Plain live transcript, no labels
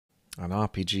An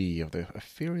RPG of the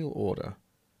Ethereal Order.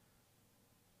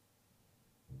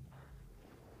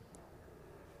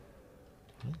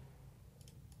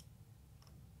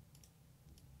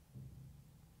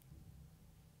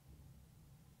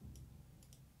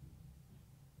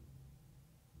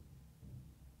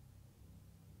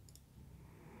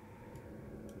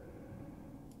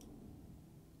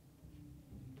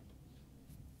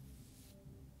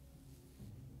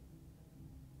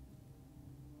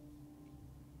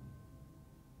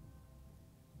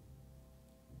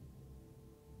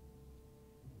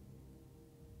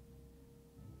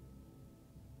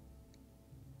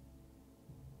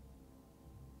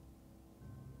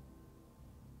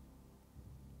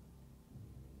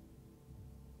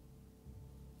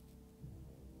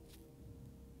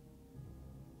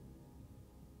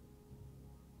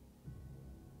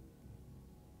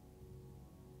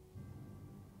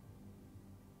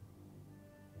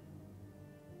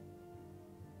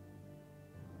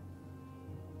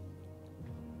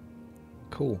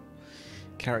 Cool.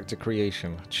 Character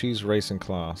creation. Choose race and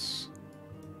class.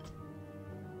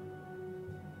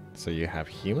 So you have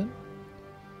human.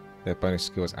 Their bonus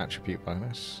skill is attribute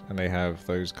bonus. And they have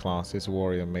those classes: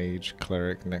 warrior, mage,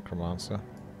 cleric, necromancer.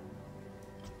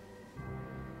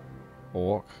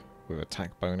 Orc with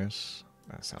attack bonus.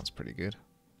 That sounds pretty good.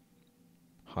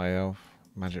 High elf,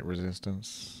 magic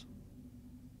resistance.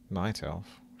 Night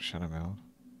elf, shadow meld.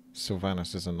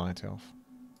 Sylvanas is a night elf.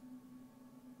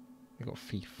 You got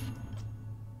thief.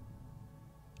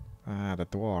 Ah, the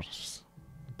dwarves.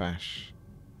 Bash.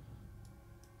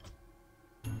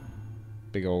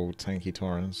 Big old tanky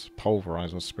Taurens.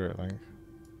 Pulverize or Spirit Link.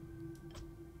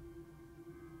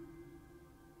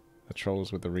 The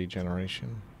trolls with the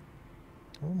regeneration.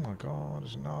 Oh my god,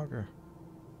 there's a Naga.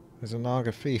 There's a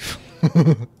Naga thief.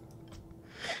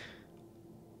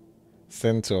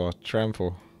 Centaur,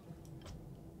 trample.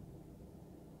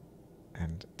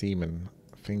 And demon,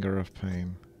 finger of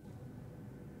pain.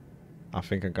 I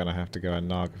think I'm gonna have to go a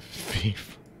Naga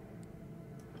thief.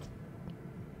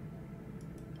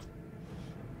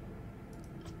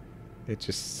 It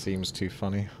just seems too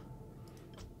funny.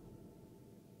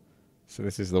 So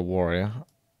this is the warrior.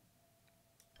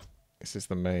 This is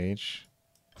the mage.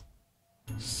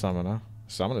 Summoner.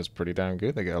 Summoner's pretty damn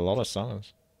good. They get a lot of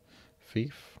summons.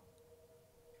 Thief.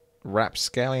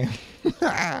 Rapscallion.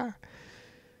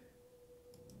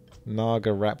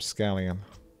 Naga Rapscallion.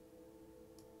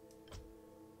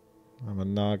 I'm a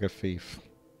Naga thief.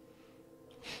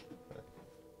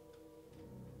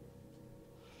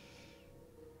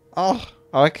 Oh,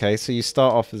 okay, so you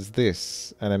start off as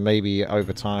this, and then maybe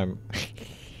over time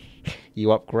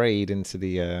you upgrade into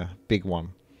the big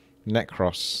one.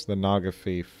 Necros, the Naga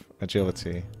thief,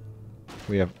 agility.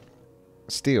 We have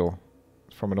steel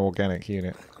from an organic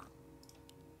unit.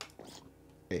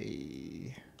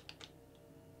 A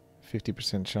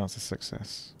 50% chance of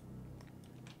success.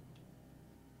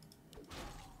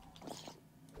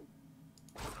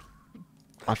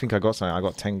 I think I got something. I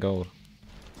got 10 gold.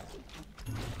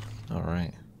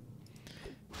 Alright.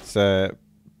 So,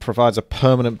 provides a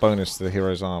permanent bonus to the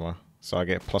hero's armor. So I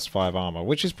get +5 armor,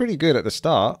 which is pretty good at the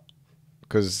start,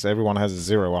 because everyone has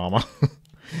 0 armor.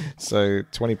 So,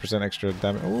 20% extra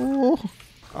damage. Ooh!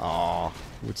 Ah,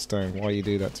 Woodstone, why you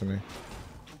do that to me?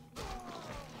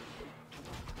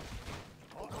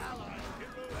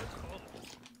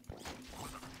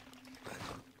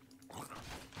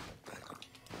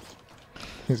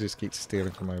 He just keeps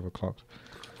stealing from overclocked.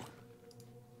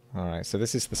 Alright, so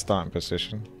this is the starting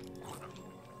position.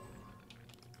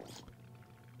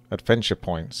 Adventure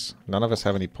points. None of us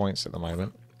have any points at the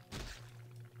moment.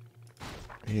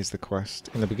 Here's the quest.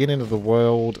 In the beginning of the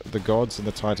world, the gods and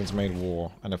the titans made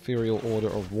war. An ethereal order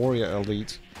of warrior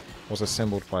elite was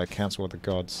assembled by a council of the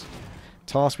gods,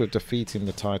 tasked with defeating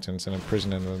the titans and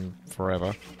imprisoning them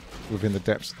forever within the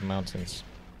depths of the mountains.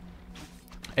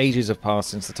 Ages have passed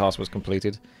since the task was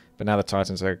completed, but now the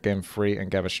titans are again free and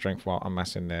gather strength while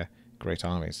amassing their great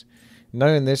armies.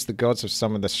 Knowing this, the gods have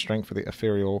summoned the strength of the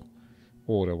ethereal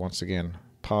order once again.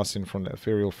 Passing from the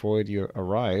ethereal void, you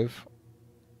arrive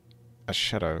a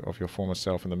shadow of your former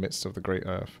self in the midst of the great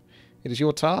earth. It is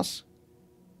your task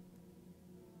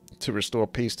to restore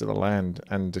peace to the land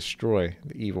and destroy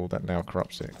the evil that now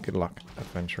corrupts it. Good luck,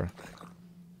 adventurer.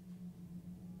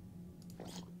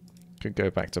 Could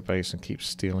go back to base and keep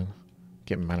stealing.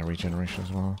 Get mana regeneration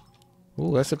as well.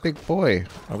 Ooh, that's a big boy.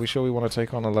 Are we sure we want to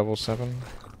take on a level 7?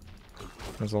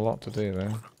 There's a lot to do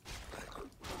there.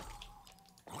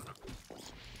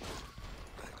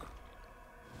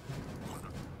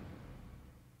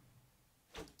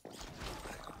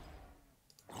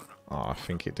 Oh, I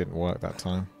think it didn't work that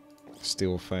time.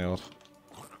 Steel failed.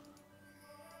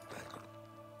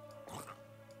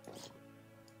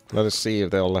 Let us see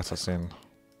if they'll let us in.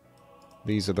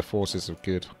 These are the forces of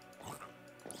good.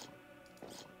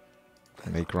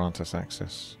 And they grant us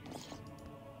access.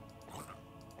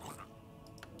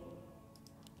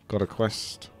 Got a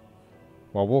quest.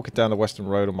 While walking down the western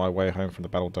road on my way home from the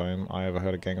Battle Dome, I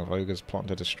overheard a gang of ogres plotting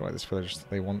to destroy this village.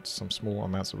 They want some small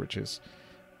amounts of riches.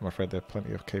 I'm afraid there are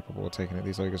plenty of capable of taking it.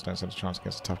 These ogres don't stand a chance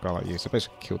against a tough guy like you, so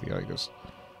basically kill the ogres.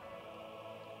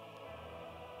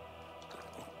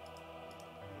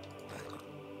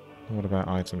 What about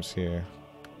items here?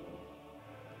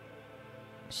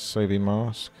 Sobe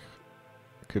mask.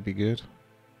 Could be good.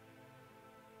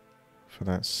 For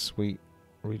that sweet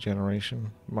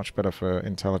regeneration. Much better for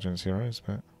intelligence heroes,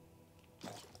 but...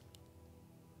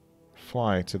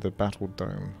 Fly to the Battle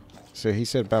Dome. So he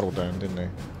said Battle Dome, didn't he?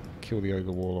 Kill the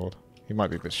Ogre Warlord. He might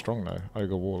be a bit strong though,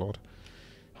 Ogre Warlord.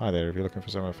 Hi there, if you're looking for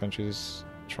some adventures,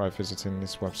 try visiting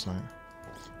this website.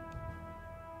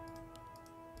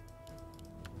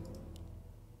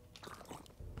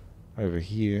 Over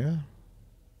here...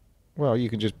 Well, you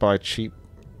can just buy cheap...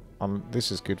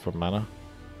 this is good for mana.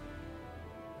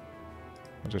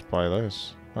 I'll just buy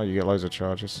those. Oh, you get loads of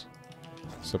charges.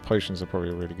 So potions are probably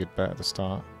a really good bet at the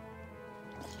start.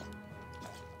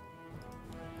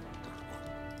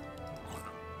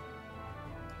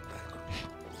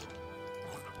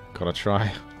 Gotta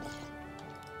try.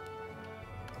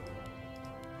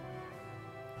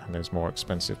 And there's more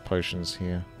expensive potions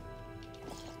here.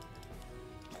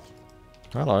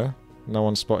 Hello. No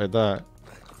one spotted that.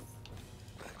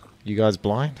 You guys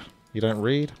blind? You don't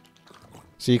read?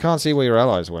 So you can't see where your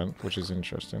allies went, which is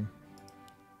interesting.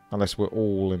 Unless we're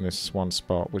all in this one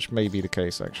spot, which may be the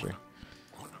case, actually.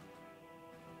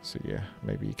 So yeah,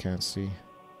 maybe you can't see.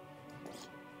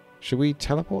 Should we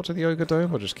teleport to the Ogre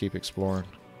Dome, or just keep exploring?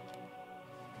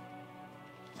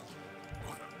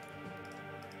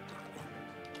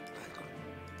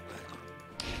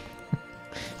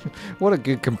 What a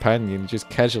good companion, just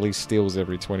casually steals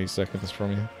every 20 seconds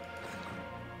from you.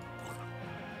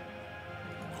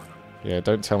 Yeah,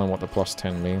 don't tell him what the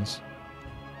 +10 means.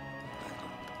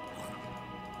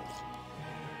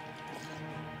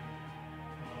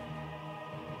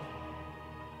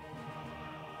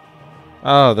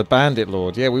 Oh, the Bandit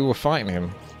Lord. Yeah, we were fighting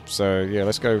him. So, yeah,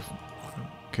 let's go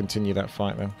continue that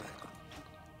fight then.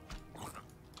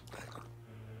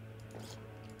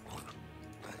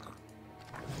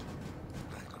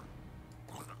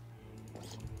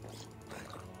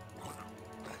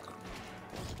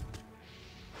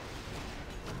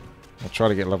 I'll try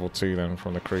to get level 2 then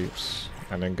from the creeps,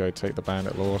 and then go take the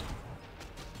Bandit Lord.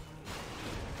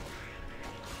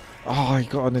 Oh, he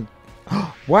got an...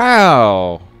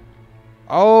 Wow!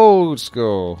 Old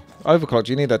school. Overclocked,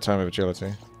 you need that time of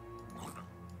agility.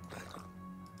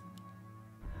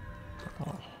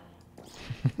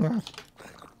 Oh.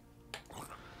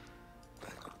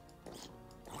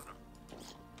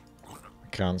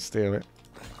 Can't steal it.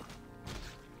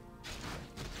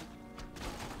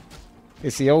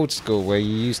 It's the old school where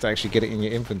you used to actually get it in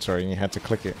your inventory and you had to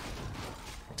click it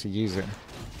to use it.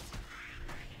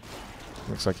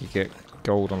 Looks like you get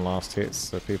gold on last hits,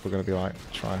 so people are going to be like,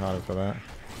 try harder for that.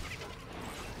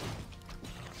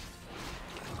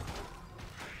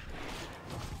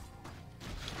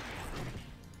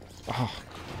 Oh,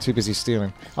 too busy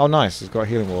stealing. Oh nice, he's got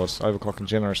healing wards. Overclock can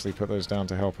generously put those down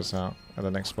to help us out at the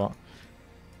next spot.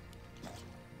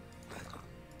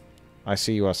 I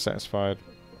see you are satisfied.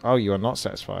 Oh, you are not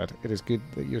satisfied. It is good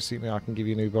that you see me. I can give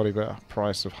you a new body, but a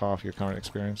price of half your current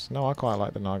experience. No, I quite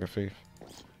like the Naga Thief.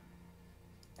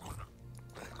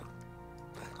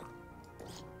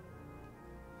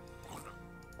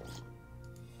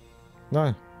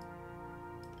 No.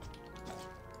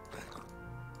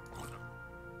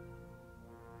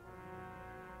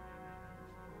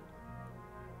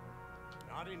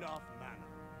 Not enough mana.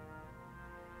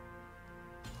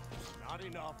 Not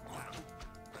enough mana.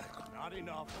 Not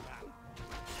enough mana.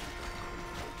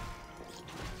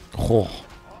 Oh.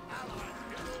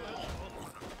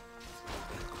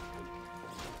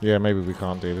 Yeah, maybe we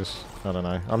can't do this. I don't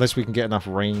know. Unless we can get enough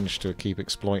range to keep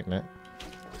exploiting it.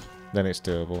 Then it's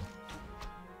doable.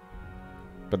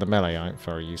 But the melee ain't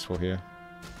very useful here.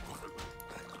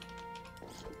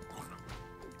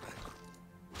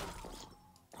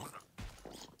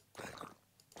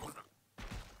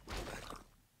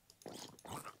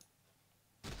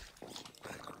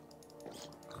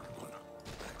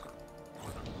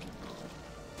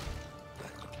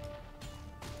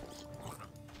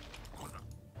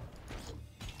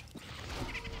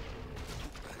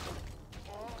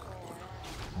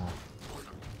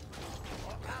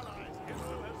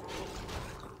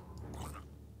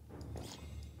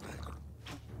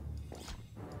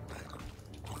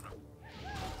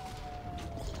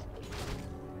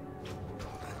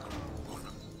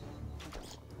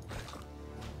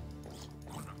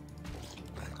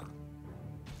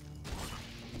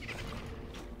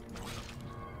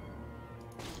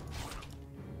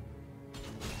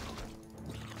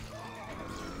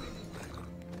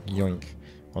 Yoink.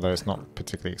 Although it's not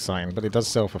particularly exciting, but it does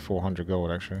sell for 400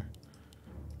 gold actually.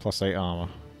 Plus 8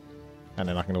 armor. And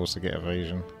then I can also get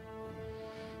evasion.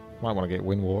 Might want to get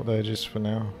Windwalk though, just for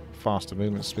now. Faster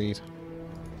movement speed.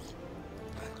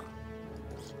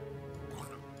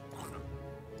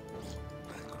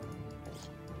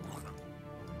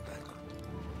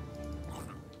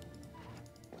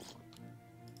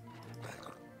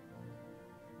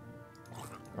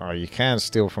 Oh, you can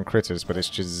steal from critters, but it's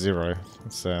just 0.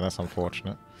 So that's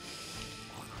unfortunate.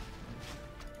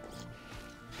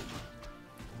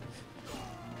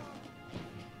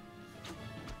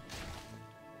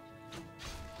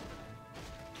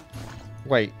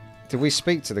 Wait, did we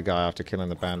speak to the guy after killing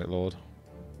the bandit lord?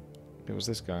 It was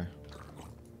this guy.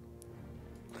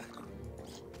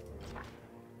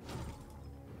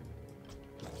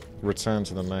 Return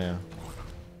to the mayor.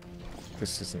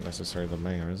 This isn't necessarily the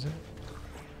mayor, is it?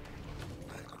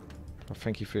 Well,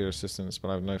 thank you for your assistance, but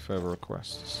I have no further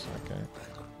requests. Okay.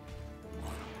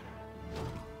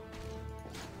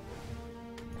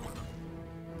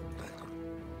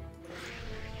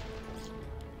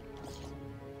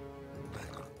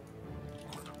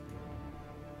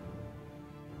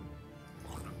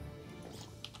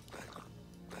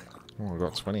 Oh, I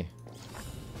got 20.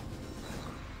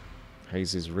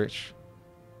 Hayes is rich.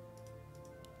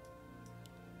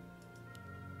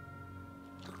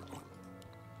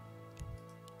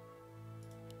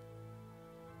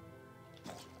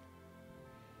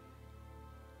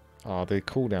 Oh, the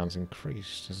cooldown's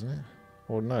increased, isn't it?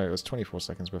 Or no, it was 24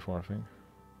 seconds before, I think.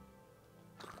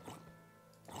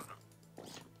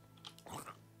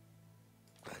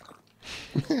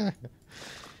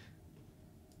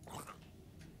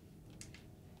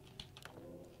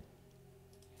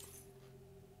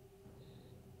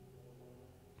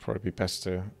 Probably be best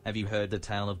to... Have you heard the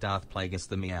tale of Darth Plagueis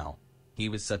the Meow? He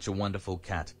was such a wonderful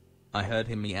cat. I heard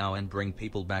him meow and bring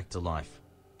people back to life.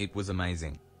 It was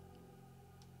amazing.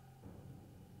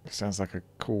 Sounds like a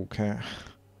cool cat.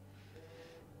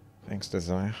 Thanks,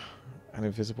 Desire. An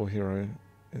invisible hero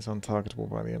is untargetable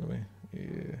by the enemy.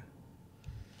 Yeah.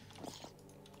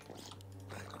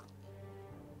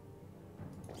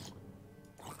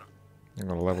 I'm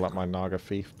gonna level up my Naga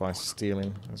Thief by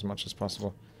stealing as much as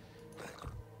possible.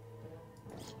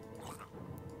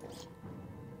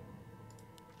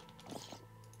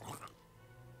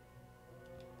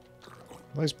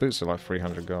 Those boots are like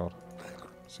 300 gold.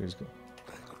 So he's good.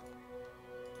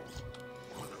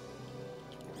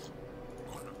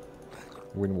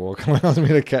 Windwalk allows me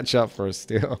to catch up for a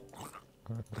steal.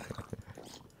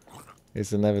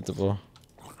 It's inevitable.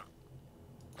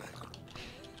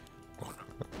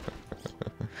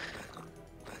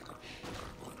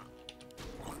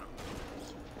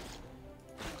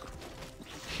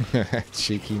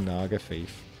 Cheeky Naga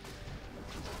Thief.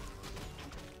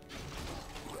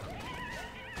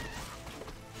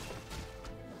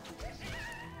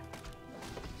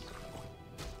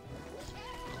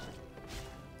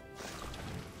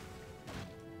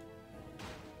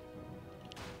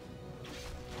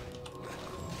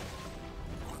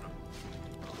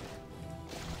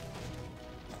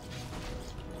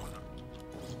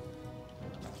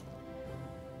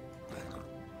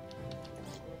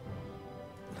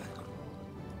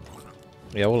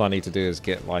 Yeah, all I need to do is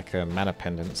get like a mana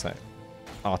pendants that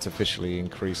artificially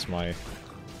increase my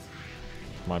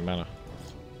mana.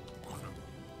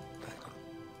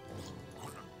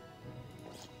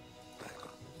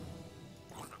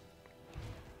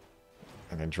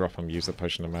 And then drop them, use the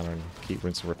potion of mana and keep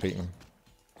rinsing and repeating.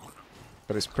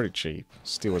 But it's pretty cheap.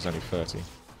 Steel is only 30.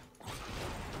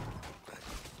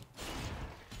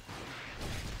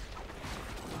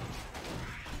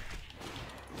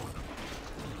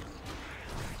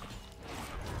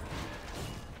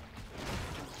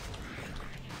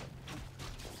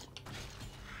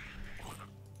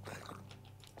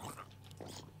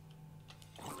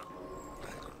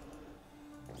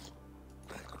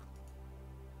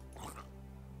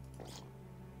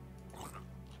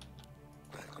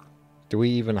 Do we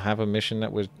even have a mission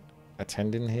that we're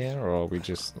attending here, or are we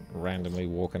just randomly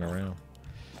walking around?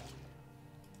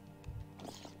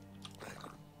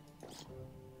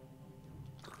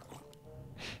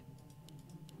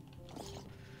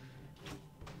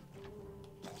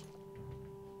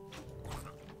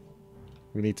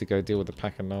 We need to go deal with the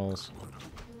pack of gnolls.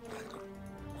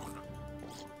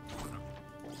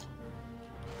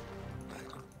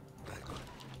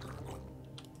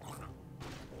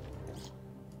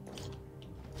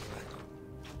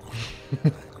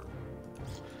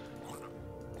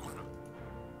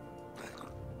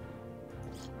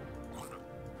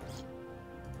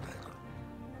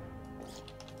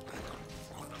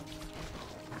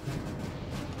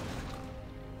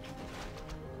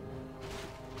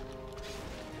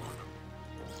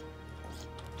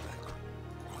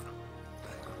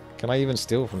 Can I even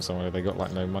steal from someone if they got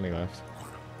like no money left?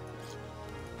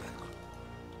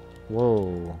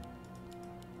 Whoa.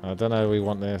 I don't know, we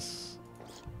want this.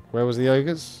 Where was the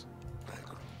ogres?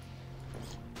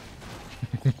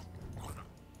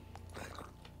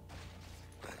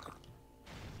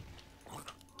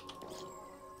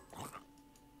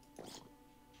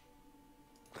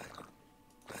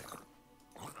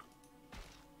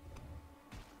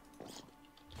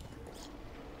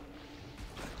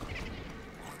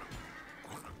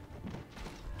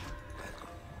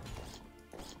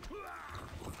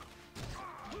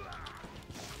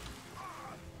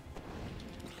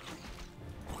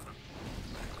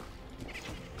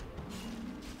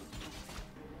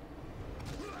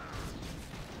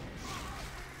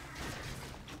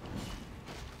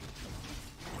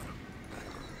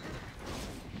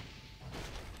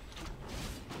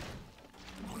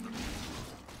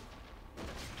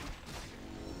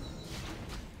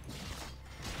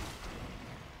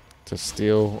 To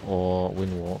steal or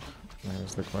windwalk? That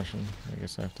was the question. I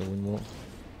guess I have to windwalk.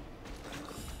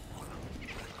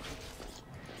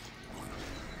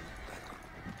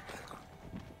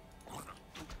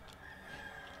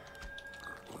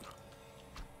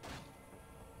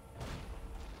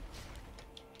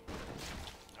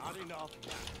 Not enough.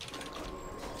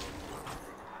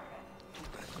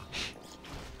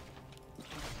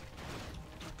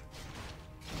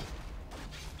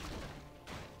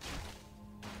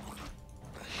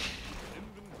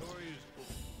 Inventory is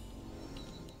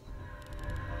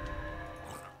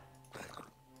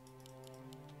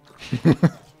full.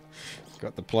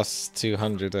 Got the plus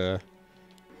 200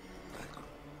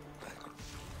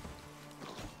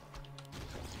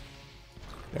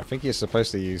 Yeah, I think you're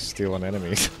supposed to use steel on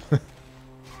enemies.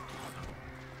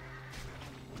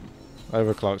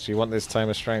 Overclocks, you want this time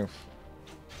of strength.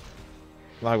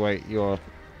 No, wait, you're...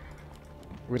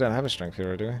 We don't have a strength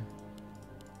hero, do we?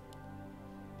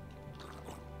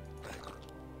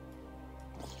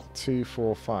 Two,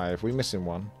 four, five. We missing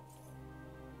one.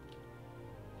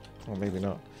 Or maybe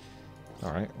not.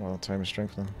 Alright, well, time of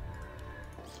strength then.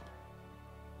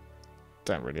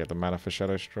 Don't really have the mana for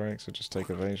Shadow Strike, so just take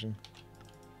evasion.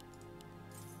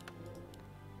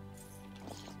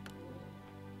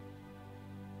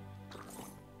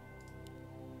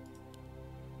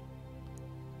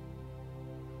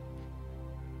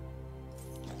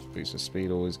 Boost of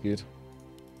speed, always good.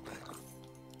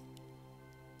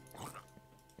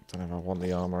 Don't know if I want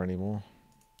the armor anymore.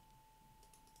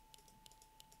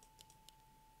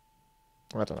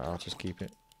 I don't know, I'll just keep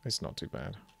it. It's not too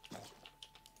bad.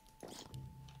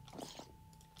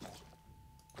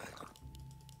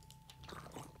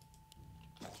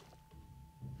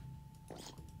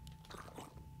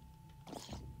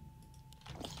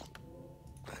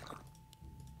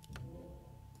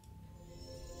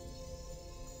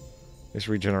 This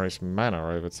regenerates mana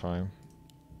over time.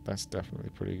 That's definitely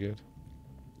pretty good.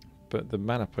 But the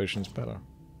mana potion's better.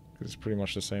 Because it's pretty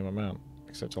much the same amount.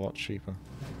 Except a lot cheaper.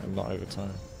 And not over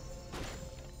time.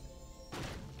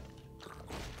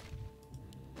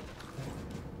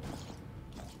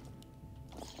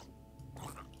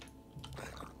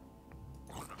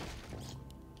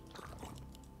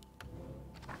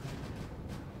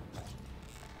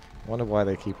 I wonder why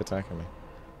they keep attacking me.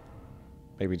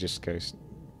 Maybe just go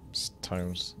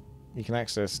tomes. You can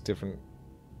access different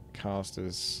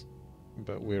casters,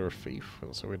 but we're a thief,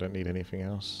 so we don't need anything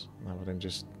else other than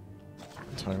just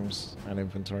tomes and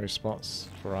inventory spots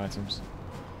for items.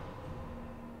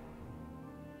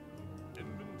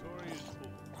 Inventory is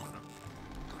full.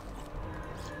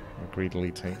 I'll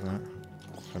greedily take that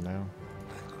for now.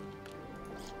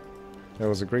 There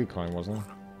was a greed coin, wasn't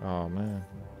there? Oh man,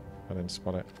 I didn't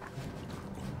spot it.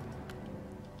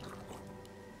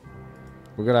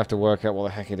 We're gonna have to work out what the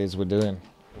heck it is we're doing.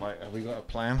 Like, have we got a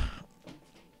plan?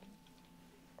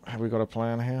 Have we got a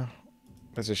plan here?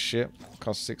 There's a ship,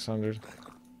 costs 600.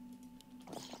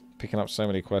 Picking up so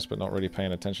many quests but not really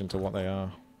paying attention to what they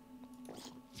are.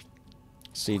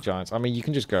 Sea giants. I mean, you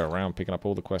can just go around picking up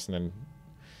all the quests and then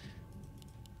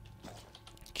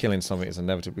killing something is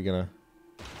inevitably gonna...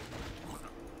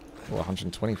 Well,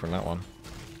 120 from that one.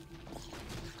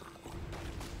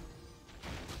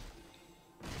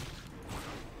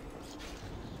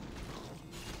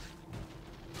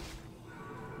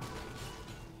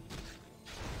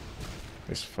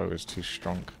 This foe is too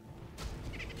strong.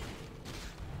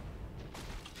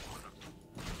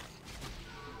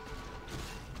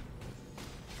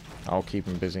 I'll keep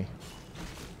him busy.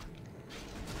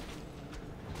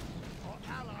 Our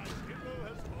allies' hero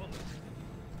has fallen.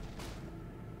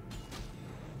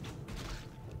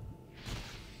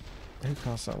 Who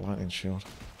cast that lightning shield?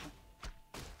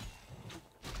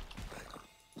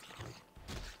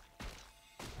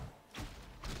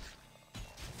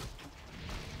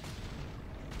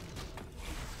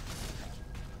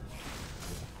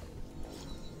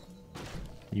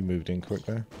 You moved in quick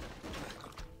there.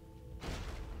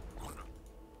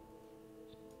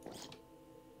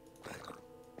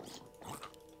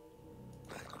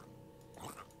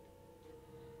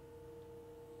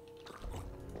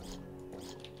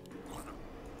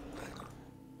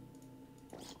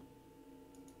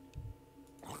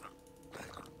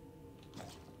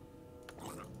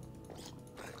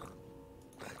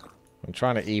 I'm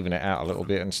trying to even it out a little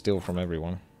bit and steal from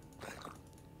everyone.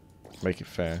 Make it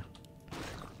fair.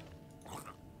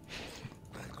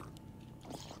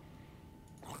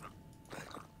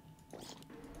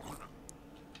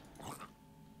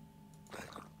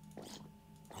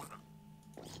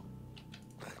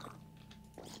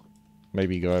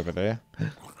 Maybe go over there.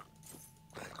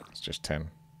 It's just 10.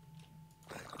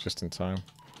 Just in time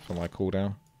for my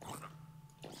cooldown.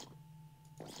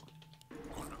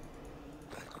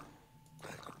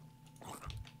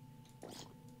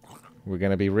 We're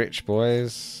gonna be rich,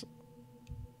 boys.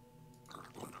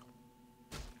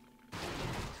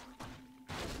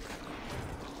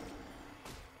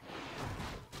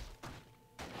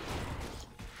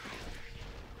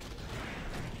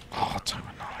 Oh, time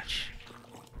of knowledge.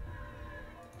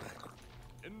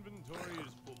 Inventory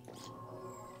is full.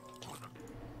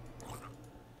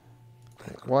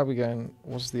 Why are we going?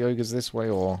 Was the ogres this way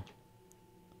or?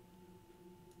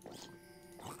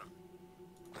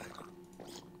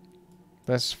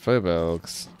 That's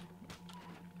Furbolgs.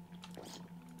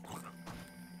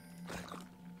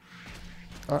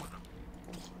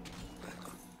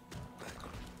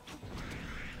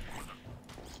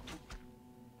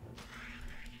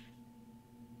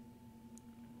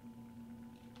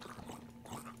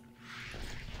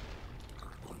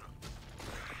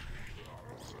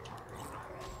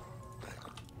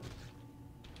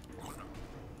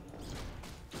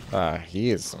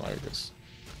 Here's some ogres.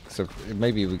 So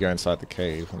maybe we go inside the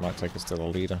cave. It might take us to the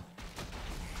leader.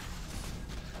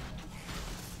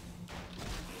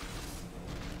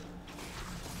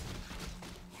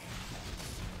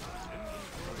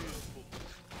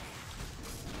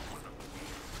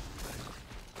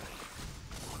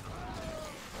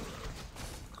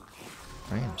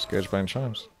 Damn, Scourgebone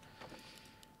Chimes.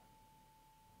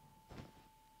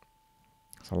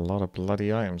 There's a lot of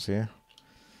bloody items here.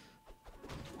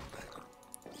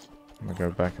 I'm gonna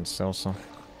go back and sell some.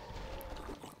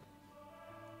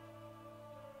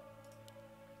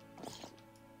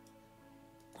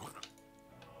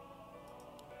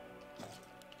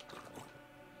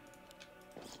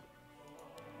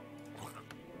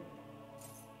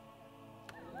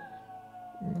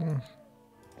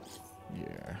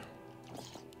 Yeah.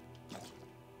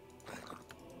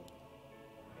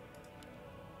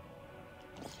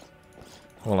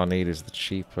 All I need is the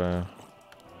cheap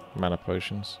mana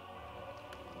potions.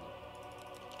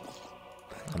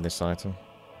 And this item.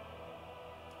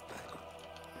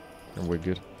 And we're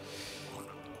good.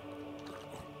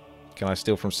 Can I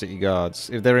steal from city guards?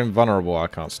 If they're invulnerable, I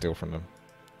can't steal from them.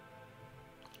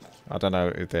 I don't know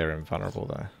if they're invulnerable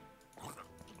though.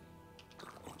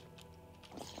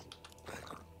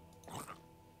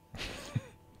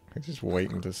 They're just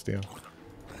waiting to steal.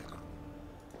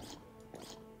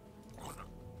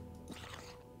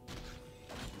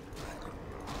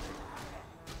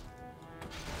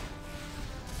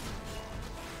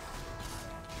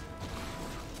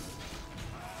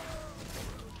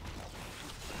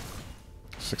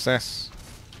 Success.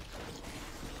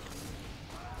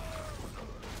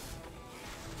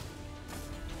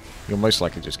 You'll most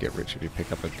likely just get rich if you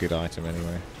pick up a good item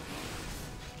anyway.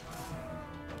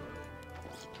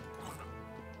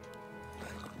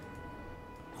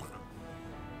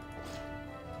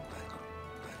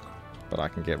 But I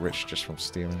can get rich just from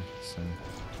stealing, so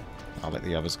I'll let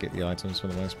the others get the items for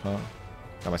the most part.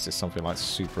 Unless it's something like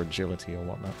super agility or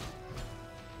whatnot.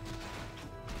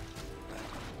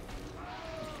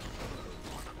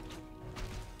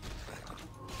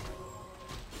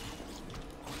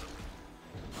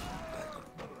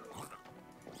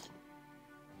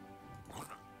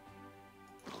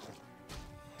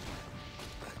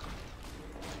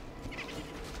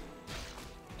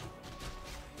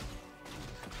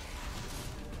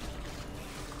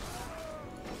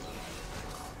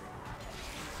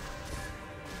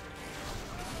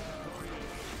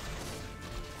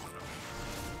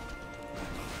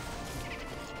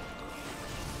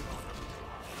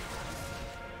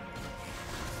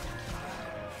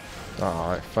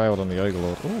 Oh, it failed on the Ogre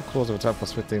Lord. Ooh, claws of attack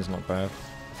plus 15 is not bad.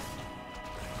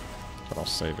 But I'll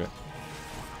save it.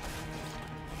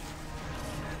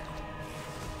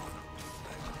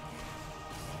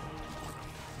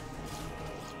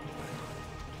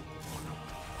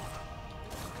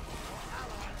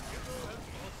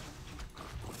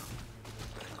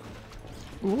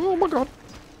 Oh my god.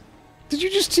 Did you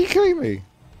just TK me?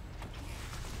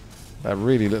 That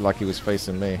really looked like he was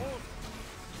facing me.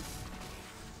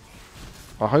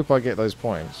 I hope I get those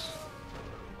points.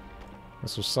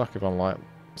 This will suck if I'm like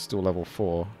still level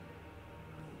 4.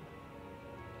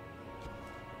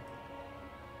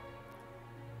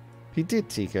 He did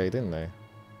TK, didn't he?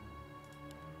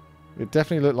 It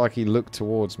definitely looked like he looked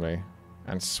towards me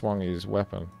and swung his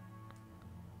weapon.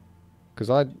 Because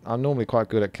I'm normally quite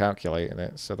good at calculating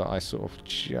it so that I sort of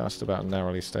just about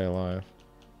narrowly stay alive.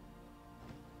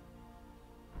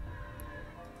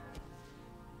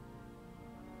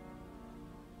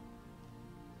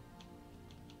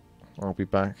 I'll be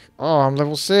back. Oh, I'm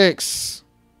level 6!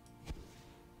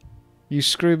 You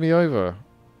screwed me over.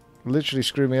 Literally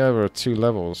screwed me over at 2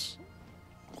 levels.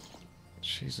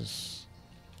 Jesus.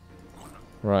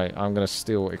 Right, I'm going to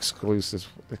steal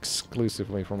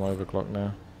exclusively from Overclock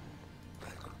now.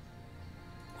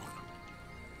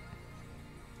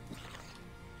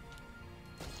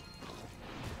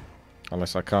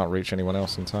 Unless I can't reach anyone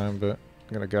else in time, but I'm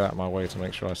going to go out of my way to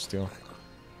make sure I steal.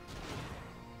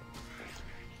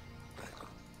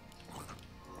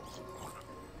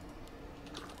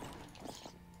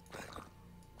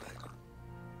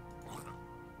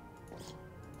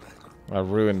 I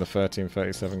ruined the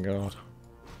 1337 guard.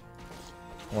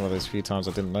 One of those few times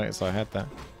I didn't notice I had that.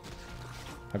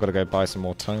 I've got to go buy some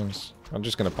more tones. I'm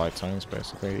just going to buy tones,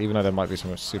 basically, even though there might be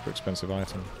some super expensive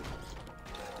items.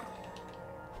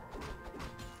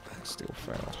 Still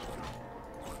failed.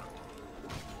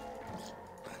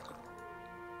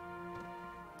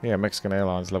 Yeah, Mexican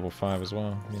Airlines level 5 as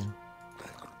well. Yeah.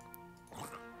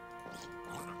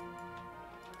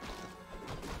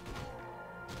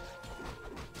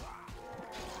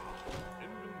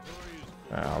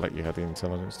 I'll let you have the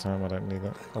intelligence time, I don't need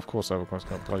that. Of course Overclock's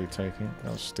got bloody taking it.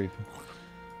 That was stupid.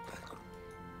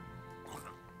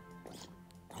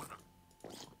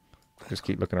 Just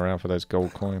keep looking around for those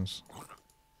gold coins.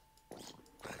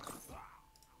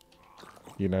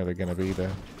 You know they're going to be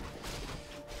there.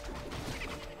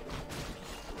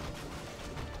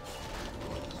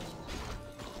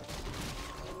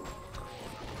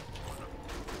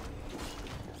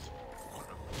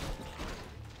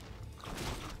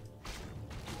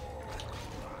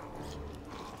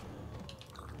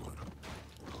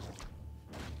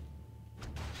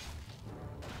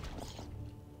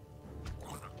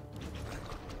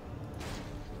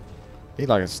 He'd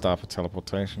like a star for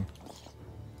teleportation.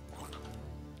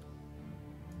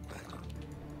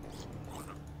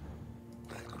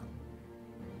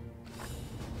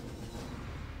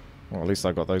 Well, at least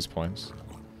I got those points.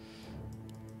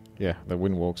 Yeah, the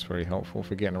wind walk's very helpful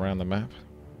for getting around the map.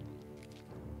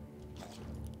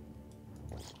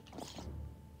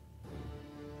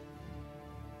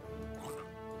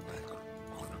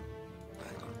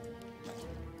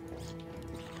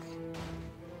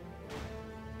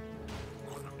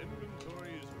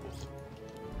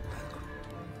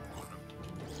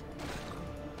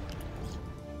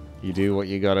 You do what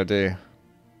you gotta do.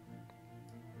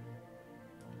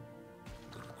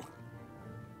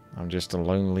 I'm just a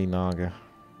lonely Naga,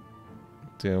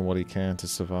 doing what he can to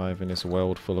survive in this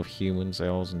world full of humans,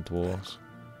 elves, and dwarves.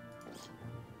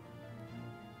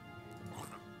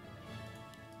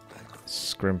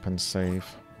 Scrimp and save.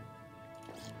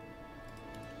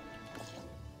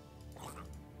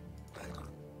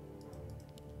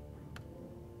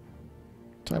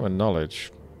 Time of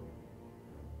knowledge.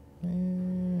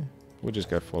 We'll just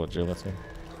go full agility.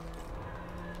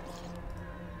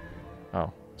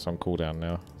 Oh, it's on cooldown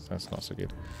now, so that's not so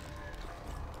good.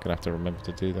 Gonna have to remember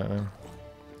to do that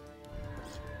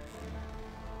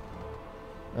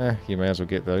then. You may as well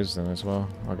get those then as well.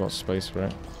 I got space for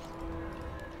it.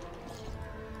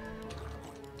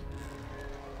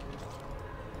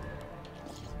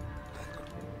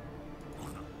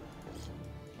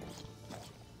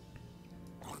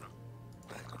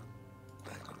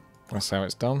 That's how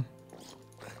it's done.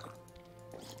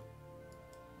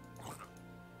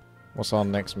 What's our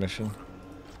next mission?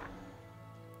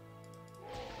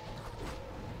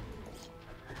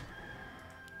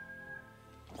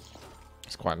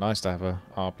 It's quite nice to have a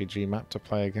RPG map to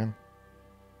play again.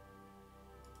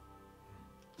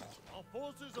 Our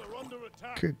forces are under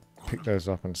attack. Could pick those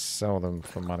up and sell them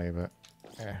for money, but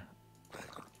yeah.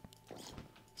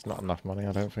 It's not enough money,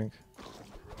 I don't think.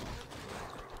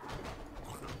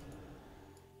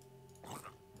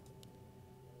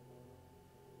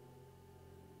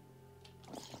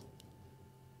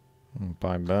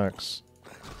 Buy mercs.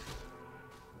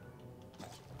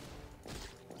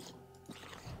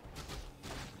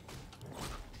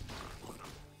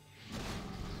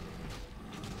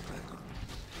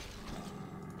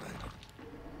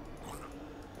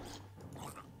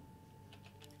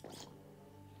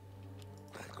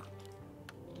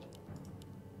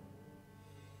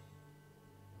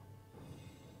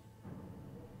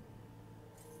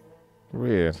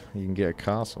 Weird. You can get a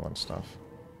castle and stuff.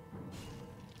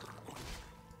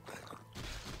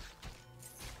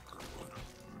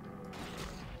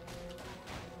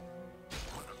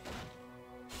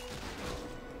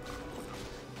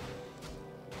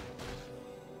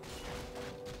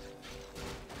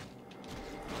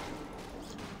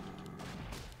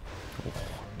 Oh,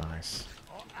 nice.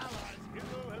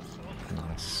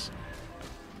 Nice.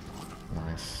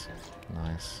 Nice.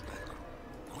 Nice.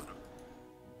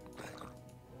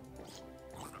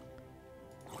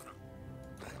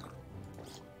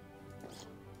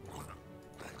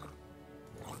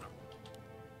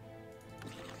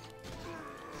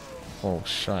 Oh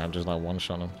shit, I'm just like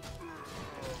one-shotting them.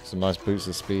 Some nice boosts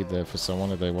of speed there for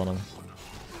someone if they want them.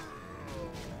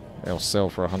 They'll sell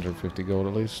for 150 gold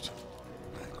at least.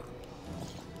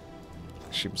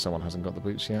 Shoot, someone hasn't got the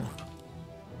boots yet.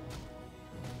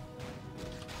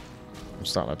 I'm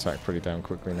starting to attack pretty damn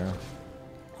quickly now.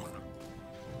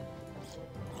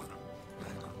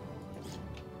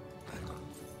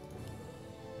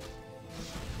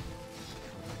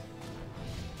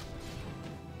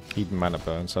 Even mana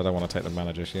burn, so I don't want to take the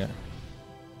mana just yet.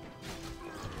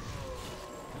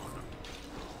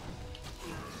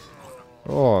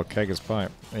 Oh, Kega's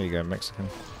pipe. There you go, Mexican.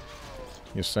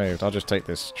 You're saved. I'll just take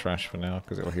this trash for now,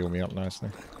 because it'll heal me up nicely.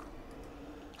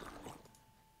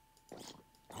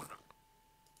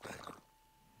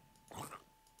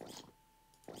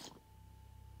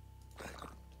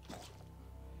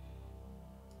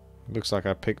 Looks like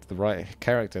I picked the right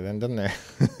character then, doesn't it?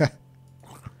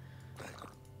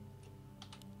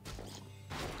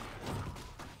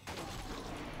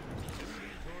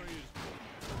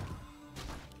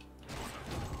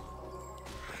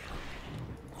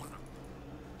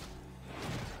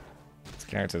 This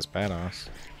character's badass.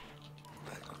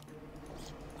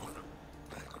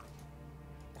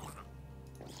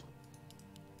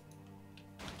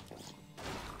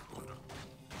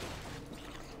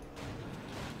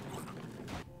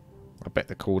 I bet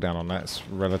the cooldown on that's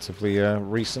relatively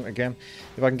recent again.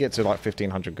 If I can get to like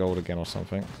 1500 gold again or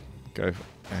something, go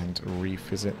and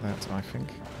revisit that, I think.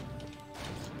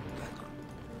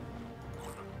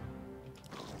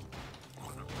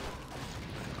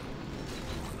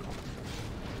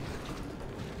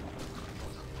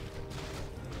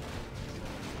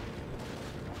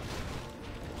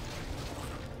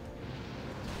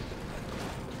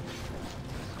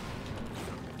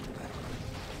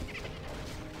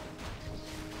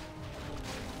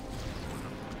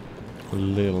 A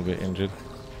little bit injured.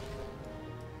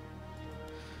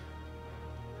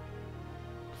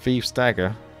 Thief's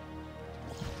dagger.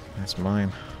 That's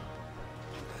mine.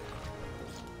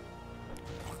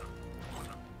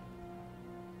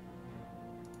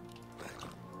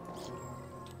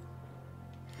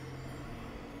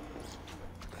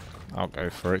 I'll go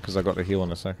for it because I got the heal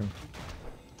in a second.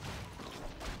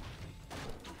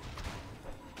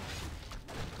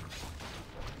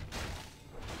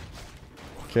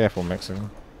 Careful, Mexican.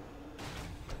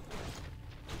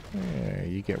 Yeah,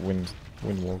 you get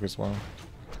windwalk as well.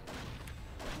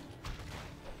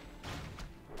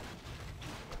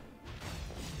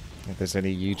 If there's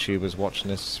any YouTubers watching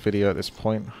this video at this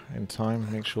point in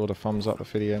time, make sure to thumbs up the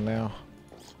video now.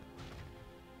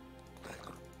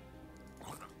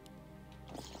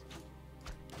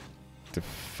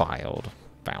 Defiled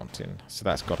fountain. So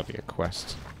that's got to be a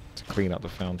quest to clean up the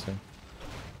fountain.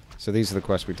 So these are the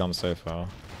quests we've done so far.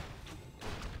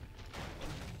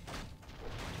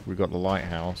 We've got the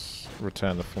lighthouse,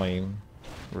 return the flame,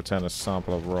 return a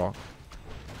sample of rock,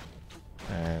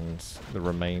 and the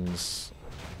remains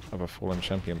of a fallen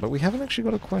champion. But we haven't actually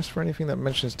got a quest for anything that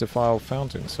mentions defiled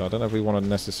fountain, so I don't know if we want to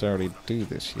necessarily do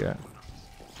this yet.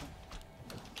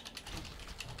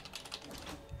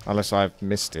 Unless I've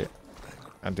missed it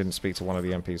and didn't speak to one of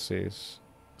the NPCs.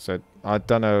 So I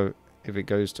don't know if it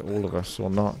goes to all of us or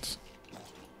not.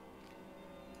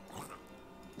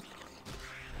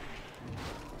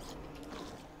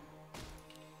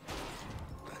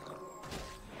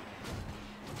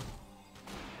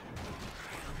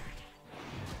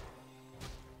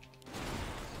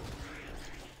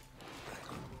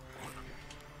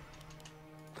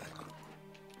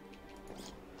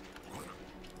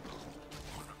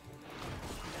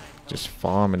 Just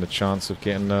farming the chance of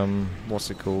getting,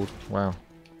 what's it called? Wow.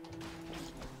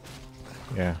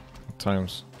 Yeah,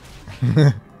 times.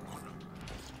 I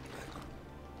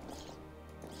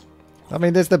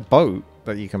mean, there's the boat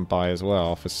that you can buy as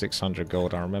well for 600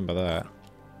 gold, I remember that.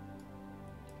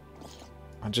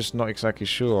 I'm just not exactly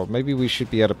sure. Maybe we should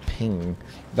be able to ping.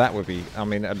 That would be, I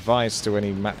mean, advice to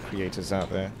any map creators out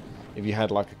there. if you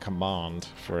had like a command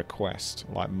for a quest,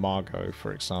 like Margot,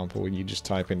 for example, and you just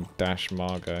type in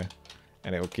 -Margot,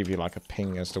 and it'll give you like a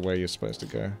ping as to where you're supposed to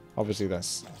go. Obviously,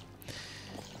 that's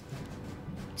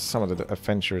some of the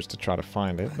adventure is to try to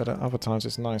find it, but at other times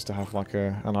it's nice to have like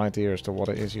an idea as to what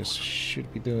it is you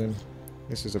should be doing.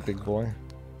 This is a big boy.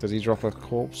 Does he drop a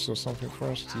corpse or something for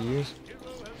us to use?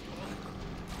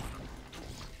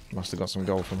 Must have got some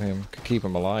gold from him. Could keep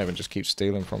him alive and just keep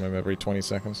stealing from him every 20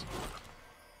 seconds.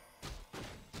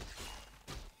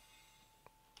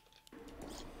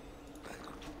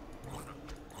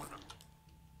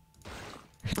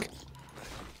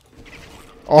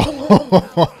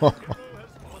 Oh!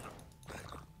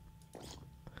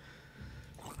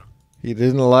 He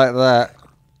didn't like that.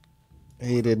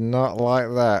 He did not like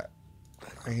that.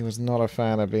 He was not a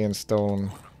fan of being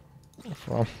stolen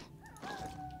from.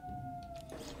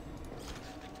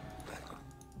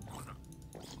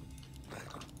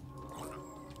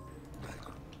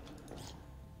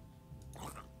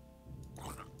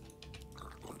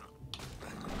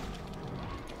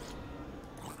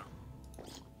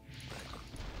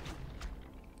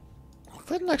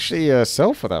 Didn't actually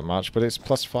sell for that much, but it's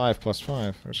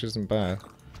 +5/+5, which isn't bad.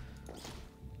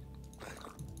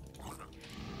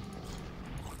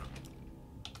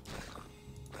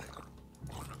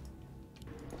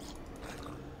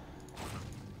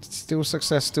 Still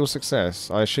success, still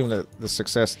success. I assume that the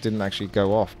success didn't actually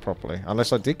go off properly,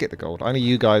 unless I did get the gold. Only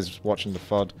you guys watching the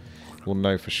FUD will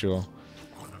know for sure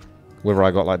whether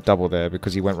I got like double there,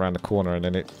 because he went around the corner and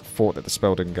then it thought that the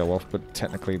spell didn't go off, but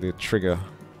technically the trigger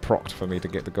procced for me to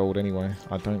get the gold anyway.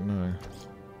 I don't know.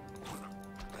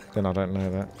 Then I don't know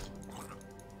that.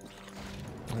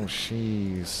 Oh,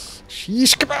 sheesh.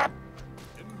 Sheesh kebab!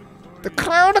 The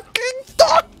Crown of King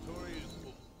Dog!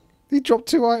 He dropped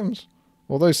 2 items.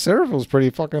 Although Seraphil's pretty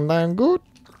fucking damn good.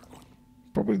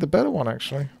 Probably the better one,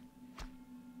 actually.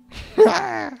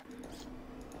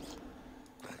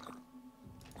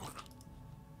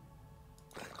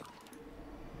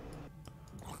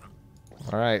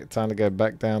 Alright, time to go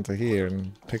back down to here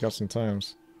and pick up some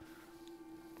tomes.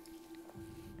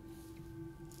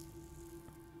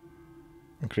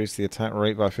 Increase the attack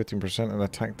rate by 15% and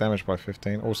attack damage by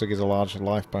 15%. Also gives a large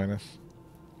life bonus.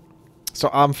 So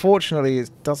unfortunately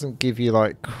it doesn't give you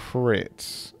like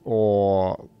crit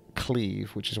or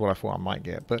cleave, which is what I thought I might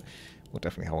get, but we'll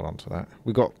definitely hold on to that.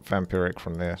 We got vampiric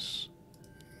from this.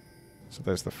 So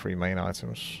there's the 3 main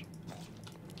items.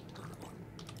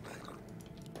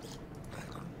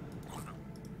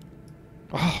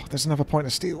 Oh, there's another point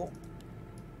of steal.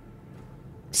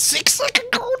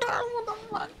 6-second cooldown, what the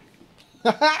fuck?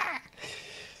 I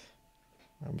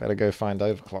better go find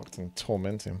Overclocked and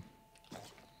torment him.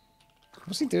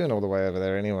 What's he doing all the way over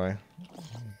there anyway?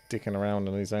 Dicking around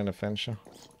on his own adventure.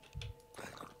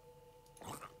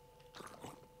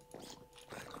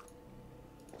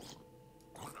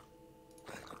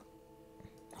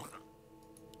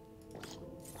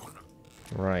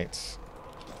 Right.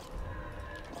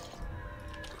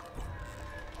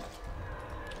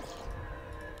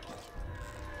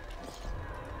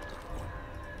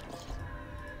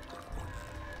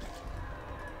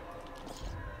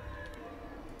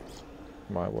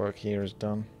 My work here is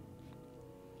done.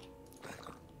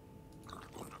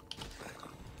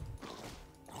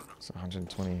 It's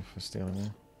 120 for stealing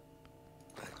there.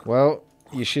 Well,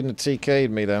 you shouldn't have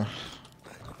TK'd me then.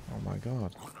 Oh my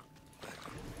god.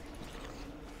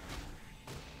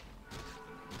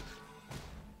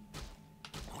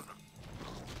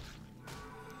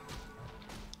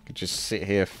 Could just sit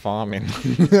here farming.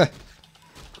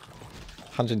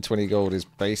 120 gold is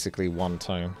basically 1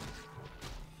 tome.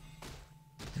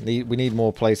 We need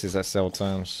more places that sell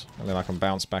tomes, and then I can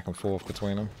bounce back and forth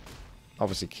between them.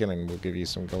 Obviously killing will give you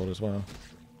some gold as well.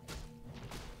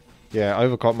 Yeah,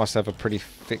 Overclock must have a pretty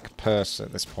thick purse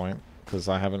at this point, because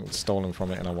I haven't stolen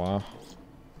from it in a while.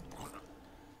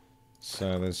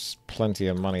 So there's plenty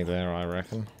of money there, I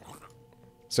reckon.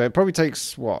 So it probably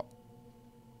takes, what?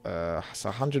 It's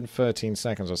 113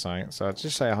 seconds or something. So I'd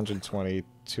just say 120,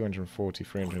 240,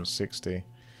 360.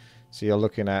 So you're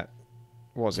looking at,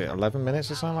 what was it, 11 minutes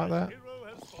or something like that?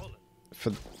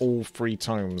 For all 3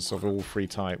 tomes of all 3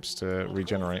 types to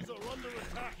regenerate.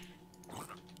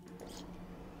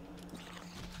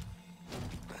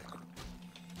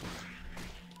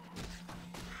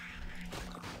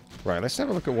 Right, let's have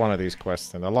a look at one of these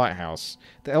quests then. The Lighthouse.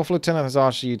 The Elf Lieutenant has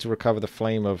asked you to recover the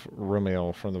Flame of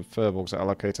Rumiel from the Furbolgs that are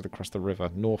located across the river,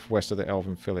 northwest of the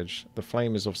Elven Village. The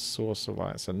flame is of source of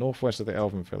light. So northwest of the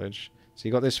Elven Village. So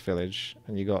you got this village,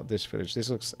 and you got this village. This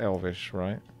looks elvish,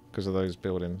 right? Because of those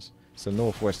buildings. So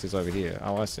northwest is over here.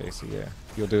 Oh, I see. So yeah,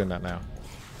 you're doing that now.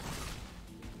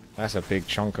 That's a big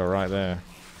chunker right there.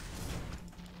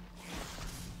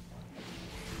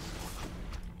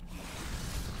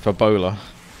 For Bola.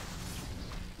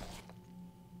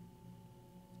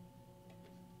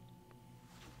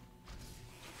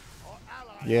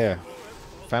 Yeah.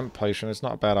 Vamp potion, it's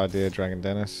not a bad idea, Dragon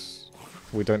Dennis.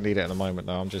 We don't need it at the moment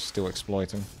though, I'm just still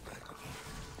exploiting.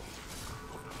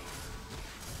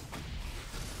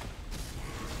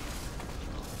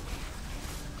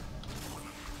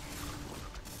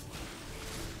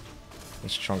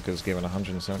 This chunker's given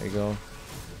 170 gold.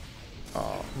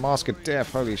 Oh, Mask of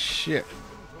Death, holy shit.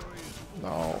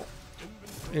 No.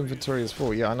 Inventory is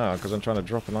full. Yeah, I know, because I'm trying to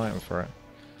drop an item for it.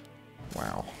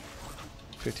 Wow.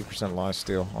 50%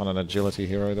 lifesteal on an agility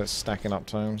hero that's stacking up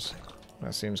tomes.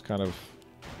 That seems kind of...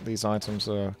 These items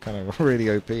are kind of really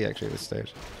OP actually at this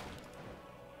stage.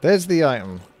 There's the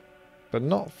item. But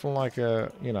not for like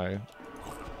a, you know...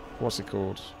 What's it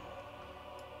called?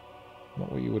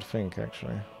 Not what you would think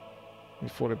actually. You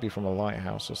thought it'd be from a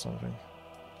lighthouse or something.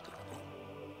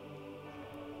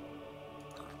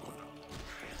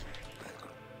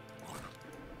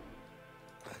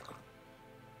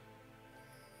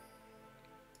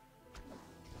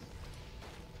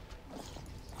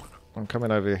 I'm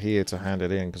coming over here to hand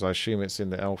it in because I assume it's in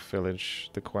the elf village,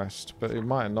 the quest, but it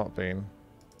might have not been.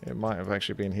 It might have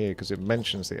actually been here because it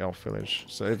mentions the elf village.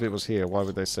 So if it was here, why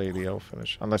would they say the elf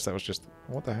village? Unless that was just...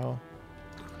 What the hell?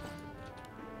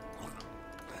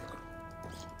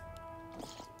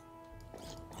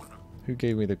 Who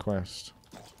gave me the quest?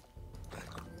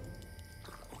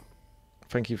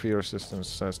 Thank you for your assistance.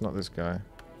 So it's not this guy.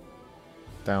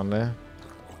 Down there.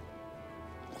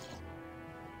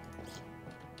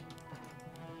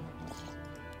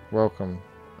 Welcome,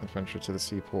 adventurer, to the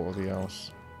seaport of the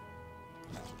Elves.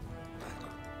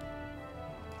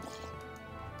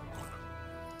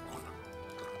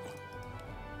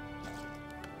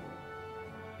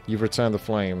 You've returned the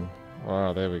flame.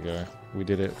 Wow, there we go. We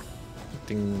did it.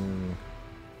 Ding.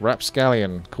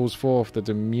 Rapscallion calls forth the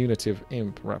diminutive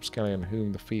imp Rapscallion,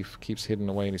 whom the thief keeps hidden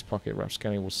away in his pocket.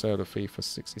 Rapscallion will serve the thief for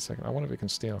 60 seconds. I wonder if it can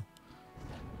steal.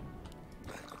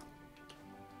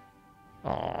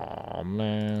 Oh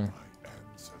man.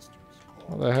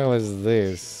 What the hell is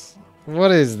this?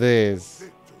 What is this?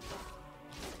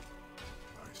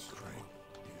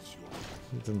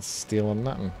 He didn't steal on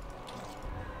nothing.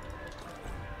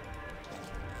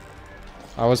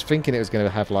 I was thinking it was going to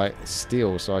have like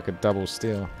steal so I could double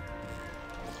steal.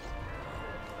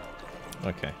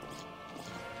 Okay.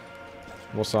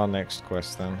 What's our next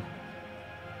quest then?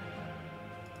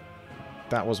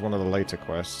 That was one of the later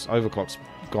quests. Overclock's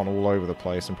gone all over the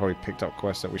place and probably picked up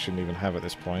quests that we shouldn't even have at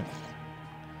this point.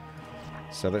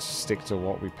 So let's stick to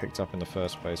what we picked up in the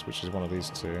first place, which is one of these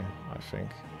two, I think.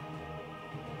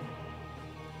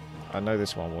 I know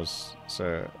this one was,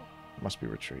 so must be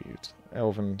retrieved.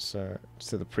 Elven, so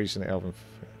to the priest in the Elven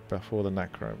before the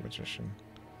Necro Magician.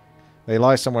 They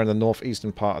lie somewhere in the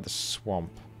northeastern part of the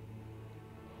swamp.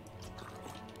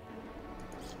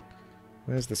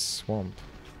 Where's the swamp?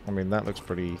 I mean, that looks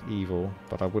pretty evil,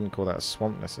 but I wouldn't call that a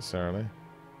swamp necessarily.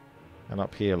 And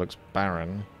up here looks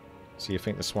barren, so you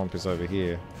think the swamp is over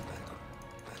here.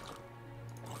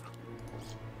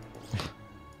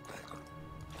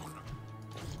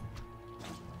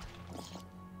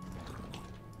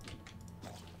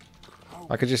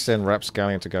 I could just send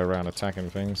Rapscallion to go around attacking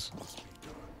things.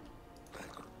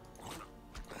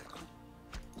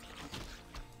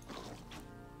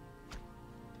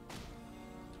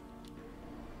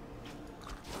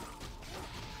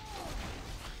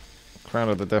 Crown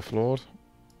of the Death Lord.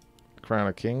 Crown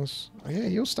of Kings. Oh yeah,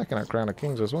 you're stacking out Crown of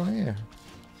Kings as well, yeah.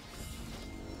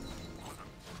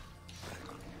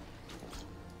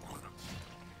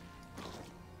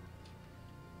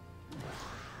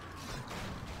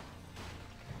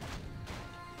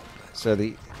 So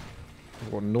the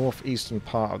northeastern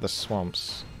part of the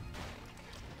swamps.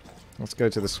 Let's go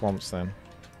to the swamps then.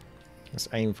 Let's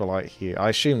aim for like here. I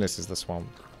assume this is the swamp.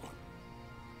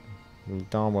 It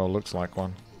darn well looks like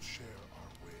one.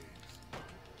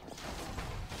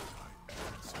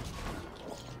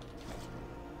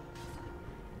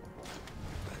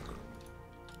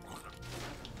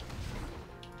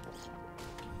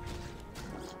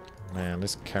 Man,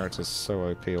 this character's so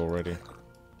OP already.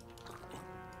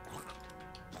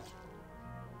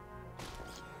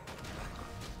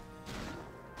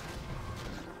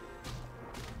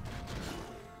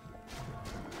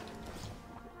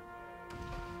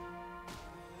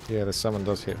 Yeah, the summon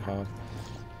does hit hard.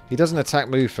 He doesn't attack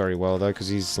move very well though, because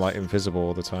he's like invisible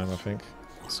all the time, I think.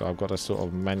 So I've got to sort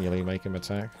of manually make him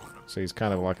attack. So he's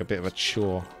kind of like a bit of a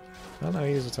chore. Oh no,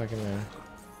 he is attacking there.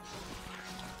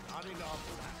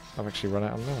 I've actually run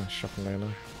out of mana, shockingly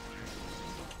enough.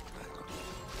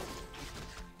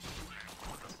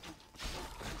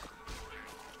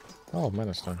 Oh,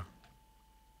 mana stone.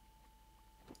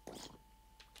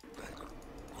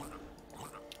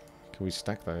 Can we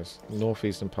stack those?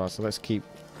 Northeastern part, so let's keep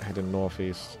heading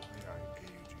northeast.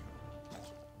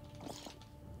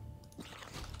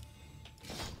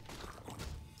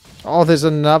 Oh, there's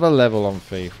another level on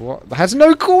Thief. What? That has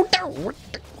no cooldown! What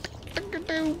the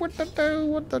do? What the do?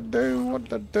 What the do? What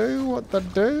the do? What the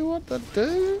do? What the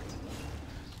do?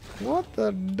 What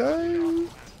the do?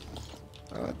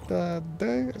 What the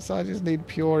do? So I just need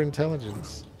pure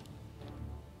intelligence.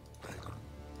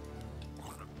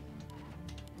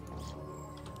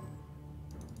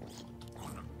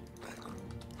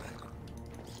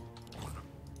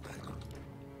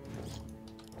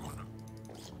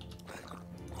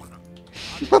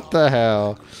 What the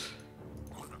hell?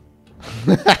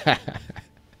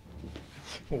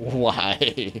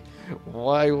 Why?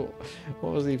 Why?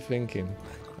 What was he thinking?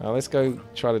 Let's go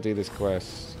try to do this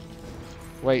quest.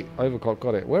 Wait, Overclock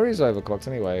got it. Where is Overclocked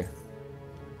anyway?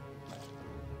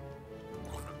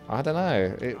 I don't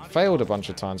know. It failed a bunch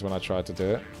of times when I tried to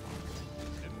do it.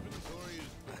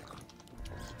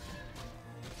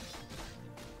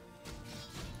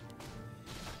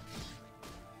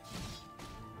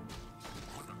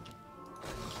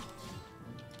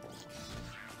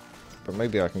 But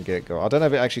maybe I can get gold. I don't know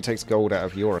if it actually takes gold out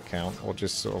of your account or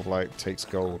just sort of like takes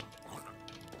gold.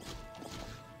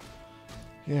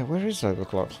 Yeah, where is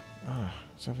Overclocked? Ah,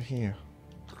 it's over here.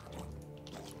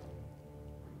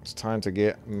 It's time to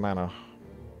get mana.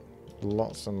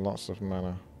 Lots and lots of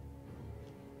mana.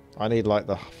 I need like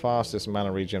the fastest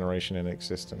mana regeneration in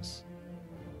existence.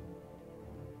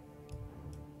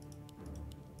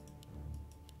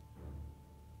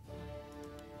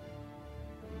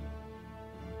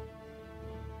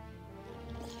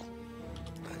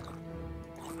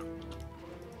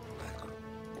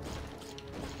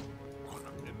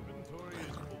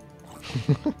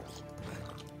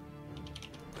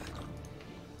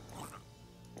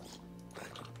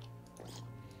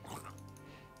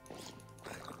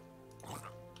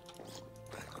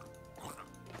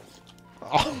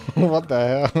 Oh, what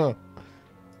the hell?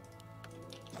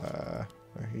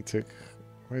 He took...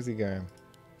 Where's he going?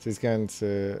 So he's going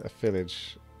to a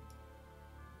village.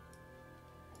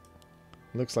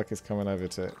 Looks like he's coming over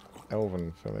to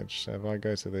Elven Village. So if I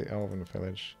go to the Elven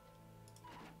Village...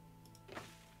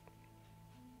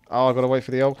 Oh, I've got to wait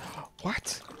for the elf.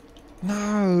 What?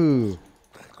 No!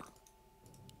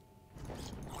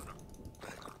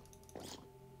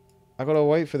 I've got to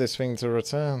wait for this thing to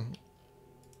return.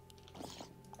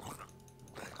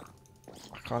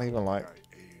 I can't even like...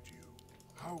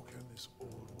 How can this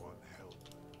old one help?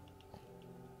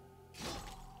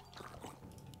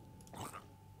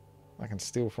 I can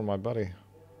steal from my buddy.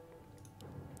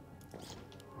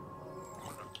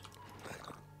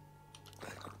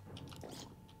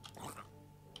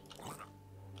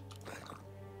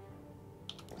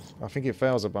 I think it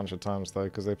fails a bunch of times though,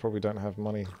 because they probably don't have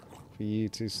money for you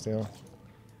to steal.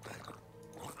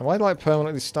 Am I like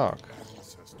permanently stuck?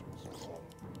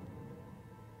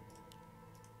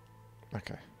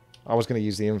 Okay. I was going to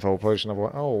use the info potion.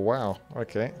 Oh wow.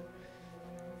 Okay.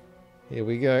 Here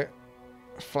we go.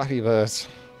 Flappy birds.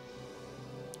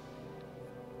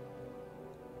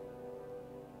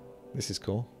 This is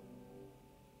cool.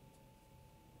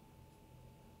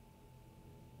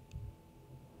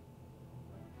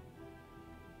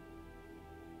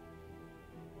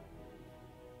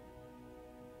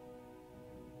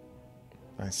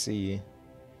 I see.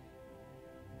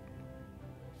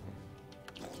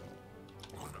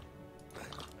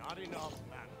 Not enough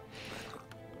mana.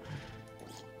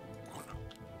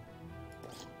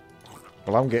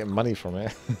 Well, I'm getting money from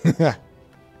it.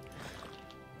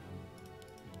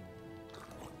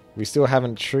 We still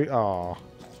haven't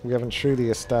we haven't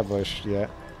truly established yet.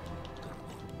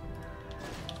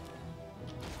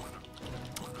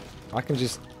 I can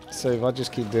just... So if I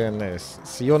just keep doing this...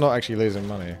 So you're not actually losing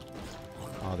money.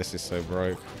 Oh, this is so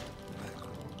broke.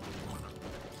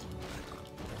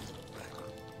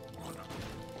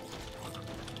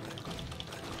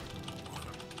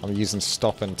 I'm using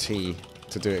stop and T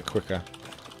to do it quicker.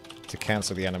 To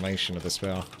cancel the animation of the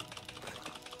spell.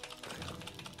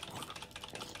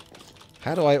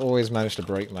 How do I always manage to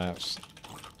break maps?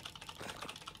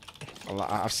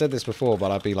 I've said this before,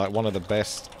 but I'd be like one of the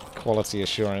best quality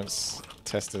assurance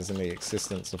testers in the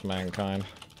existence of mankind.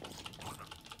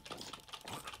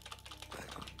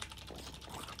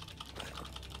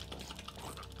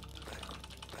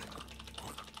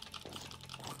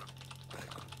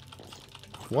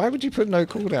 Why would you put no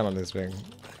cooldown on this thing?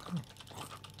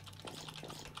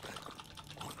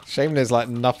 Shame there's like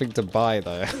nothing to buy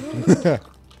though.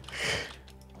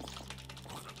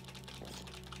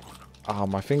 Oh,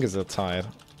 my fingers are tired.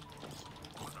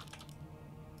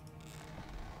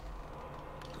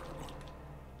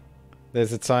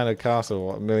 There's a tiny castle,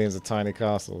 what, millions of tiny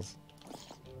castles.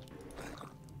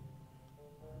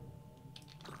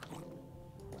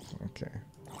 Okay.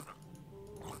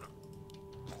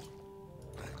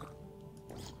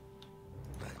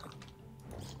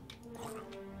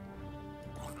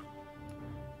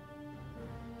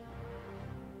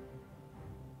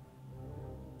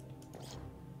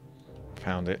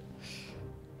 Found it.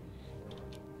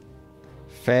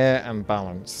 Fair and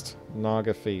balanced.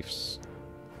 Naga Fiefs.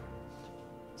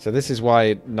 So this is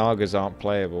why Nagas aren't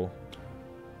playable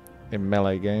in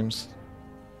melee games.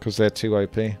 Because they're too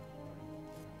OP. I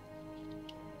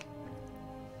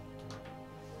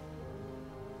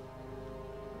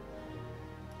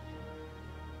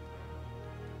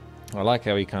like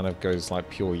how he kind of goes like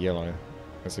pure yellow.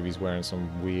 As if he's wearing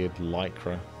some weird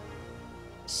lycra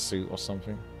suit or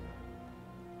something.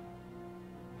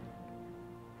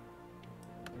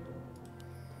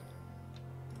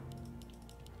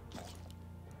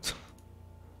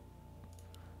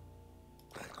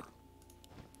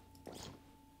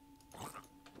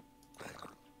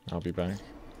 I'll be back.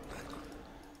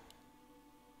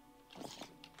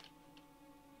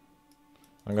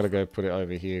 I'm gonna go put it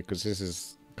over here because this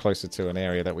is closer to an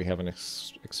area that we haven't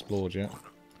explored yet.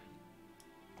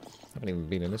 Haven't even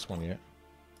been in this one yet.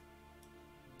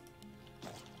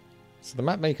 So the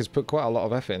map makers put quite a lot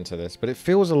of effort into this, but it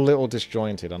feels a little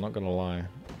disjointed, I'm not gonna lie.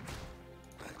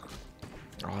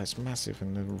 Oh, it's massive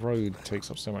and the road takes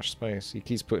up so much space. He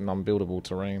keeps putting unbuildable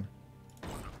terrain.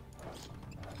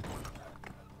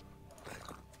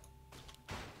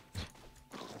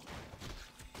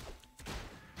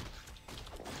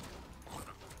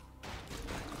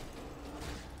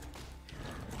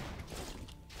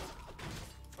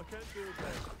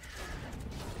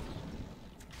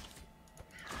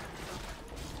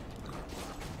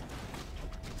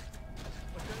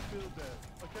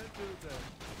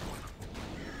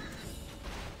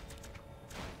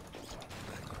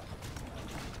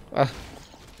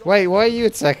 Wait, why are you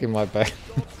attacking my base?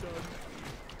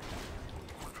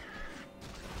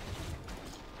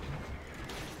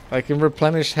 I can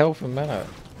replenish health and mana.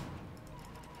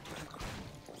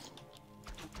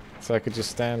 So I could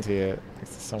just stand here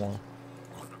next to someone.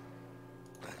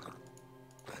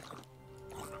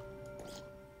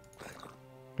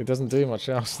 It doesn't do much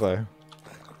else though.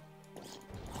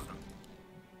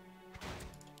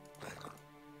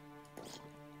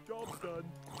 Job's done.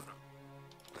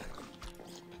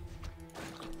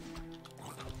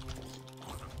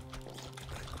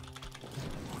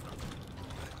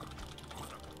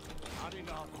 Not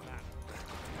enough, man.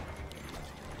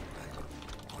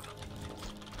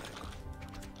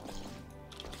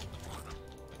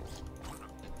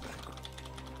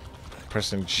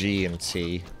 Pressing G and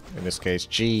T. In this case,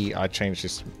 G, I changed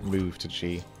this move to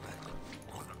G.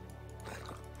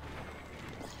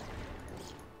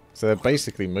 So they're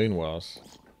basically moonwells.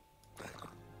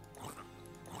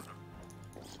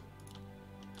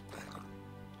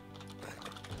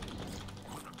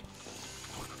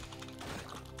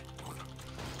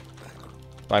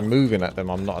 By moving at them,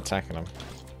 I'm not attacking them.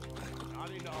 Not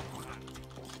enough, man.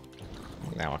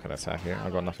 Now I can attack it.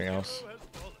 I've got nothing else.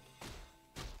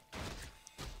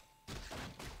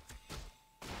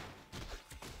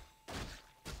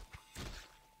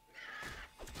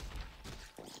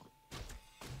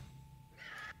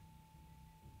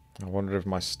 I wonder if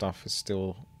my stuff is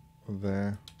still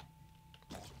there.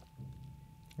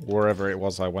 Wherever it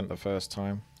was I went the first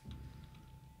time.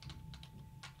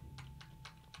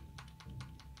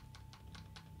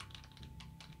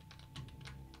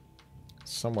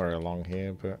 Somewhere along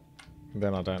here, but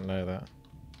then I don't know that.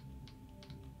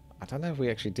 I don't know if we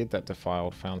actually did that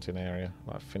defiled fountain area,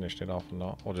 like finished it off or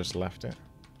not, or just left it.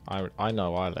 I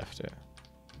know I left it.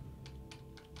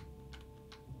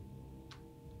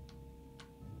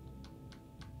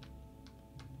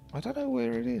 I don't know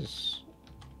where it is.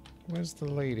 Where's the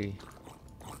lady?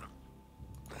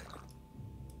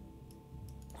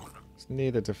 It's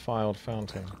near the defiled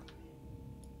fountain.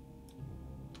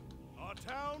 Our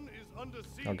town is under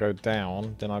siege. I'll go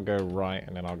down, then I'll go right,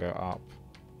 and then I'll go up.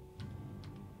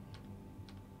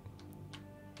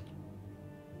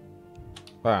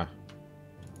 Ah.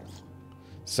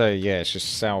 So yeah, it's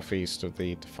just southeast of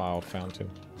the defiled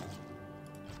fountain.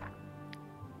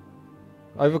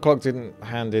 Overclock didn't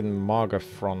hand in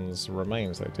Margathron's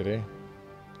remains though, did he?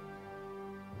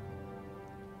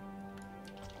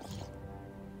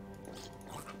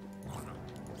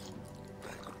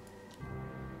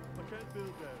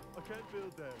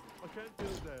 I can't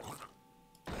build that.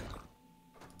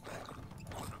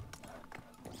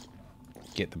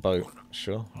 Get the boat.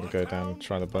 Sure, we'll go down and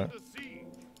try the boat.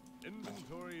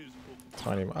 Inventory is full.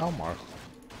 Tiny. Oh my.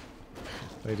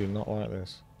 They do not like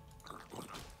this.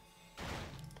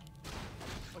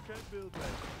 I can't build that.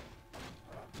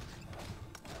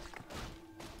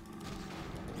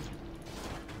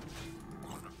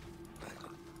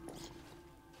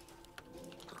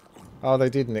 Oh,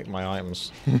 they did nick my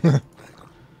items. Of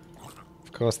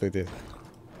course they did.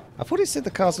 I thought it said the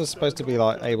castle was supposed to be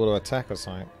like able to attack or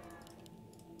something.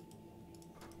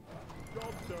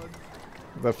 Job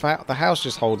done. The house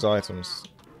just holds items,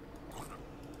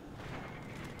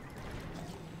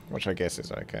 which I guess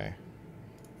is okay.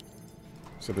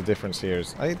 So the difference here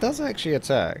is it does actually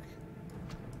attack,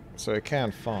 so it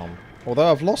can farm.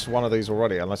 Although I've lost one of these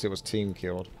already, unless it was team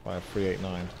killed by a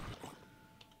 389.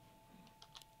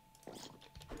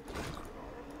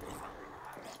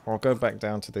 I'll go back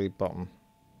down to the bottom.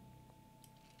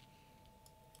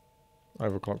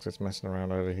 Overclocked is messing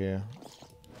around over here.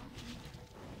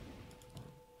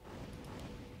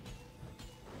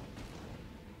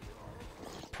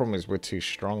 Problem is we're too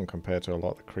strong compared to a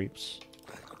lot of the creeps.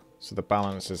 So the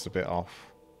balance is a bit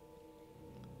off.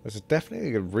 There's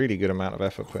definitely a really good amount of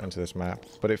effort put into this map.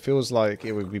 But it feels like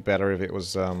it would be better if it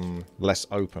was less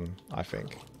open, I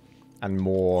think. And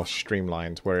more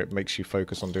streamlined, where it makes you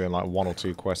focus on doing like 1 or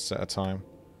 2 quests at a time.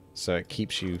 So it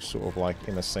keeps you sort of like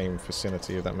in the same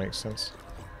vicinity, if that makes sense.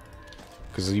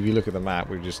 Because if you look at the map,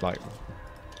 we've just like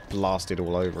blasted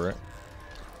all over it.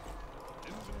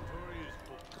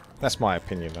 That's my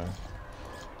opinion though.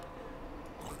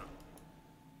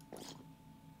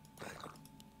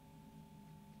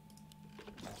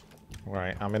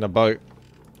 Right, I'm in a boat.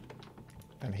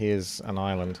 And here's an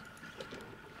island.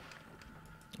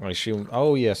 I assume...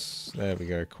 Oh yes, there we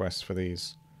go, quest for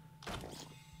these.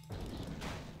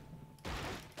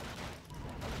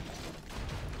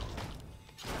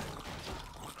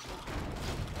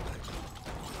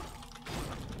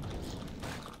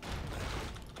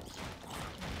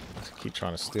 Let's keep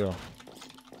trying to steal.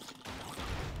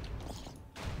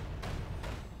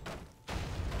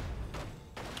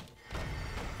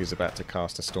 He's about to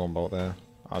cast a Stormbolt there.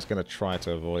 I was going to try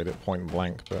to avoid it point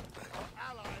blank, but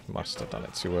must have done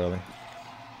it too early.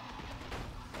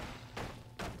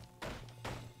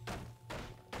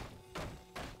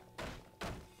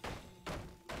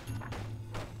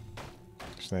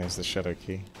 So there's the shadow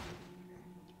key.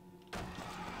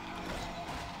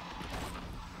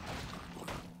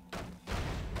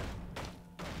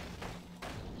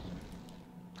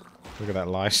 Look at that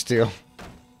lifesteal.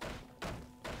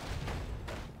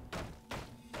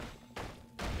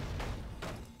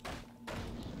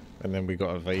 And then we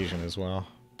got evasion as well.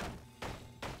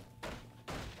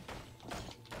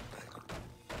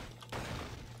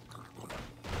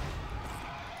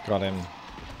 Got him.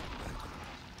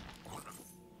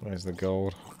 Where's the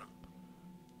gold?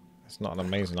 It's not an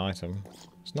amazing item.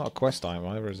 It's not a quest item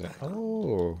either, is it?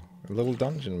 Oh, a little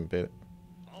dungeon bit.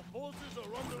 Our forces are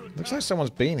under attack. Looks like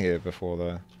someone's been here before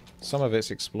though. Some of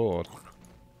it's explored.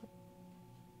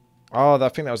 Oh, I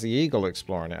think that was the eagle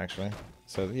exploring it actually.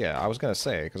 So yeah, I was going to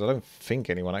say, because I don't think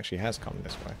anyone actually has come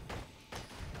this way.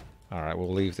 Alright,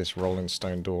 we'll leave this rolling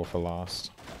stone door for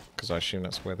last. Because I assume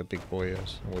that's where the big boy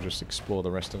is. And we'll just explore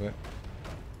the rest of it.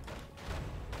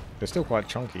 They're still quite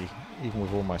chunky, even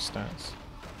with all my stats.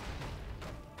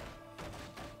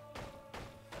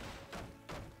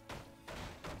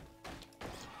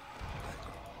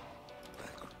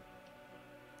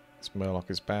 This Murloc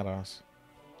is badass.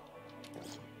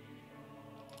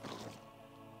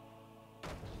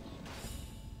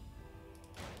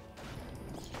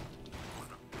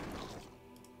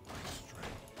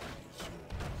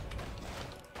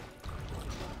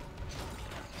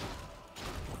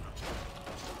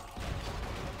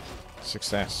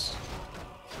 Success.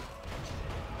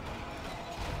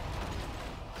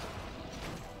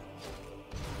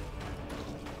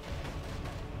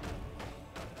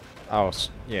 Oh,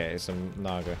 yeah, it's a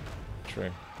Naga. True.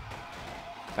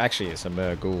 Actually, it's a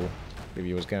Murghoul, if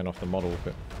you was going off the model,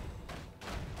 but...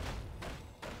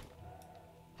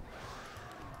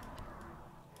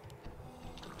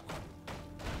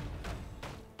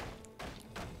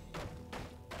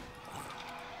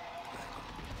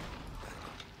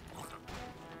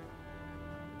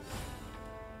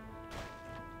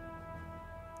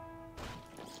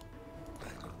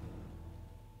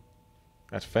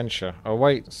 Adventure. Oh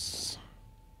wait.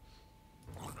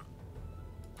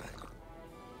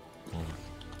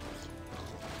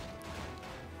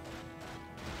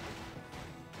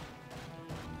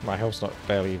 My health's not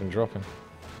barely even dropping.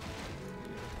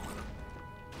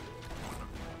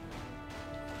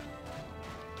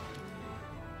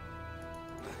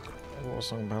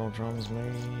 Warsong battle drums,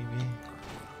 maybe.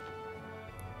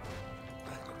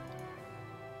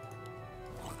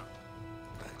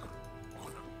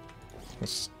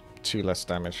 It's 2 less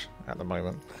damage at the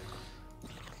moment.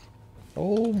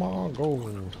 Oh my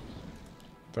god.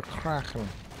 The Kraken.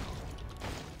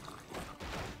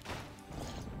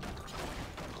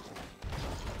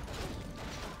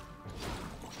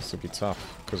 This will be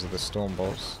tough because of the storm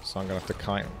bolts, so I'm gonna have to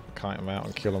kite them out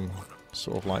and kill them,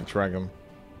 sort of like drag them.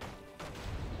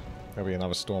 There'll be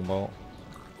another storm bolt.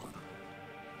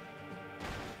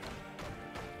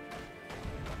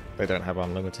 They don't have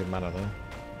unlimited mana though.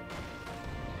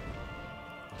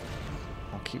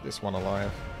 I'll keep this one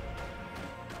alive.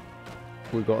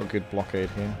 We've got a good blockade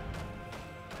here.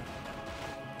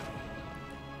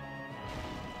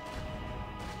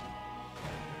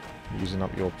 Using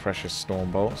up your precious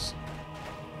storm bolts.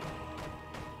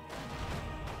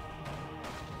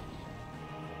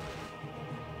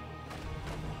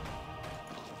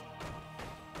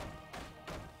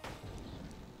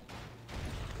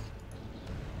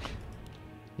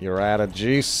 You're out of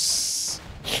juice.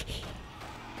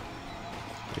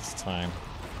 It's time.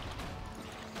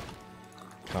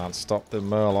 Can't stop the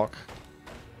Murloc.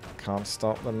 Can't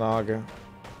stop the Naga.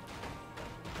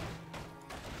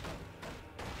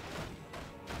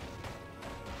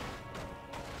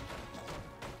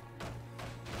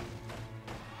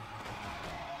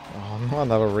 Oh, not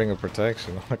another Ring of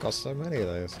Protection. I got so many of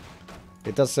those.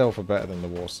 It does sell for better than the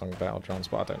Warsong battle drums,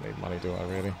 but I don't need money, do I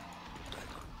really?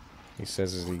 He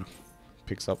says as he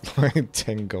picks up like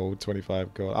 10 gold,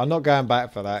 25 gold. I'm not going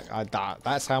back for that.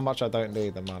 That's how much I don't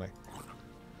need the money.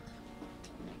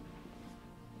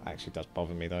 Actually does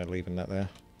bother me though, leaving that there.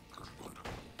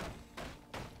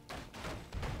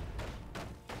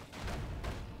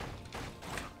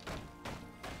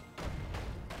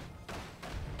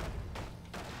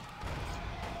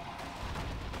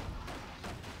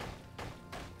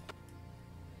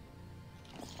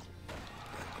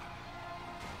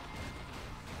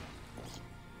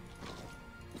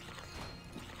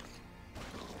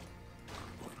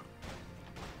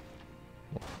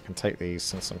 I can take these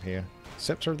since I'm here.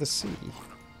 Scepter of the Sea.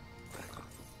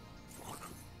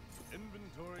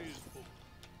 Inventory is full.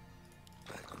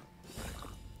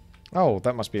 Oh,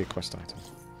 that must be a quest item.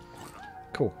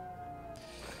 Cool.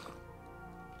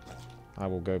 I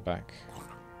will go back.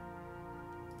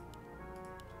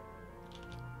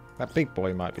 That big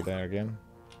boy might be there again.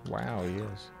 Wow, he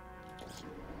is.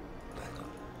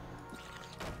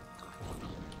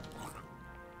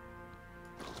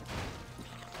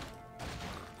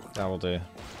 That will do.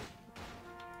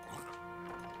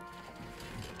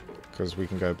 Because we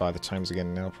can go buy the tomes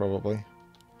again now, probably.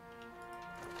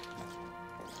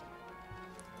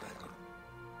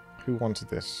 Who wanted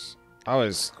this? Oh,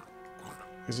 is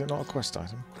it not a quest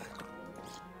item?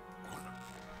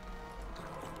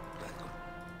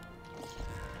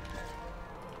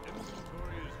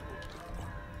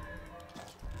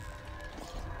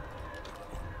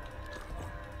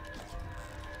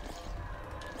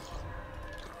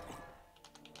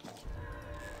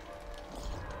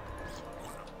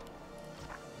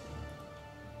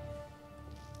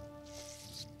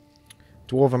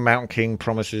 Dwarven Mountain King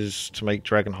promises to make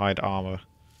dragonhide armor.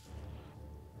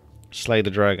 Slay the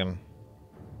dragon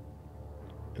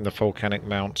in the volcanic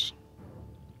mount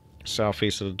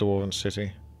southeast of the Dwarven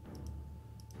City.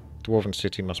 Dwarven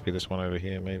City must be this one over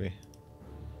here, maybe.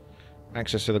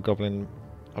 Access to the Goblin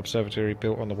Observatory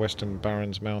built on the western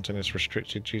Barrens Mountain is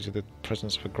restricted due to the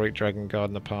presence of a great dragon guard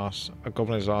in the pass. A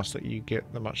goblin has asked that you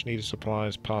get the much needed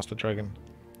supplies past the dragon.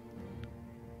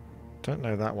 Don't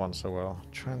know that one so well.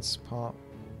 Transport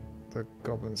the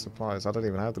goblin supplies. I don't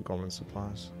even have the goblin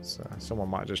supplies. So someone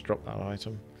might just drop that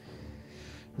item.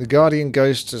 The guardian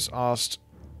ghost has asked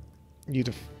you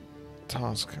to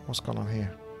task. What's going on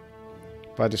here?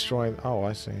 By destroying... Oh,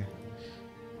 I see.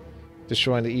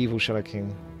 Destroying the evil Shadow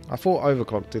King. I thought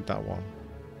Overclock did that one.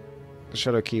 The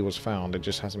Shadow Key was found. It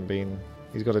just hasn't been...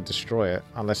 He's got to destroy it.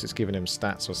 Unless it's giving him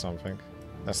stats or something.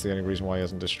 That's the only reason why he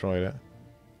hasn't destroyed it.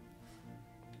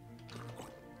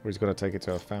 Or he's got to take it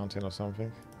to a fountain or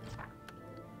something.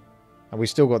 And we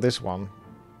still got this one.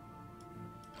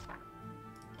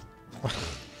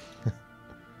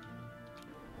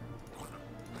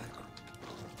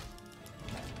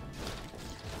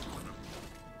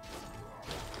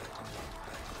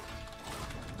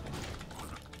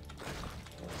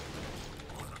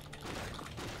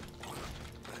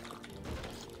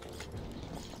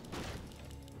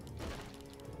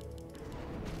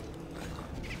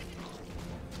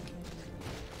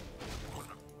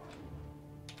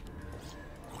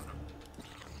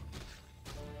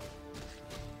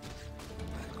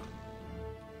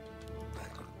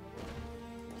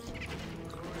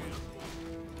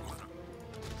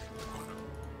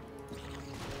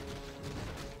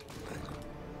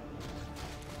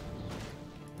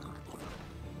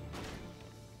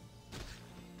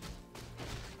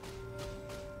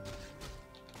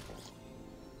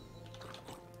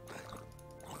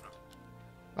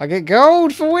 I get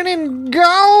gold for winning!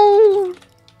 Gold!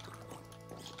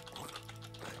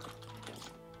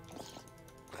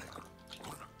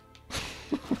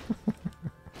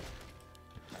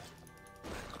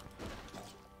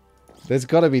 There's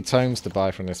got to be tomes to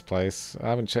buy from this place. I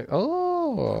haven't checked.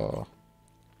 Oh!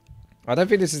 I don't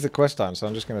think this is the quest time, so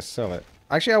I'm just going to sell it.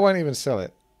 Actually, I won't even sell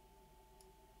it.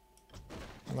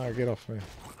 No, get off me.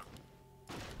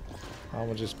 I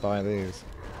will just buy these.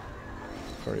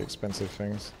 Very expensive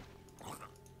things.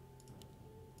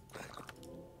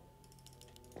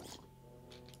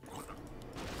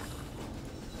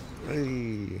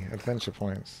 Hey, adventure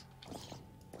points.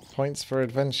 Points for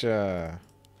adventure.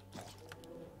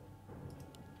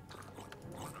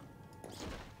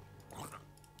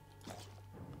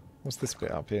 What's this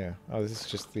bit up here? Oh, this is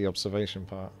just the observation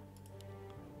part.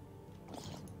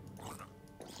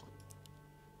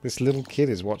 This little kid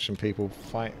is watching people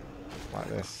fight like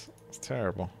this. It's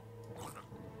terrible.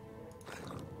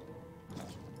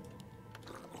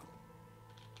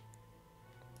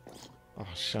 Oh,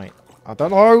 shite. I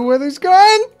don't know where this is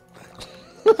going!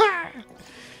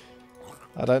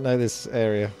 I don't know this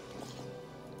area.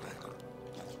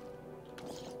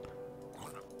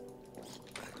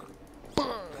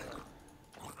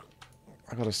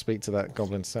 I gotta speak to that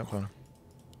goblin settler.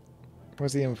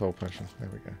 Where's the info potion? There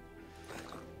we go.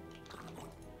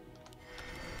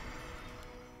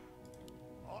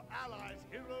 Our allies'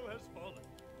 hero has fallen.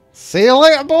 See you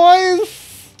later, boys!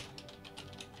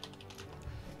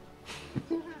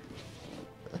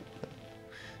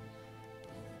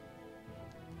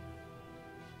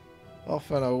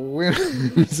 Off on a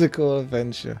whimsical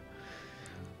adventure.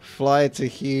 Fly to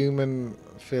human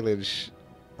village.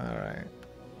 Alright.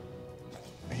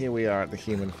 Here we are at the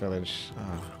human village.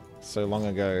 Ah, so long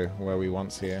ago were we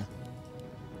once here.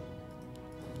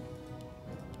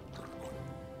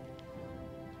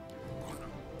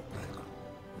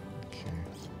 Okay.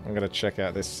 I'm going to check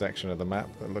out this section of the map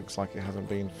that looks like it hasn't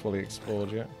been fully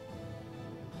explored yet.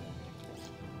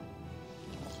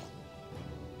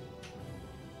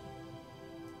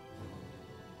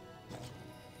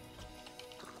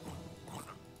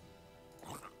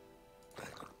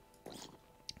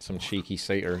 Some cheeky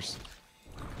satyrs.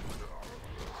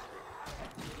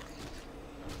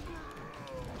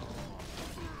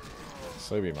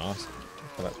 Sobi mask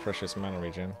for that precious mana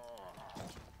regen.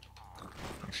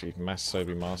 Actually, mass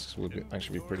Sobi masks would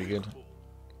actually be pretty good.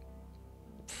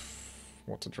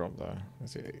 What to drop though?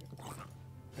 Is it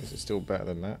still better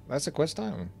than that? That's a quest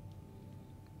item.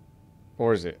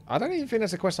 Or is it? I don't even think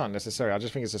that's a quest item necessarily. I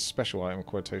just think it's a special item,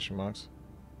 quotation marks.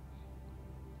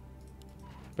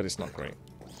 But it's not great.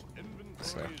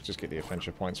 So just get the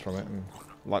adventure points from it, and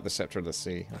like the Scepter of the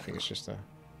Sea, I think it's just a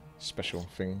special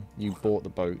thing. You bought the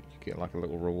boat, you get like a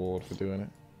little reward for doing it.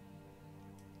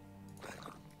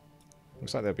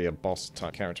 Looks like there'll be a boss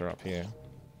type character up here.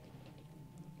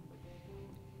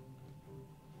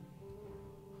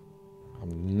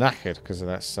 I'm knackered because of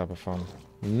that subathon.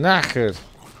 Knackered!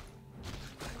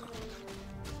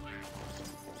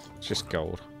 It's just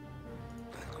gold.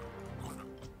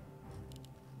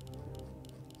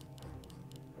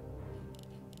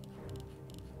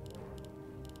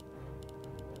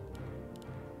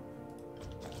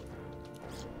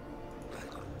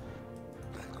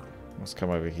 Let's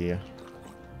come over here.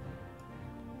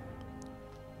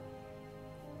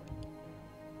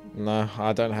 No,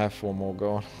 I don't have 4 more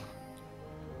gold.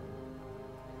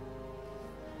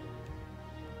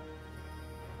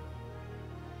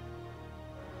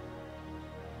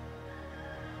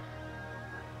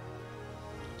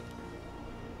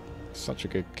 Such a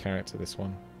good character, this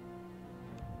one.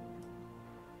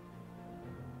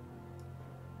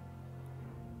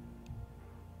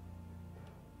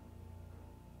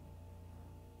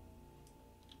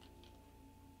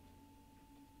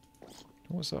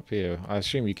 What's up here? I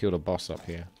assume you killed a boss up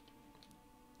here.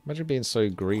 Imagine being so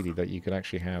greedy that you could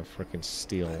actually have freaking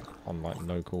steel on like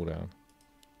no cooldown.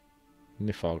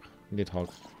 Nidhogg.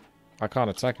 I can't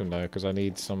attack him though because I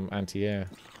need some anti-air.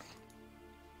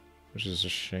 Which is a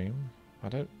shame. I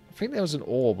think there was an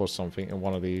orb or something in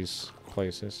one of these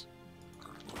places.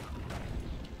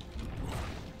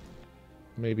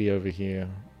 Maybe over here.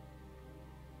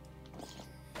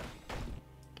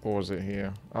 Or is it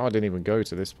here? Oh, I didn't even go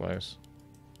to this place.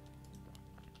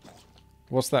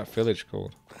 What's that village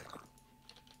called?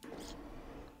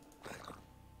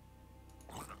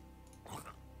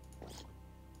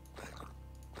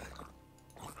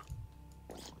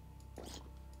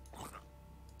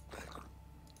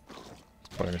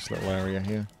 Let's play this little area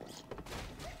here.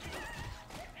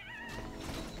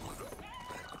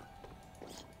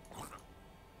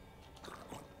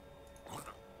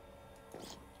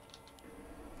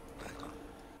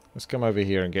 Let's come over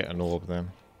here and get an orb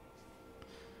then.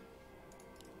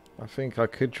 I think I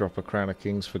could drop a Crown of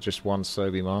Kings for just one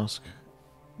Sobi mask.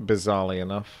 Bizarrely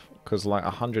enough. Because like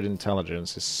 100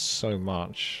 intelligence is so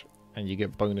much. And you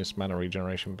get bonus mana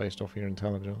regeneration based off your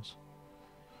intelligence.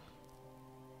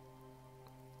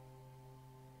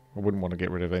 I wouldn't want to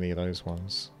get rid of any of those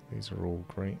ones. These are all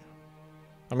great.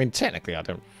 I mean, technically I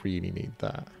don't really need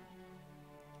that.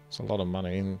 It's a lot of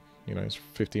money, and you know, it's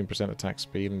 15% attack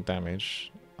speed and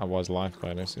damage. Otherwise life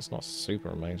bonus. It's not super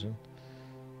amazing.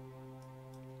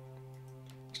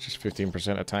 It's just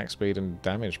 15% attack speed and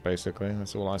damage, basically.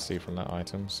 That's all I see from that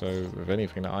item. So, if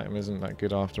anything, that item isn't that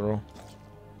good after all.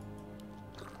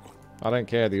 I don't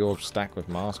care the orbs stack with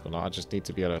mask or not. I just need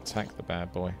to be able to attack the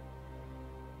bad boy.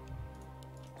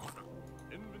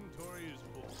 Inventory is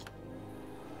full.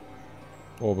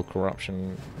 Orb of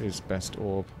Corruption is best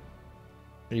orb.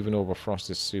 Even Orb of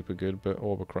Frost is super good, but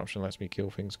Orb of Corruption lets me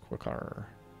kill things quicker.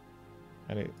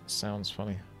 And it sounds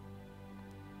funny.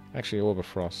 Actually, Orb of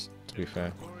Frost, to be fair.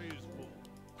 Inventory is full.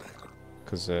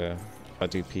 Because if I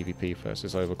do PvP first,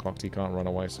 it's overclocked, he can't run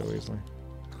away so easily.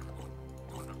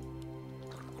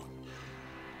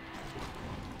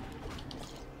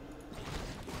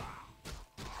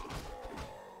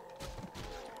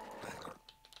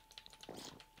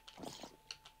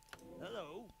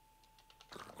 Hello.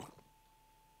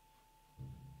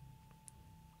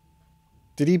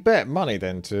 Did he bet money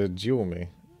then to duel me?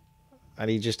 And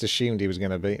he just assumed he was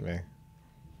going to beat me?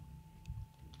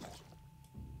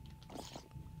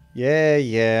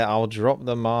 Yeah, I'll drop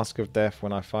the Mask of Death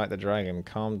when I fight the dragon.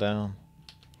 Calm down.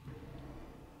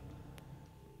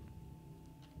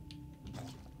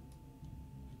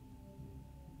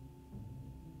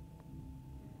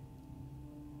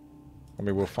 I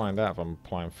mean, we'll find out if I'm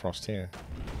applying Frost here.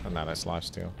 And now that's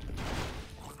lifesteal.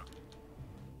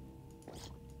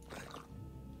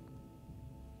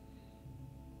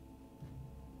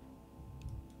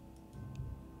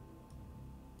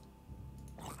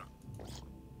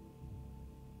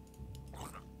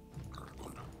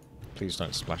 Please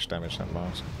don't splash damage that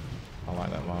mask. I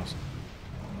like that mask.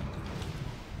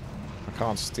 I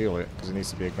can't steal it because it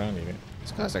needs to be a ground unit.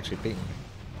 This guy's actually beating me.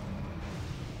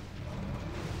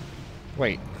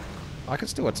 Wait, I can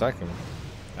still attack him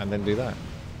and then do that.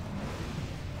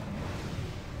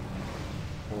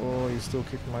 Oh, he's still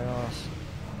kicking my ass.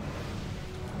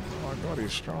 Oh my god,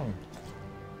 he's strong.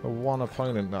 The one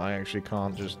opponent that I actually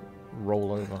can't just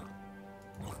roll over.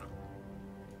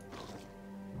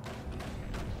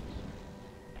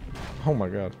 Oh my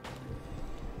god.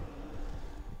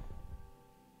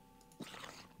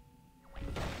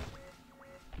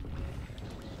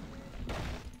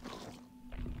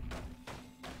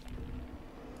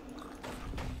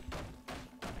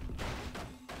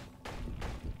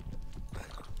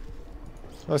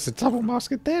 Oh, it's a double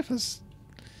mask of death.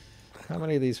 How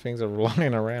many of these things are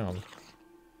lying around?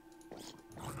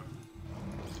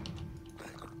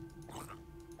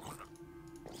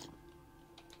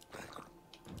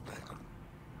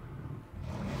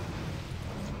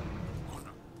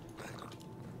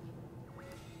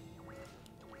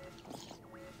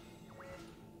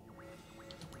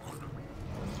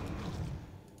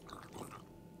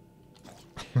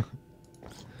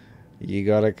 You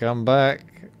gotta come back.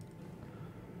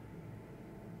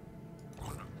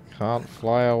 Can't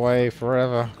fly away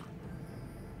forever.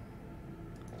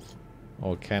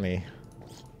 Or can he?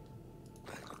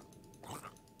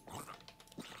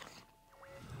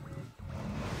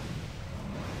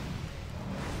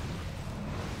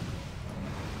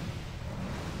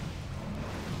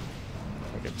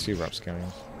 I get 2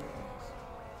 rapscallions.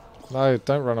 No,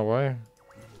 don't run away.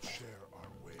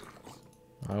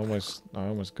 I almost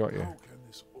got you.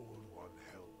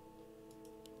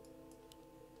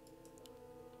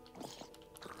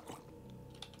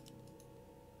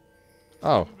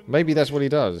 Oh, maybe that's what he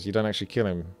does. You don't actually kill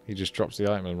him. He just drops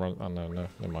the item and runs. Oh, no,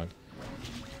 never mind.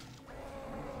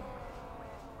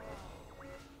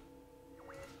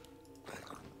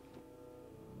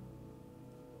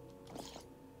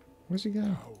 Where's he going?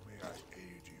 How may I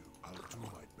aid you? I'll do my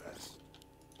best.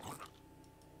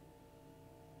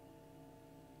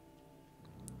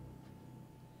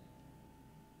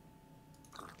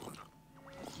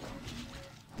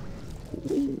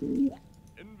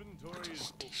 Inventory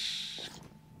is full.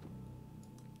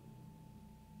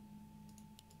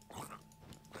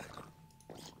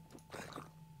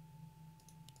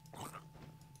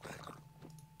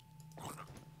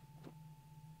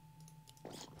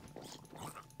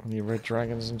 Any red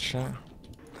dragons in chat?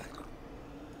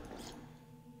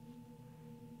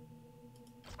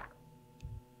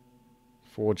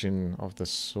 Forging of the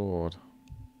sword.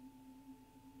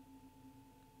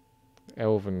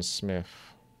 Elven Smith.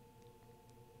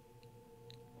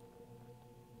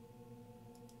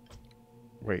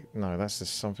 Wait, no, that's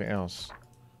just something else.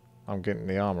 I'm getting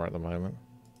the armor at the moment.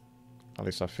 At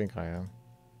least I think I am.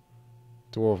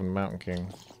 Dwarven Mountain King.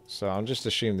 So I'm just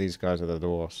assuming these guys are the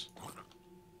dwarves.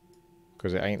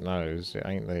 Because it ain't those, it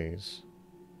ain't these.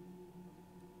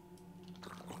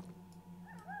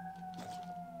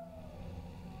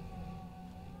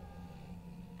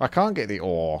 I can't get the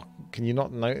ore. Can you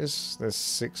not notice there's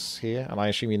 6 here? And I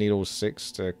assume you need all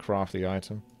 6 to craft the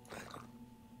item.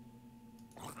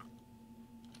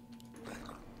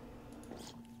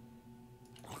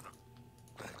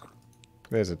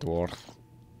 There's a dwarf.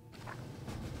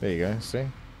 There you go, see?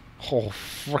 Oh,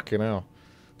 frickin' hell.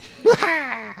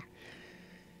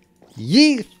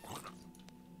 Yeet!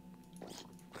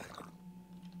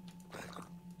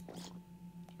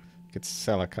 Could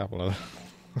sell a couple of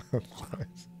those.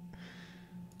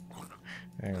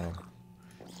 Hang on.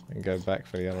 And go back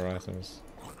for the other items.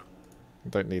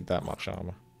 Don't need that much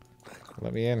armor.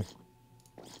 Let me in.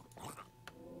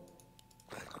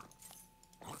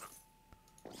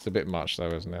 It's a bit much though,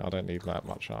 isn't it? I don't need that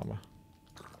much armor.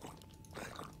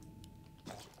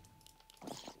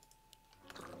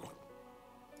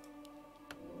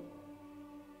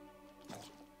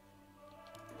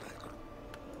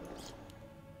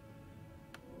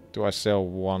 Do I sell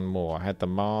one more? I had the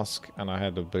mask and I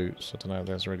had the boots. I don't know if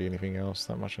there's really anything else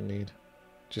that much I need.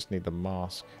 Just need the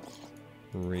mask.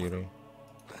 Really.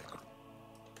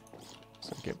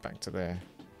 So get back to there.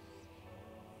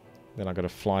 Then I gotta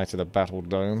fly to the battle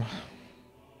dome.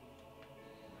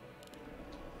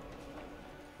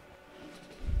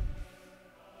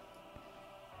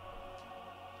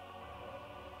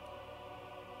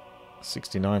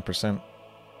 %69%.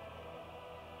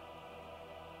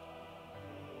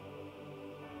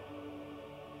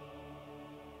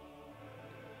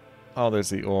 Oh, there's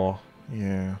the ore.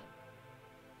 Yeah.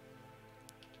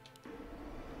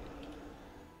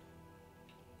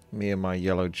 Me and my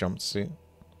yellow jumpsuit.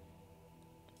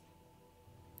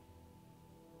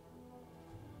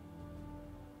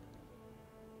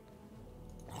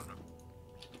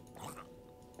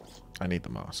 I need the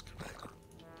mask.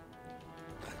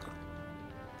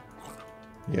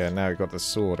 Yeah, now we've got the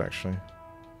sword, actually.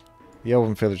 The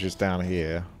Elven Village is down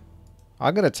here.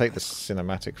 I'm going to take the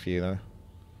cinematic view, though.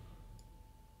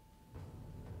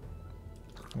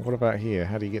 What about here?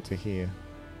 How do you get to here?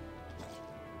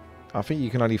 I think you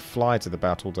can only fly to the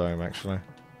Battle Dome, actually.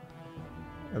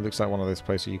 It looks like one of those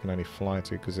places you can only fly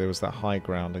to, because there was that high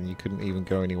ground and you couldn't even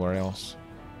go anywhere else.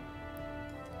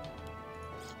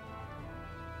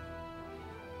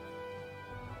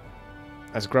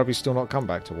 Has Grubby still not come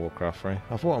back to Warcraft 3?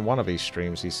 I thought on one of these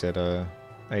streams he said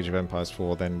Age of Empires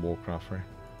 4, then Warcraft 3.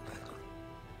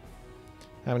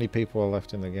 How many people are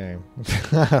left in the game?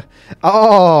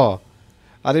 Oh!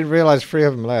 I didn't realise 3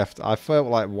 of them left. I felt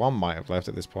like 1 might have left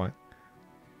at this point.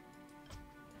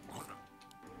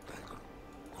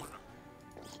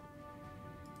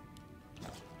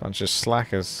 Bunch of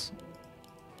slackers.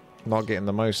 Not getting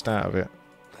the most out of it.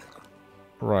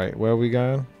 Right, where are we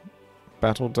going?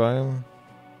 Battle Dome?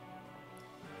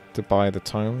 To buy the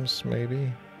tomes,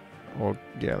 maybe? Or,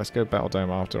 yeah, let's go Battle Dome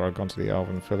after I've gone to the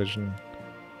Elven Village and...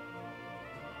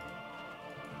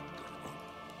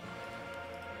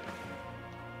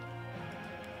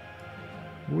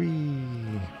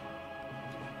 Whee!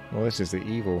 Well, this is the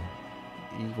evil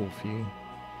view.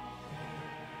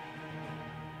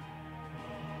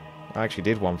 I actually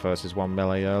did 1 versus 1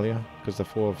 melee earlier, because the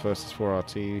 4 versus 4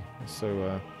 RT is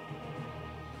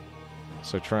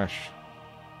so trash.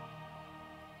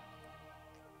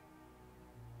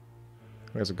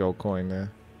 There's a gold coin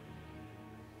there.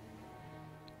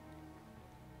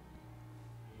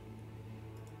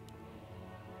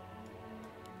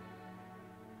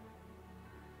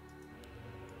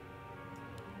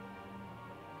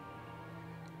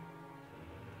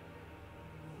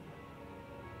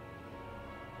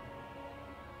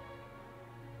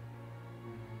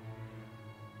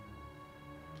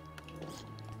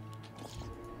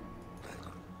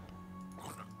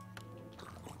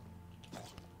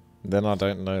 Then I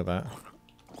don't know that.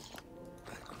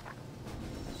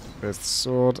 There's the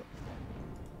sword.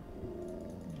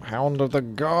 Hound of the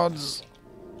Gods.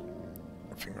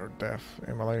 Finger of Death.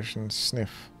 Immolation.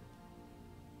 Sniff.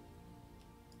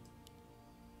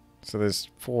 So there's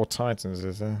 4 titans,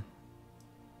 is there?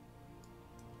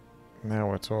 Now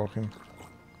we're talking.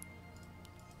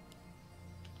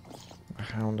 The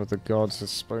Hound of the Gods has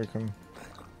spoken.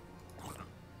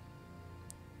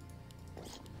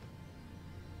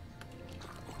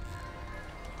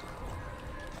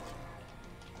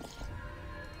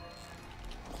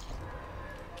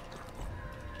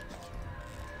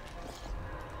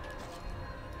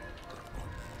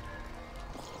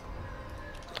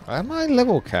 Am I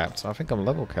level capped? I think I'm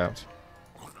level capped.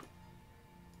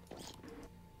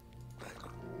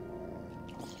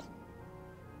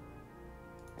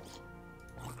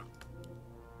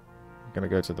 I'm gonna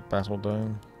go to the Battle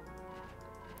Dome.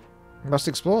 Must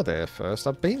explore there first.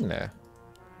 I've been there.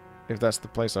 If that's the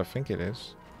place I think it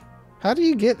is. How do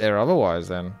you get there otherwise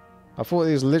then? I thought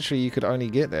it was literally you could only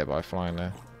get there by flying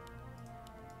there.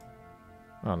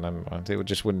 Oh, never mind. It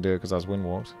just wouldn't do it because I was wind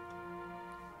walked.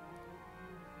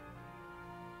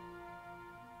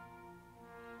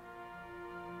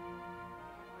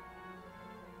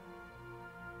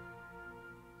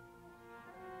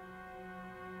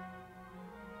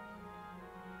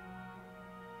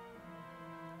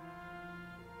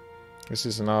 This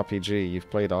is an RPG. You've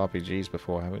played RPGs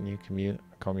before, haven't you,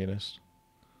 communist?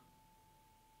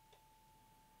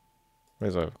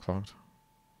 Where's overclocked?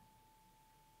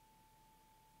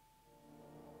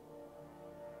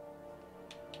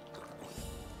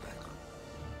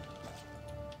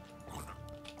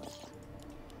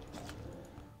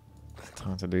 It's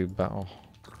time to do battle.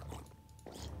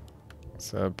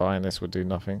 So buying this would do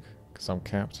nothing because I'm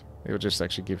capped. It would just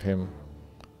actually give him.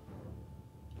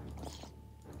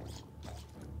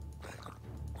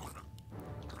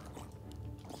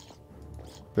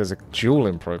 There's a duel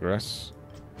in progress.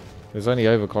 There's only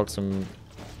overclocked some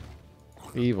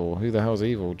evil. Who the hell's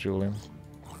evil dueling?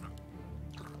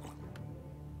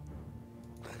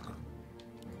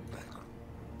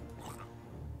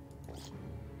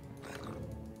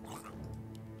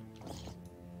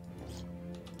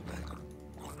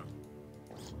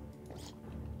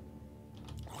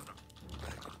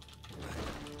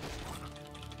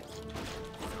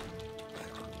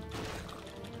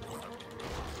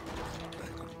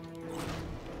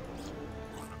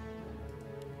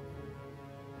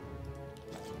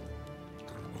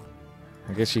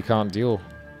 I guess you can't duel.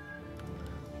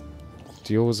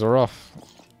 Duels are off.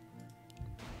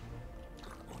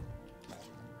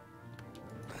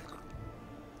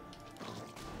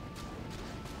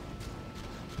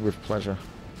 With pleasure.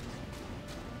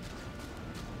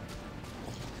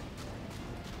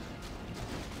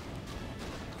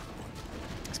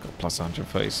 It's got plus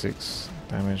 136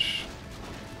 damage.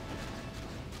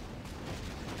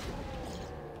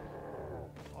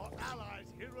 Our allies'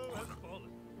 hero has fallen.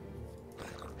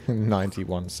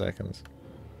 91 seconds.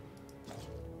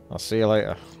 I'll see you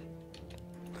later.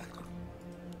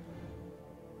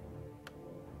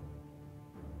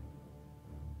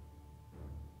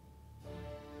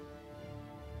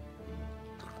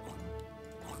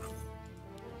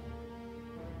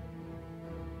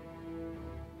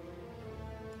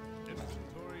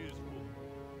 Inventory is full.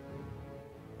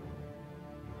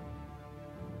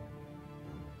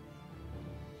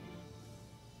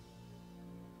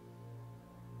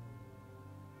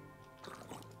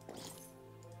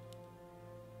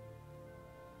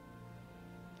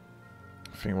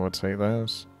 I think we'll take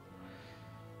those.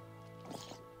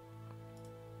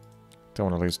 Don't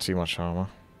want to lose too much armor.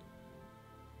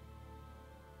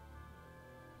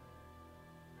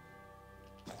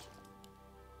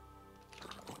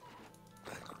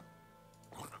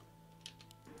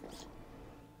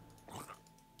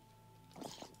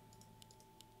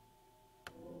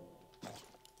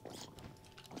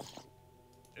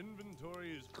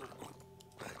 Inventory is full.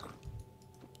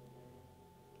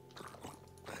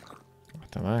 I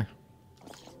don't know.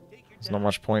 There's not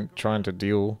much point trying to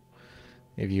duel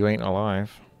if you ain't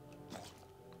alive.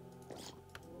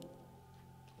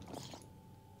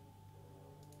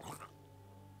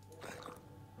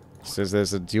 It says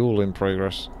there's a duel in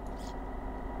progress.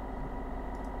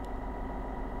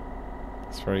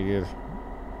 It's very good.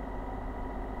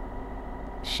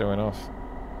 Showing off.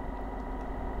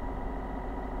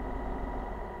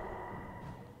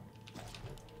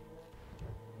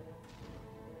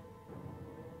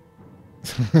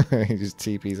 He just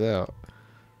TP's out.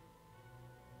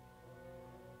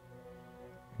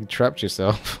 You trapped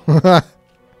yourself.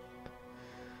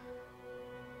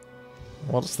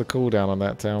 What's the cooldown on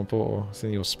that town portal? It's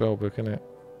in your spellbook, isn't it?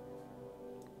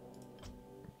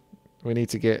 We need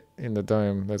to get in the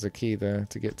dome. There's a key there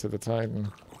to get to the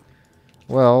Titan.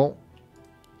 Well,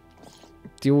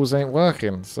 duels ain't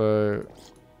working, so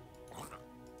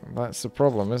that's the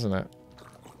problem, isn't it?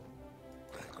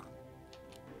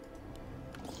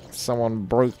 Someone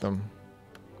broke them.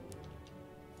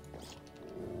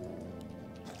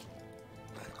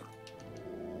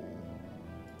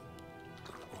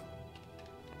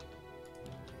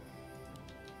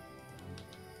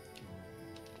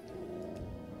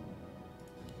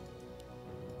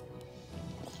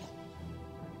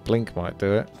 Blink might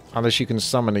do it. Unless you can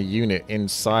summon a unit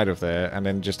inside of there and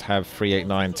then just have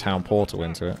 389 Town Portal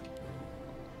into it.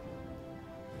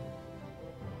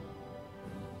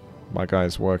 My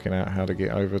guy's working out how to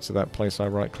get over to that place I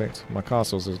right-clicked. My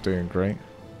castles is doing great.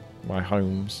 My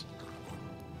homes.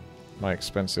 My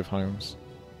expensive homes.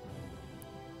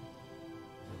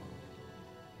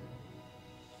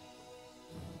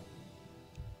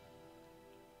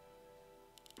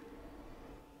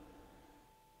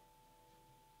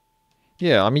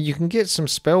 Yeah, I mean, you can get some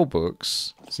spell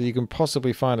books, so you can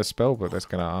possibly find a spell book that's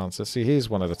going to answer. See,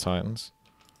 here's one of the Titans.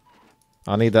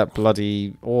 I need that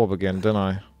bloody orb again, don't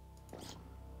I?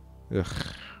 Ugh.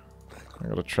 I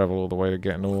gotta travel all the way to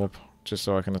get an orb, just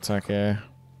so I can attack air.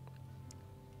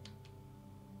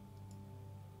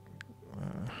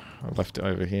 I left it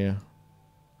over here.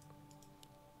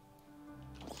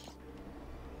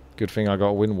 Good thing I got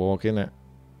a Windwalk, innit?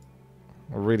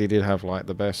 I really did have, like,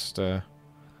 the best...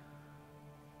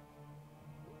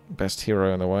 best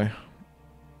hero in the way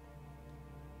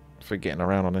for getting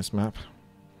around on this map.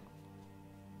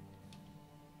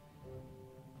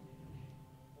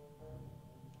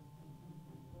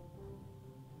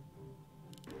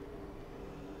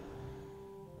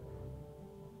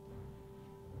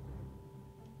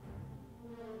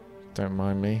 Don't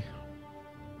mind me.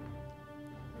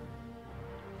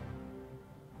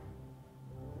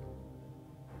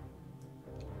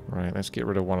 Right, let's get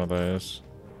rid of one of those.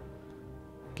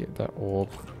 Get that orb.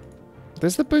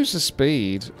 There's the boost of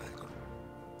speed.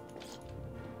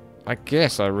 I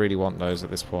guess I really want those at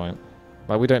this point.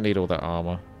 Like, we don't need all that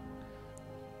armor.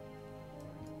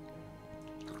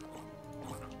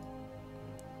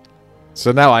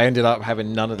 So now I ended up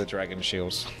having none of the dragon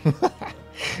shields.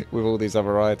 With all these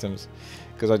other items.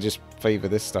 Because I just favour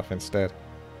this stuff instead.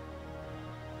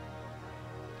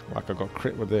 Like, I got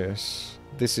crit with this.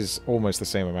 This is almost the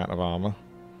same amount of armor.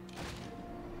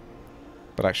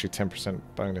 But actually 10%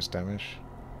 bonus damage.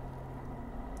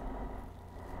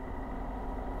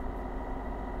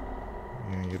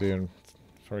 Yeah, you're doing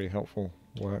very helpful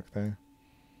work there.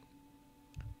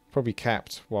 Probably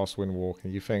capped whilst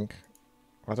windwalking, you think?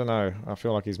 I don't know. I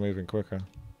feel like he's moving quicker.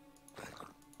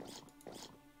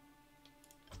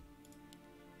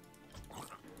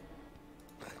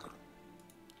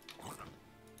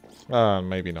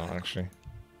 Maybe not, actually.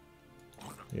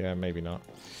 Yeah, maybe not.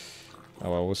 Oh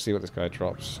well, we'll see what this guy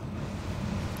drops.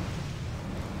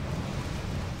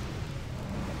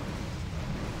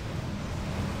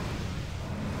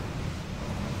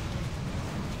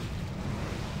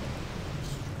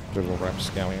 Little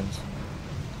rapscallions.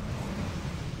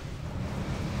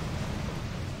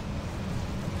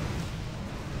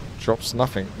 Drops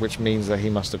nothing, which means that he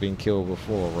must have been killed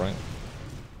before, right?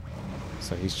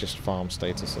 So he's just farm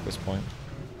status at this point.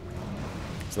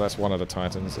 So that's one of the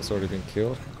Titans that's already been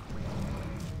killed.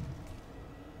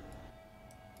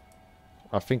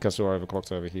 I think I saw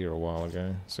Overclocked over here a while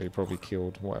ago, so he probably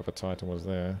killed whatever Titan was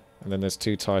there. And then there's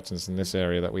 2 Titans in this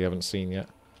area that we haven't seen yet.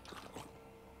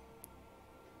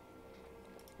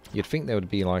 You'd think there would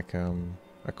be like a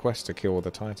quest to kill all the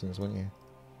Titans, wouldn't you?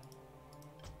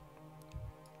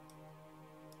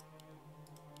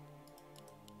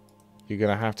 You're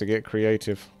gonna have to get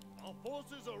creative. Our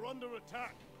forces are under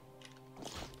attack.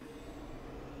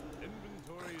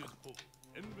 Inventory is full.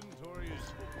 Inventory is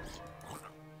full.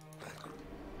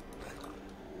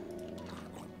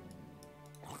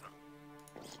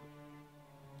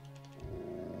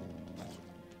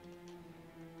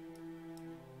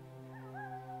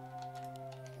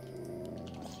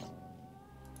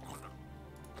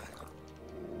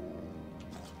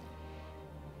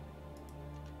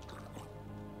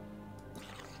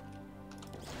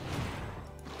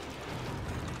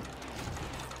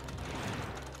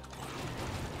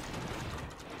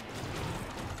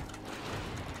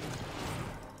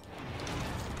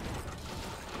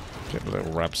 Get the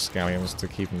little rapscallions to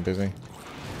keep him busy.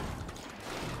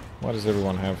 Why does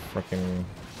everyone have frickin'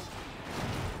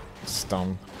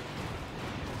 stun?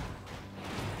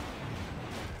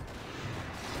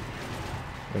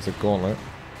 There's a gauntlet.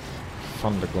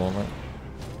 Thunder gauntlet.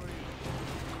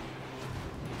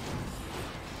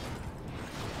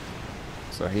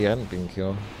 So he hadn't been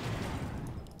killed.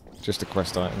 Just a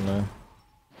quest item there.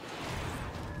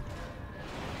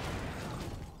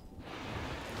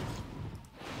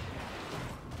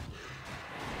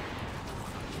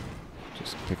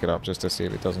 Just pick it up just to see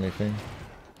if it does anything.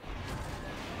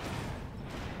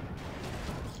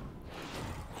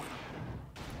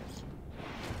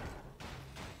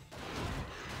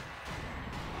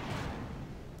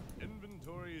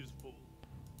 Inventory is full.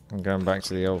 I'm going back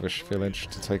to the Elvish village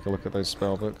to take a look at those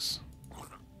spellbooks.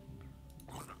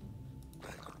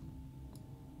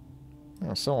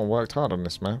 Oh, someone worked hard on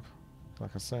this map.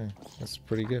 Like I say, that's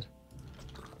pretty good.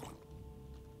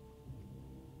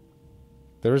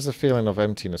 There is a feeling of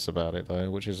emptiness about it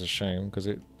though, which is a shame because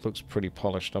it looks pretty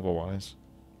polished otherwise.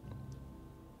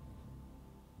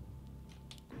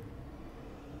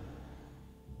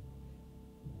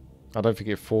 I don't think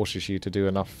it forces you to do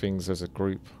enough things as a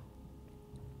group.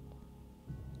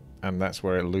 And that's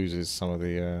where it loses some of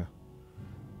the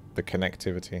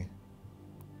connectivity.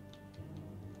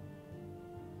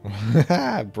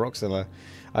 Broxilla.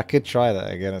 I could try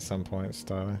that again at some point,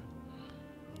 Styler.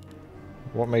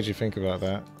 What made you think about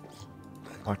that?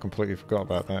 I completely forgot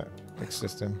about that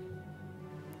existing.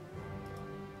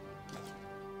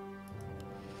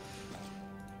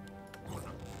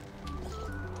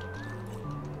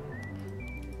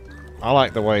 I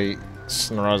like the way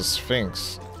Snraz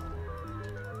thinks.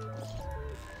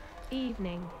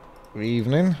 Evening.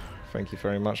 Evening. Thank you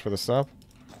very much for the sub.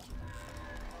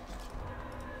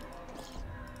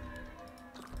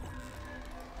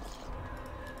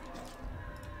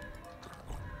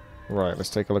 Right, let's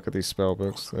take a look at these spell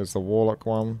books. There's the Warlock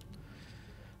one.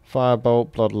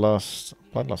 Firebolt, Bloodlust.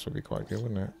 Bloodlust would be quite good,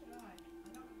 wouldn't it?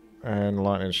 And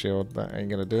Lightning Shield. That ain't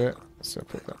gonna do it. So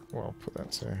put that. Well, put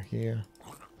that to here.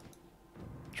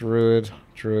 Druid,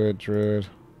 Druid, Druid.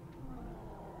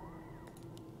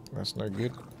 That's no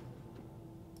good.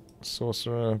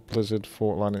 Sorcerer, Blizzard,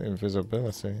 Fort Line, and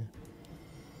Invisibility.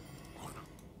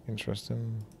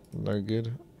 Interesting. No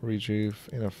good. Rejuve,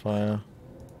 Inner Fire.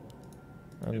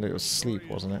 And it was Sleep,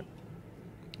 wasn't it?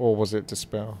 Or was it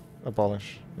Dispel?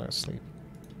 Abolish? No, Sleep.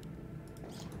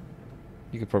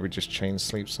 You could probably just chain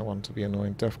Sleep someone to be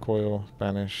annoying. Death Coil,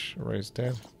 Banish, Raise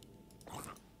Dead.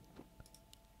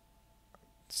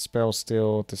 Spell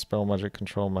Steal, Dispel Magic,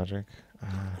 Control Magic.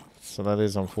 So that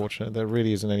is unfortunate. There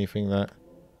really isn't anything that...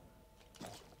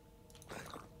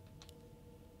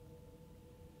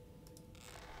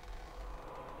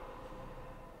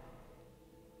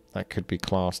 that could be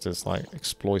classed as, like,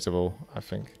 exploitable, I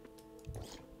think.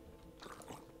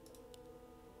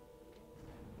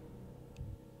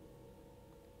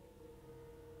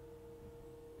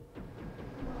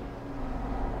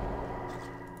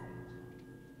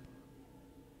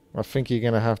 I think you're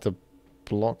going to have to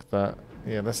block that.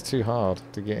 Yeah, that's too hard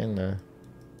to get in there.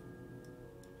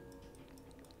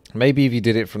 Maybe if you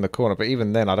did it from the corner, but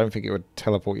even then I don't think it would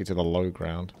teleport you to the low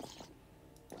ground.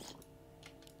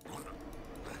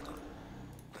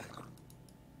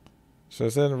 So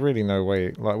is there really no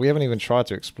way... like, we haven't even tried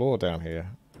to explore down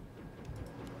here.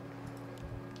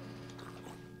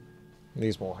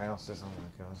 Needs more houses, oh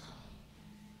my god.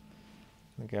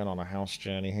 We're going on a house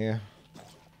journey here.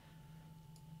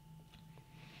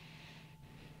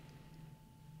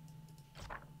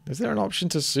 Is there an option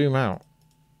to zoom out?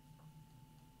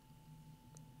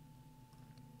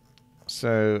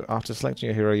 So, after selecting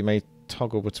your hero, you may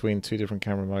toggle between two different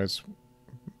camera modes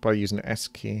by using the S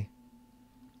key.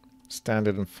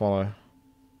 Standard and follow.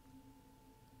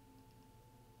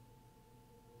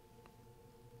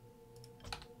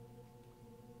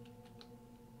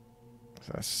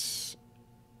 So that's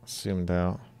zoomed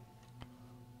out.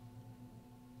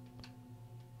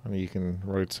 And you can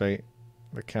rotate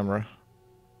the camera.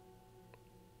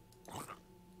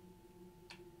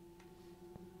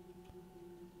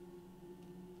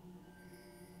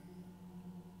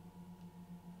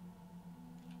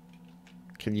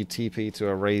 Can you TP to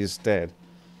a raised dead?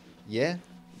 Yeah.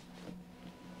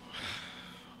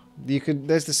 You could.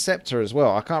 There's the scepter as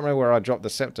well. I can't remember where I dropped the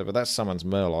scepter, but that summons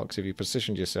Murlocs. If you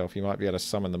positioned yourself, you might be able to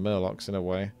summon the Murlocs in a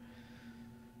way.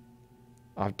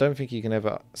 I don't think you can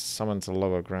ever summon to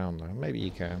lower ground though. Maybe you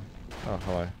can. Oh,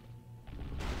 hello.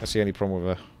 That's the only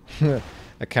problem with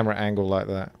a camera angle like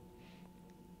that.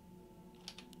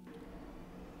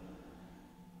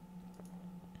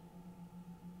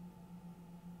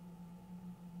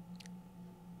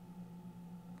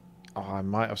 Oh, I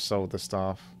might have sold the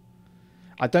staff.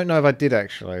 I don't know if I did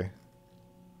actually.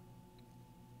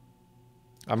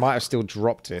 I might have still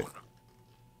dropped it.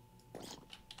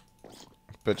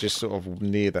 But just sort of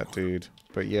near that dude.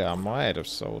 But yeah, I might have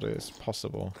sold it. It's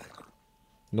possible.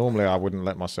 Normally I wouldn't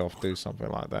let myself do something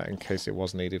like that in case it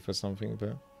was needed for something,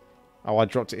 but... oh, I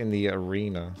dropped it in the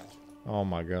arena. Oh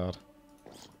my god.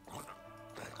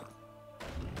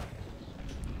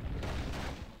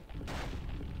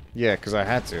 Yeah, because I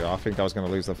had to. I think I was going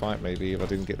to lose the fight maybe if I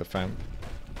didn't get the fam.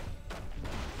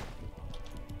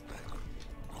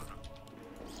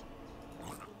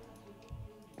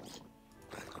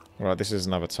 Right, this is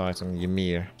another Titan,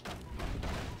 Ymir.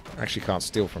 I actually can't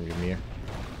steal from Ymir.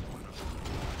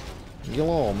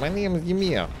 Hello, my name is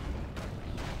Ymir.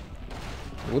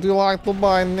 Would you like to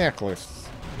buy a necklace?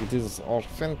 It is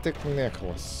authentic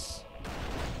necklace.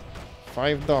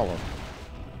 $5.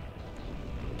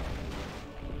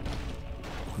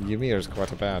 Ymir is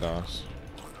quite a badass.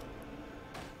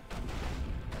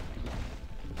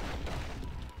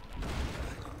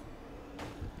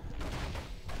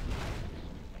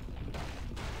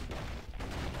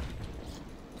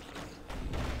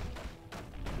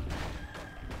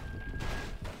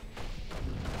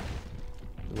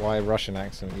 Why Russian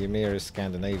accent? Ymir is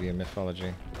Scandinavian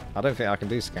mythology. I don't think I can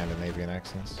do Scandinavian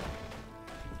accents.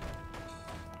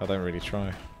 I don't really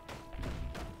try.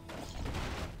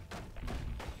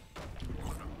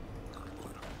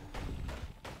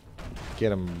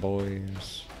 Get 'em,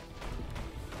 boys.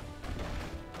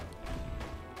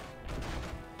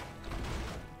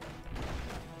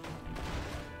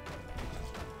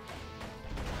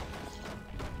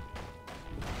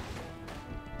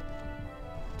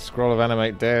 Scroll of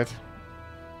animate dead.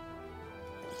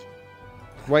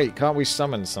 Wait, can't we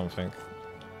summon something?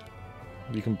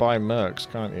 You can buy mercs,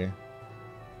 can't you?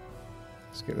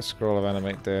 Let's get the scroll of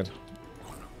animate dead.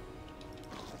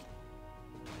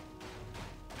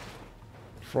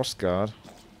 Frostguard.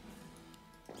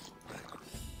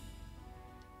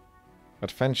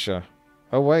 Adventure.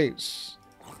 Oh wait.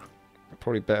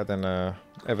 Probably better than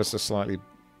ever so slightly,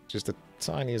 just the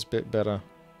tiniest bit better.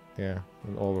 Yeah,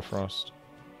 than Overfrost.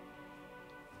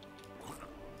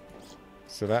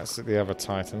 So that's the other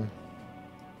Titan.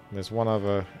 There's one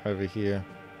other over here.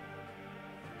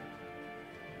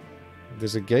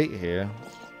 There's a gate here.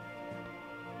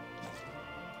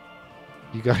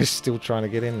 You guys still trying to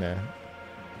get in there?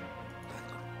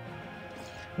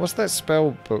 What's that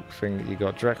spell book thing that you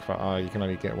got? Drekva? Ah, you can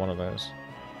only get one of those.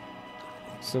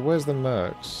 So where's the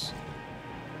mercs?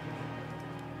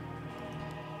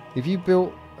 If you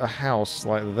built a house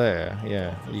like there,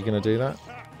 yeah, are you going to do that?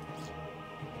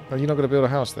 Oh, you're not going to build a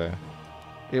house there?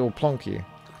 It will plonk you.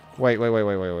 Wait.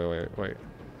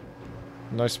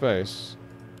 No space?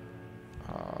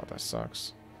 Ah, that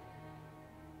sucks.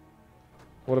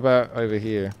 What about over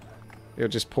here? It'll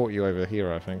just port you over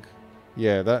here, I think.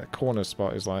 Yeah, that corner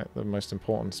spot is like the most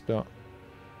important spot.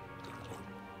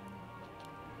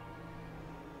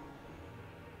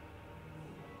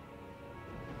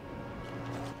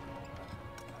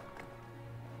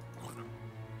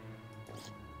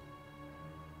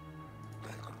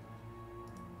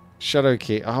 Shadow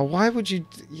key. Oh, why would you...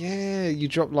 Yeah, you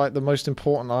dropped like the most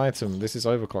important item. This is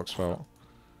Overclock's fault.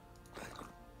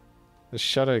 The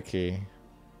shadow key.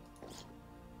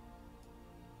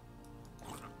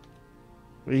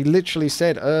 He literally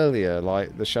said earlier,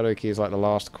 like, the shadow key is like the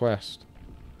last quest.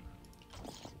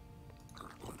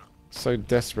 So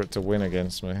desperate to win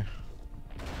against me.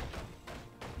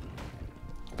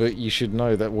 But you should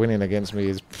know that winning against me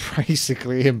is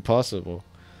basically impossible.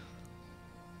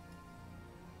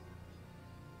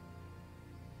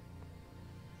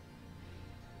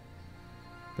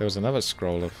 There was another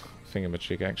scroll of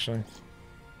thingamajig, actually.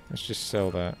 Let's just sell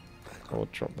that. Or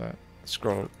drop that.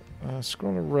 Scroll.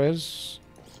 Scroll of res.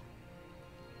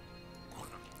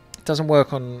 It doesn't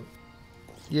work on...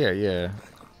 Yeah.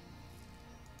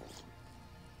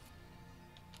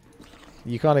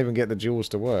 You can't even get the jewels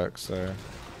to work, so...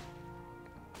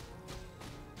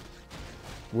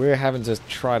 We're having to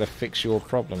try to fix your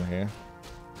problem here.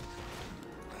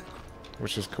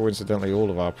 Which is coincidentally all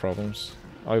of our problems.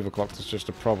 Overclocked is just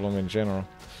a problem in general.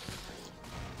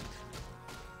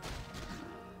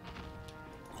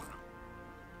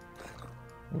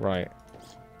 Right.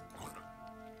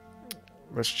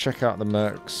 Let's check out the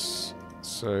mercs.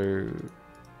 So...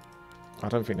 I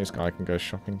don't think this guy can go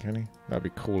shopping, can he? That'd be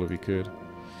cool if he could.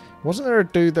 Wasn't there a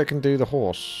dude that can do the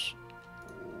horse?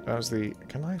 That was the...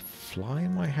 Can I fly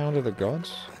in my Hound of the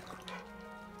Gods?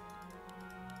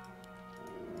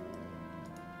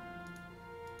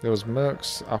 There was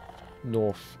mercs up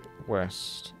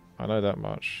northwest. I know that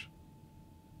much.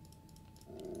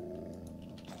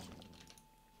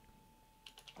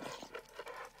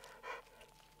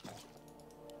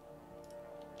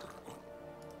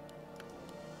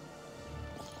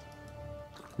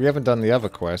 We haven't done the other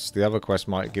quest. The other quest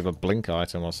might give a blink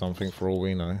item or something for all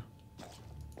we know.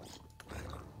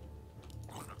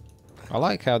 I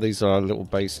like how these are little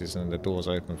bases and the door's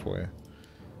open for you.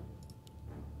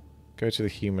 Go to the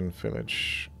human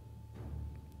village.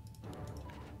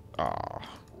 Ah,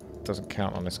 doesn't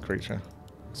count on this creature.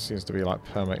 Seems to be like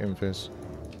perma-invis.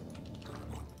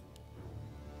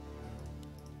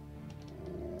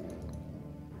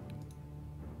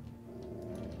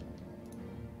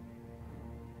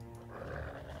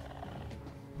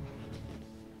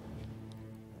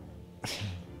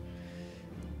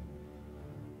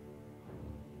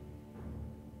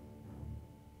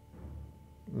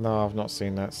 No, I've not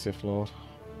seen that, Sith Lord.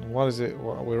 What is it?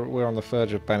 We're on the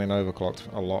verge of banning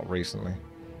Overclocked a lot recently.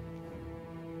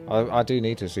 I do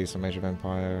need to see some Age of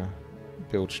Empire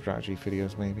build strategy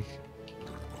videos, maybe.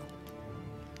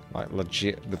 Like,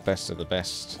 legit the best of the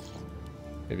best.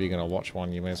 If you're going to watch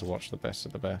one, you may as well watch the best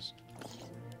of the best.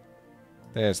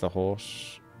 There's the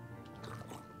horse.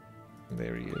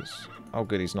 There he is. Oh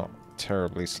good, he's not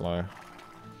terribly slow.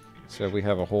 So we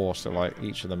have a horse at like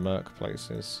each of the merc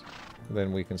places.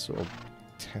 Then we can sort of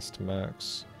test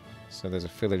mercs. So there's a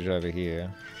village over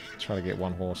here. Try to get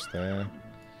one horse there.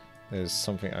 There's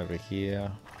something over here.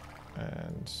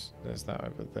 And there's that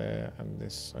over there. And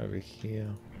this over here.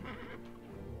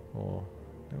 Or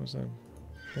there was a...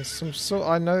 There's some sort...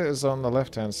 I know it was on the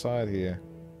left-hand side here.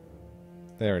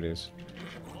 There it is.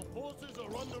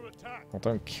 Well,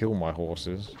 don't kill my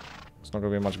horses. It's not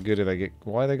going to be much good if they get...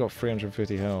 Why they got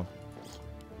 350 health?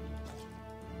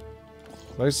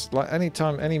 Those, like,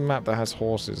 any map that has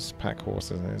horses, pack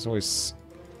horses in it, it's always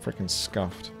freaking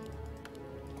scuffed.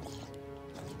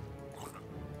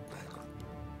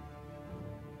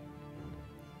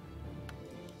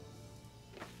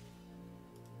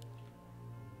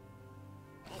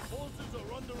 Our forces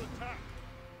are under attack.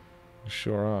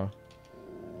 Sure are.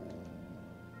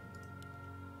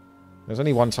 There's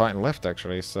only one Titan left,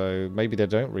 actually, so maybe they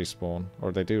don't respawn. Or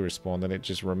if they do respawn, then it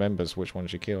just remembers which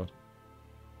ones you killed.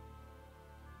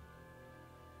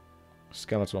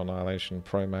 Skeletal Annihilation,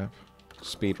 Pro Map,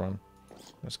 Speedrun.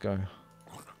 Let's go.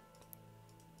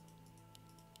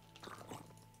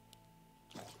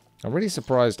 I'm really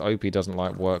surprised OP doesn't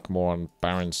like work more on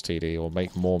Baron's TD or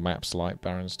make more maps like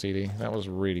Baron's TD. That was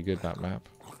really good, that map.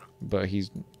 But he's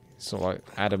sort of like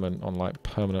adamant on like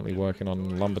permanently working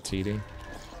on Lumber TD.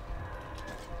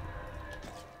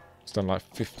 He's done like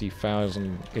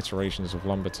 50,000 iterations of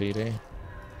Lumber TD.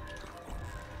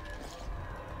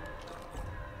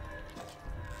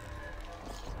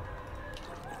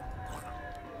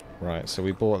 Right, so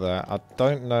we bought that. I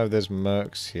don't know if there's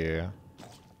mercs here.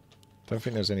 Don't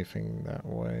think there's anything that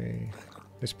way.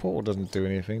 This portal doesn't do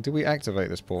anything. Did we activate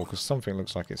this portal? Because something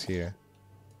looks like it's here.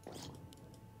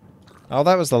 Oh,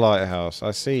 that was the lighthouse.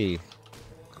 I see.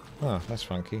 Oh, that's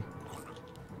funky.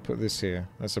 Put this here.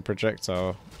 That's a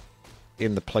projectile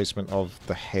in the placement of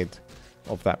the head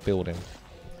of that building.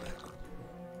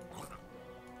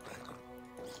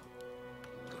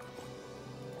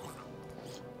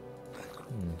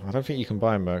 I don't think you can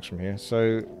buy mercs from here.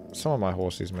 So, some of my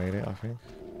horses made it, I think.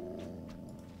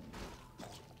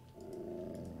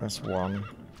 That's one.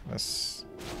 That's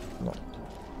not...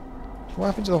 What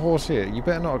happened to the horse here? You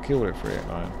better not have killed it for it,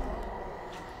 man.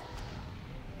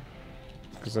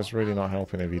 Because that's really not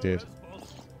helping if you did.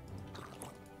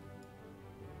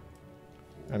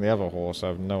 And the other horse, I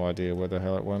have no idea where the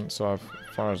hell it went. So, as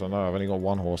far as I know, I've only got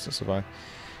one horse that survived.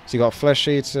 So you got Flesh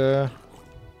Eater...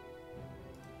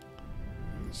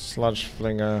 Sludge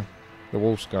Flinger, the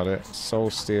Wolf's got it, Soul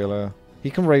Stealer. He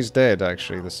can raise dead,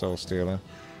 actually, the Soul Stealer.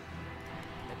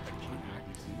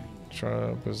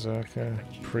 Berserker,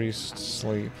 Priest,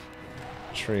 Sleep,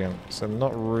 Treant. So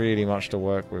not really much to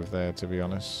work with there, to be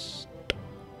honest.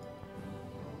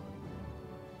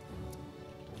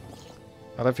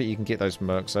 I don't think you can get those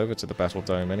mercs over to the Battle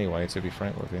Dome anyway, to be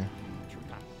frank with you.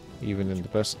 Even in the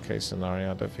best case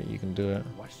scenario, I don't think you can do it.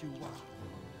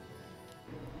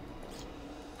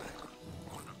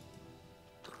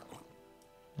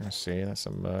 I see, that's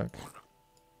a merc.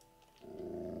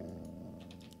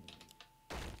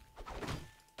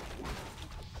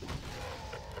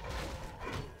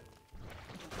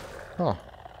 Oh.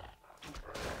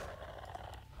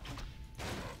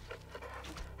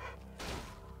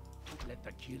 Let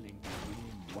the killing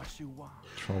begin.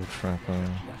 Troll Trapper,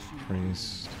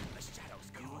 Priest,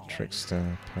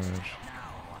 Trickster, Purge,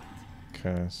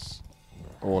 Curse,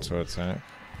 Auto Attack,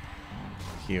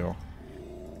 Heal.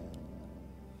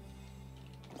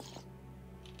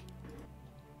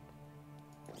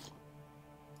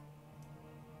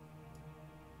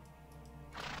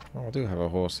 Oh, I do have a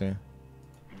horse here.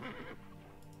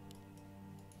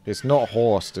 It's not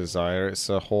Horse Desire, it's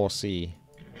a horsey.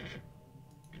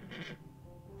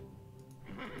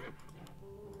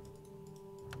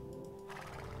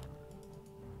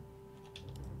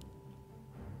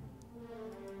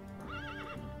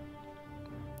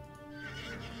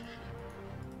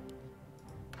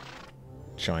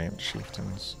 Giant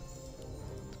chieftains.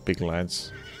 Big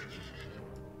lads.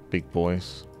 Big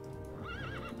boys.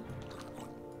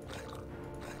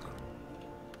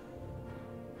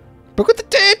 Look at the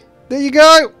dead! There you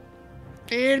go!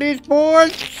 There it is,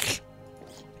 boys!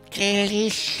 There it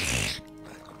is.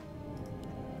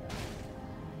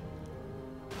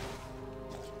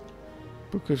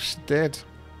 Book of Dead.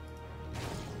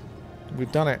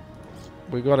 We've done it.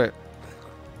 We got it.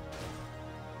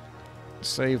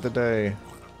 Save the day.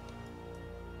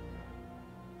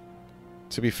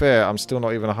 To be fair, I'm still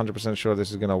not even 100% sure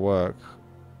this is going to work.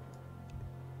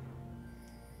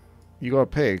 You got a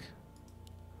pig?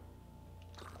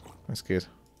 That's good.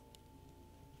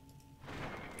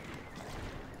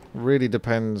 Really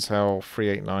depends how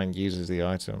 389 uses the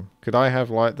item. Could I have,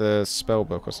 like, the spell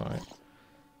book or something?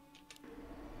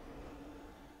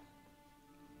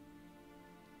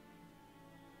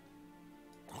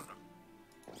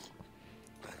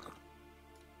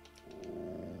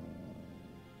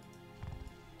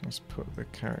 Let's put the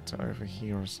character over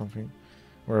here or something.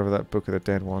 Wherever that Book of the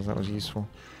Dead was, that was useful.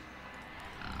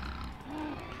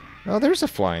 Oh, there's a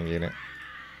flying unit.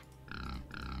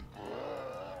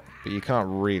 But you can't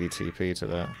really TP to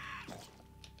that.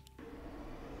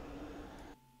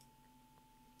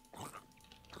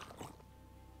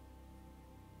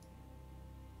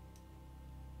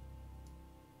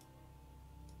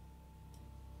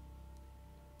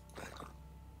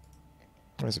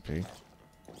 Where's a pig?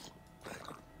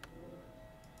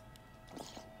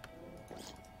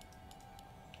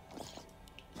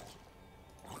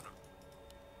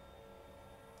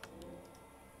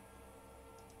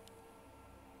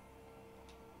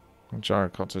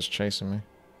 Gyrocopter's chasing me.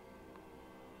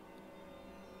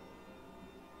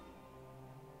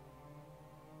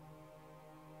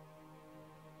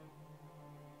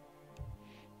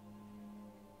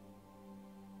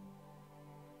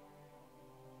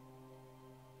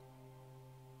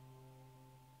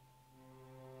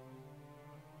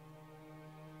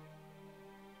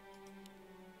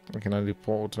 We can only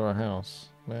portal to our house.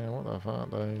 Man, what the fuck,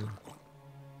 though?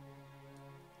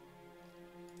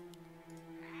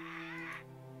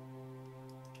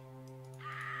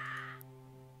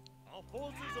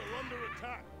 Forces are under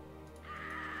attack.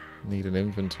 Need an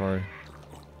inventory.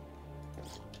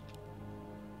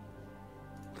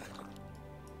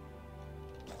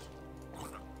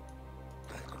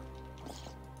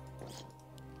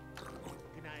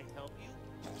 Can I help you?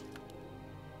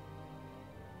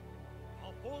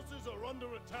 Our forces are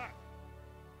under attack.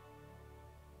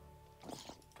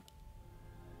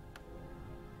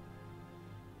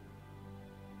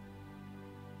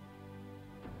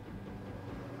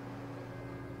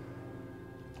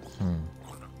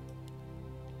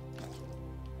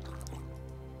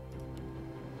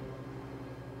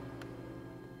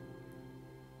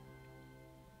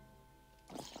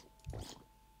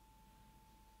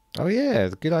 Oh yeah,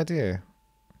 good idea.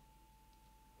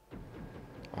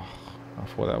 Oh, I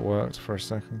thought that worked for a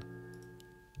second.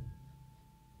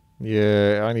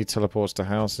 Yeah, it only teleports to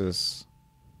houses.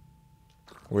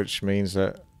 Which means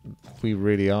that we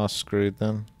really are screwed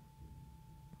then.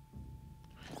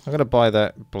 I'm gonna buy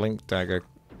that blink dagger.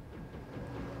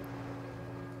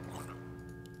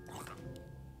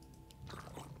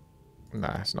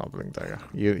 Nah, it's not a blink dagger.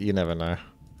 You never know.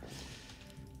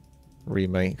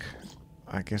 Remake.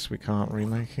 I guess we can't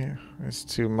remake it. It's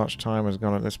too much time has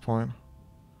gone at this point.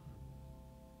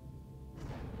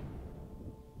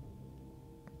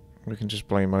 We can just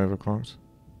blame overclocked.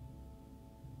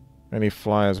 Any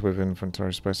flyers with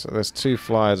inventory space? There's 2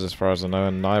 flyers as far as I know,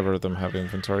 and neither of them have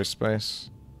inventory space.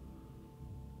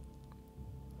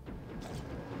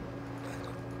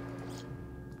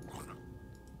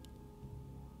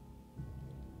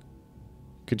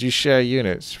 Could you share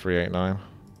units, 389?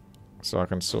 So I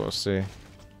can sort of see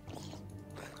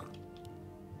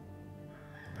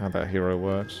how that hero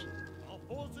works. Our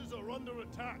forces are under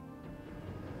attack.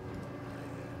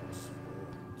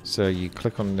 So you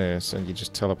click on this and you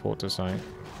just teleport to something.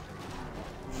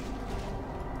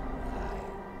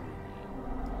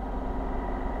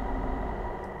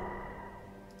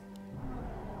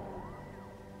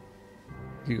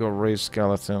 You got Raised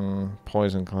Skeleton,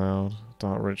 Poison Cloud,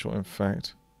 Dark Ritual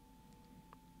Infect.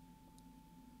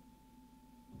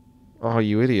 Oh,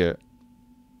 you idiot.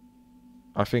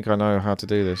 I think I know how to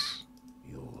do this.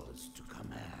 Yours to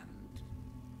command.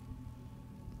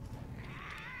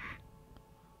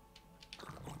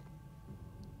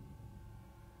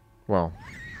 Well,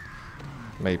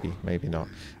 maybe, maybe not.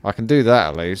 I can do that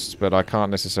at least, but I can't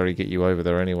necessarily get you over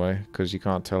there anyway, because you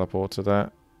can't teleport to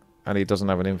that. And he doesn't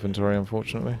have an inventory,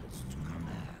 unfortunately.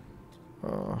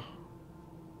 Oh.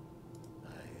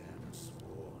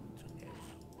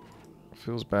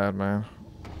 Feels bad, man.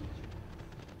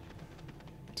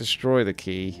 Destroy the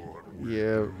key.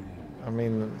 Yeah, I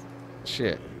mean,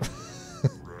 shit.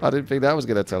 I didn't think that was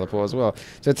going to teleport as well.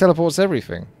 So it teleports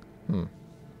everything.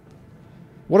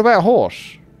 What about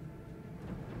horse?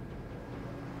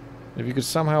 If you could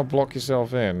somehow block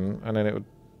yourself in, and then it would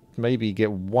maybe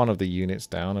get one of the units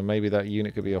down, and maybe that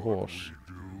unit could be a horse.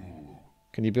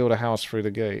 Can you build a house through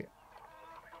the gate?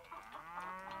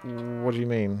 What do you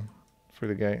mean, through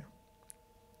the gate?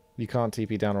 You can't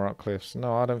TP down or up cliffs.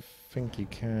 No, I don't think you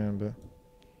can, but...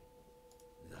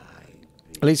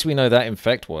 At least we know that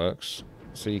infect works,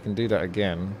 so you can do that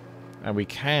again. And we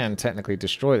can technically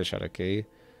destroy the Shadow Key.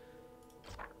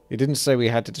 It didn't say we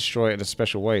had to destroy it in a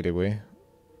special way, did we?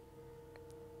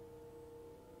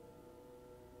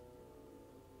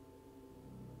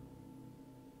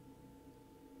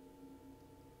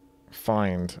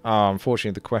 Find. Ah,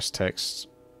 unfortunately the quest text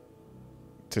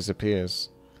disappears.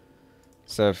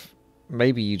 So if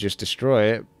maybe you just destroy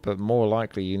it, but more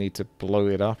likely you need to blow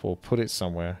it up or put it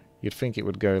somewhere. You'd think it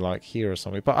would go like here or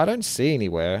something, but I don't see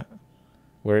anywhere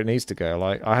where it needs to go.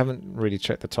 Like, I haven't really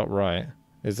checked the top right.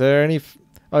 Is there any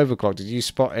overclock? Did you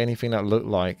spot anything that looked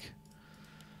like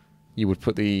you would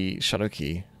put the Shadow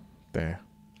Key there?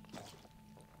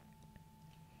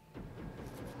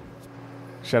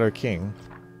 Shadow King.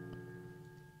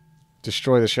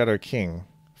 Destroy the Shadow King.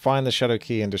 Find the Shadow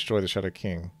Key and destroy the Shadow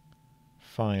King.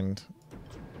 Find...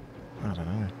 I don't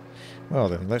know. Well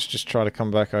then, let's just try to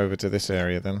come back over to this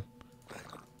area then.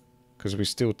 Because we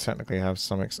still technically have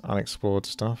some unexplored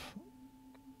stuff.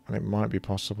 And it might be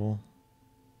possible.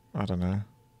 I don't know.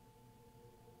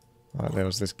 Like, there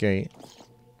was this gate.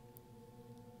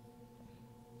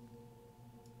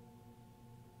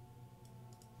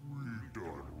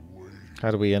 How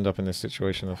do we end up in this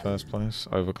situation in the first place?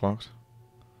 Overclocked.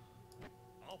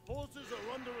 Our forces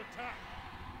are under attack.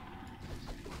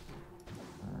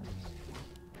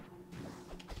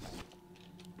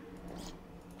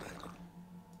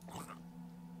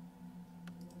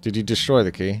 Did you destroy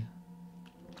the key?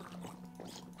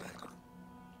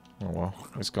 Oh well,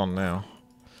 it's gone now.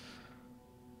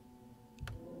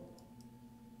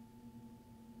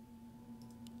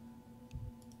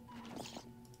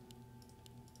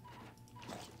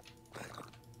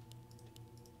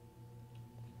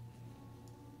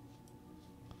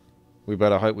 We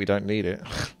better hope we don't need it.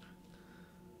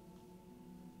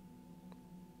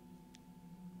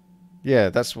 Yeah,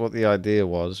 that's what the idea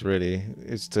was, really.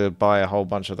 Is to buy a whole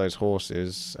bunch of those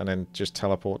horses and then just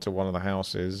teleport to one of the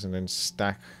houses and then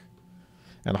stack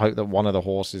and hope that one of the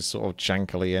horses sort of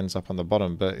jankily ends up on the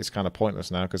bottom. But it's kind of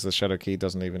pointless now because the Shadow Key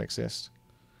doesn't even exist.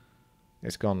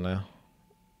 It's gone now.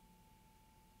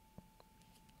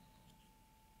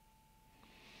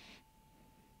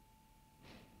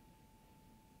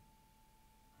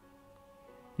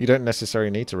 You don't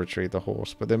necessarily need to retrieve the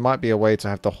horse, but there might be a way to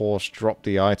have the horse drop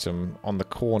the item on the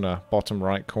corner, bottom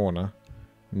right corner,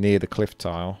 near the cliff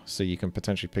tile, so you can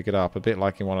potentially pick it up. A bit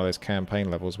like in one of those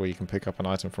campaign levels where you can pick up an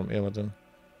item from Illidan.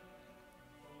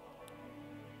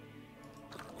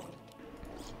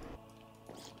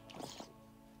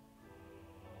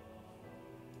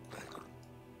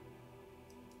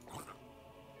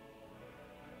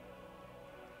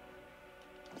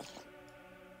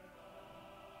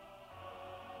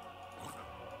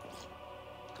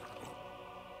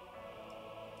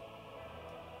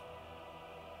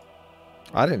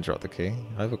 I didn't drop the key.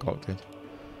 Overclocked it.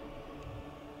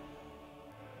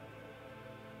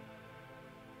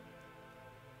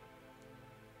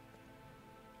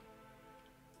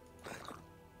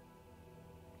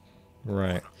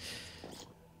 Right.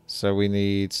 So we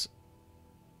need...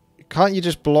 Can't you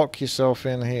just block yourself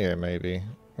in here, maybe?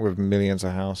 With millions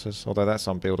of houses? Although that's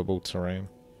unbuildable terrain.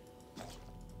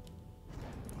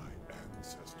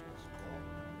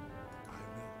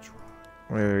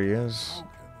 There he is.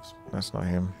 That's not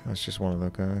him. That's just one of the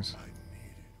guys.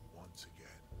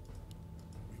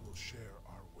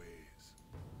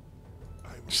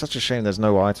 It's such a shame there's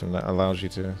no item that allows you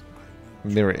to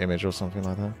mirror image or something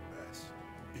like that.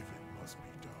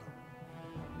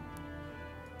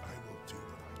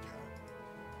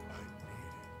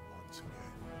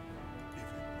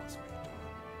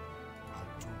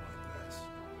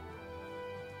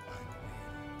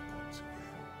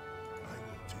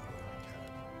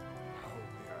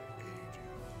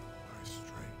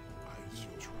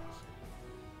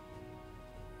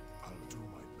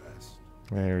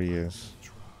 There he is.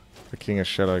 The King of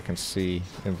Shadow can see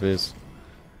invis.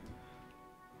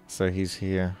 So he's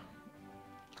here.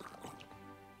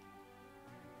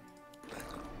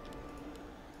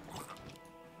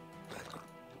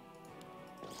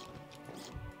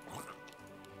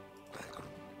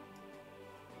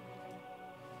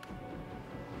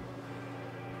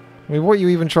 I mean, what are you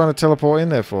even trying to teleport in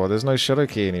there for? There's no Shadow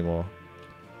Key anymore.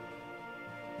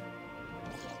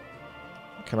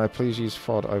 Can I please use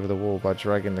FOD over the wall by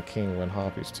dragging the king when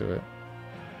harpies to it?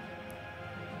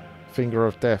 Finger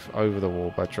of Death over the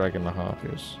wall by dragging the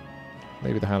harpies.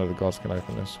 Maybe the Hand of the Gods can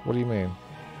open this. What do you mean?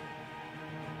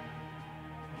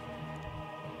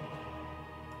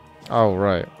 Oh,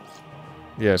 right.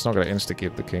 Yeah, it's not going to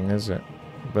insta-give the king, is it?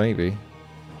 Maybe.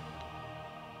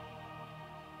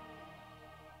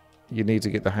 You need to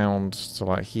get the hounds to,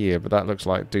 like, here, but that looks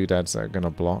like doodads that are going to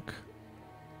block.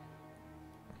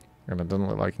 And it doesn't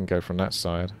look like you can go from that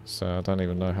side, so I don't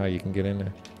even know how you can get in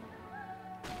there.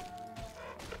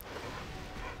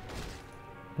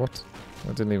 What? I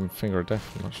didn't even Finger of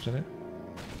Death much, did it?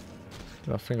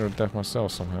 Did I Finger of Death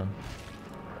myself somehow?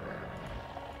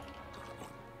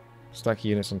 Stack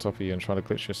units on top of you and try to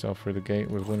glitch yourself through the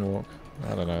gate with Windwalk.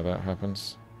 I don't know if that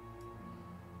happens.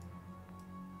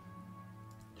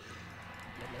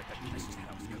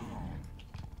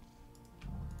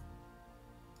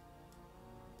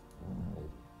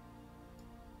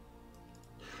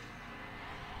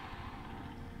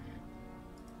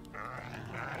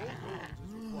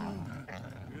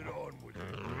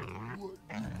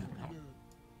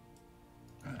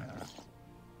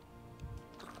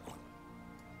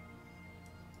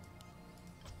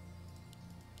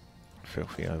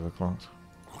 Filthy overclocked.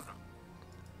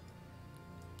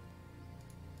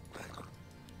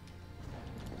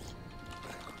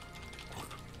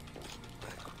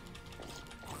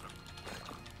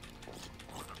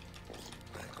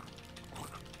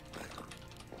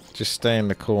 Just stay in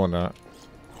the corner.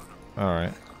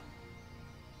 Alright.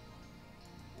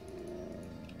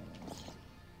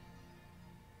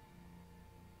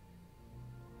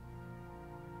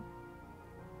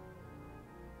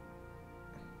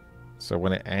 So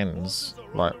when it ends,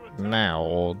 like now,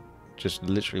 or just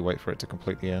literally wait for it to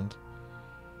completely end.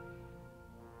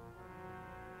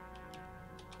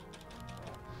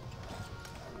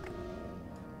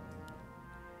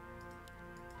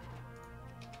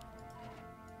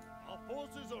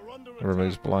 It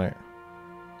removes blight.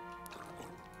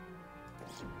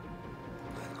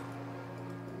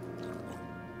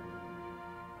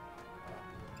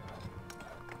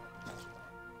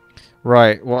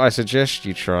 Right, what I suggest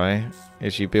you try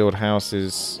is you build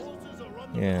houses,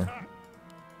 yeah.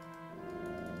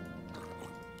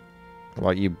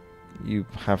 Like you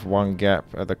have one gap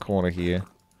at the corner here.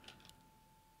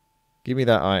 Give me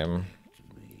that item.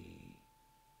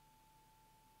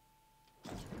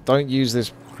 Don't use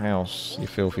this house, you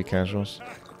filthy casuals.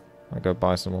 I'll go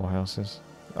buy some more houses.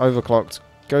 Overclocked.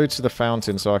 Go to the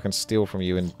fountain so I can steal from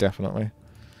you indefinitely.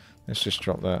 Let's just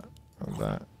drop that and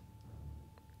that.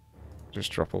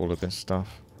 Just drop all of this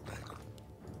stuff.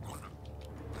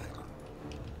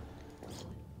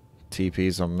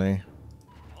 TP's on me.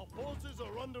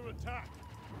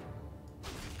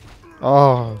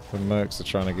 Oh, the mercs are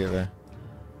trying to get there.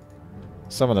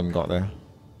 Some of them got there.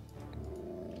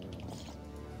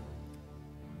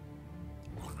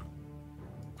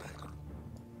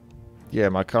 Yeah,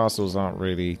 my castles aren't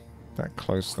really that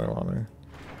close though, are they?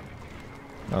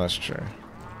 No, that's true.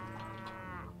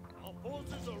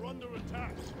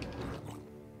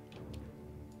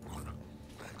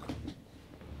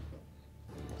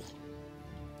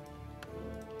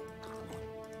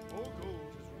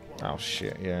 Oh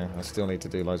shit, yeah. I still need to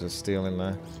do loads of steel in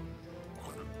there.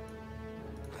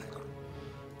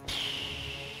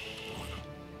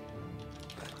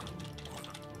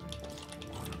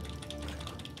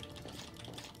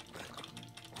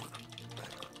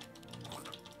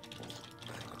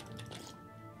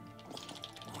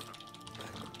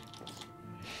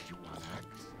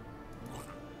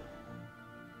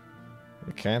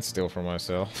 I can't steal from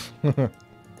myself.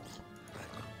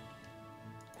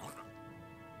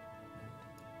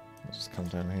 Just come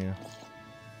down here.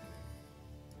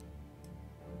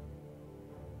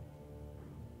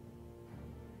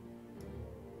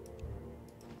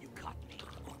 You caught me.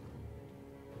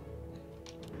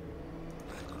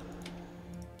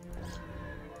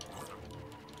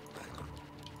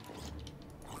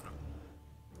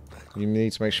 You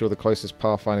need to make sure the closest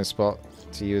pathfinding spot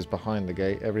to you is behind the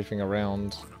gate. Everything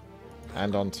around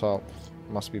and on top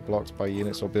must be blocked by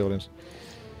units or buildings.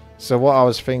 So what I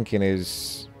was thinking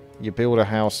is you build a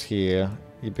house here,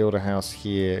 you build a house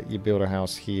here, you build a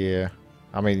house here.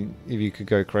 I mean, if you could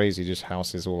go crazy, just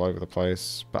houses all over the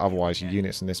place. But otherwise, your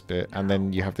units in this bit. And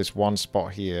then you have this one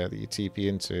spot here that you TP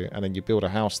into. And then you build a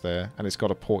house there. And it's got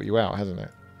to port you out, hasn't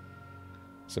it?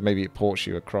 So maybe it ports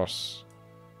you across.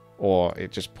 Or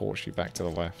it just ports you back to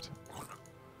the left.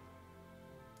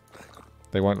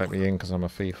 They won't let me in because I'm a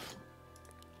thief.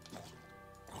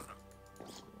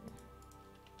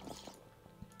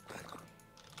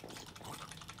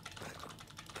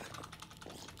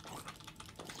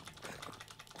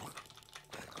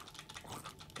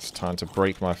 Time to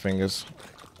break my fingers.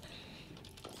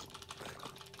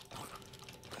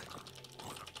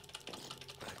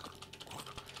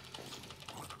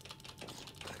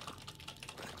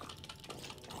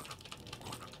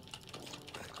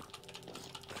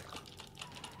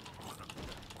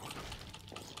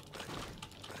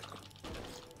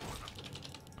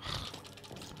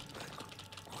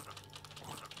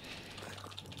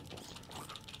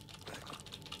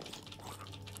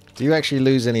 Do you actually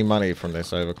lose any money from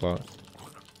this overclock?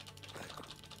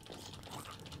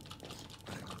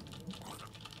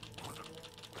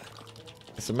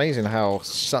 It's amazing how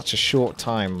such a short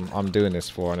time I'm doing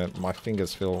this for, and my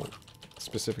fingers feel,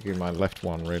 specifically my left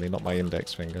one really, not my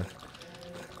index finger,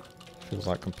 feels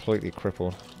like completely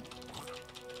crippled.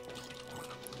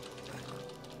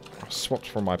 I've swapped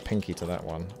from my pinky to that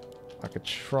one. I could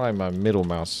try my middle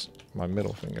mouse, my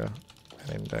middle finger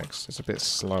and index. It's a bit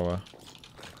slower.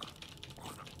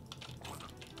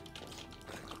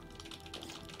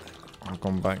 I've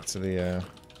gone back to the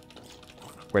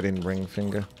wedding ring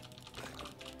finger.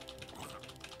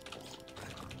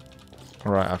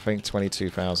 Alright, I think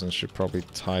 22,000 should probably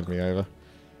tide me over.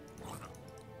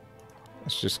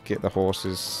 Let's just get the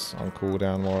horses on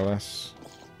cooldown more or less.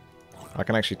 I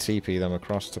can actually TP them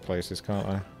across to places, can't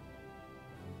I?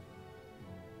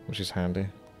 Which is handy.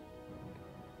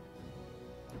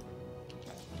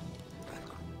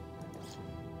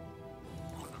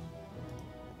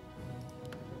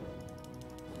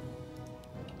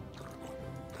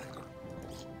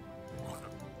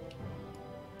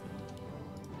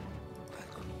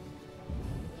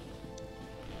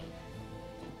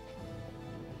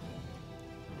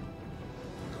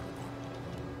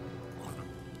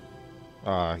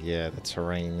 Ah, yeah, the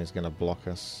terrain is going to block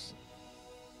us.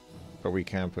 But we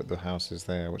can put the houses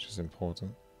there, which is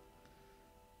important.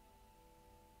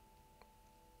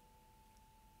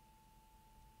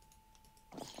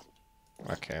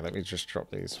 Okay, let me just drop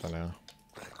these for now.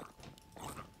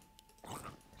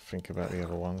 Think about the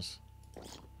other ones.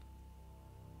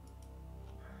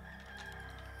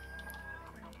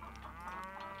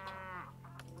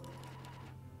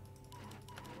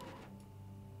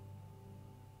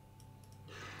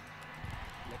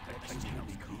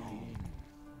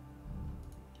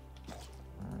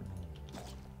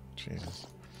 Jesus.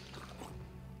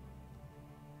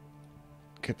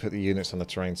 Could put the units on the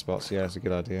terrain spots. Yeah, it's a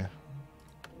good idea.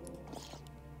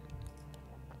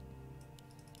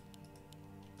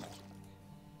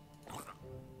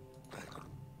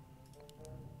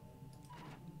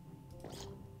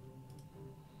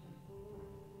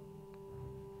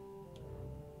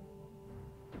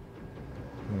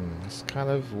 It's kind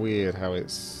of weird how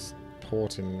it's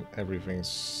porting everything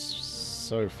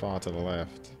so far to the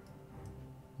left.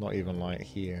 Not even like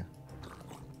here.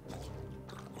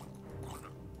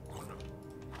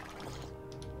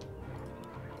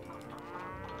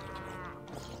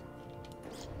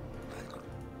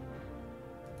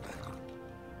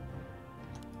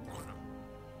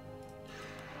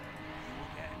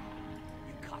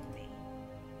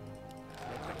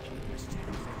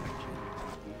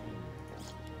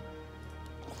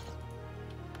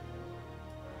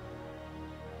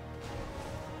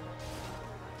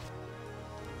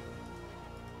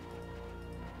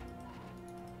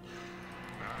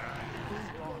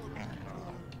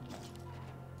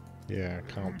 Yeah,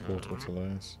 I can't portal to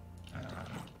those.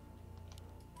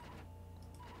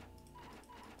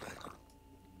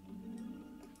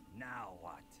 Now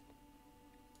what?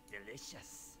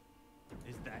 Delicious.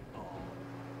 Is that all?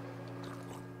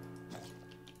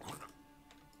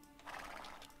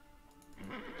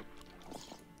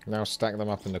 Now stack them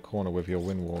up in the corner with your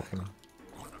wind walking.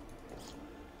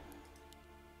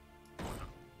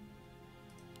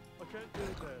 I can't do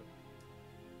that.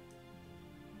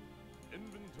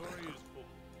 Inventory is full.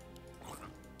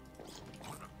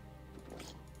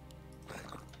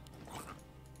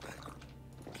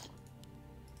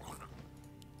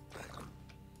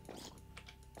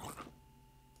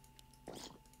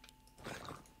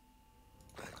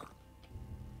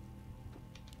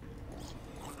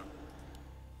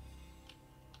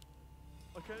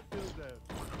 I can't build that.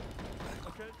 I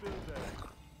can't build that.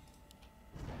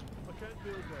 I can't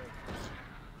build that.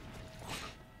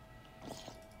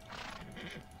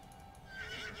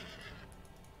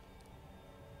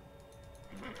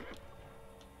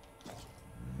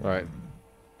 Right.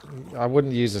 I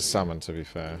wouldn't use a summon, to be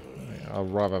fair. I'd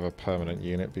rather have a permanent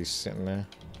unit be sitting there.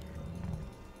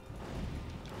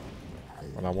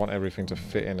 And I want everything to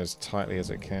fit in as tightly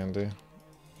as it can do.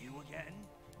 You again?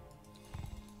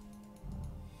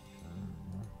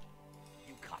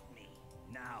 You caught me.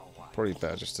 Now what? Probably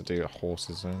better just to do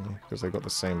horses only, because they've got the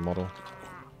same model.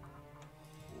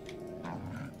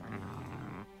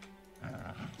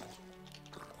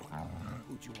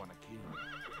 you wanna kill?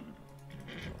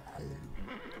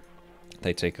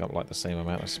 They take up like the same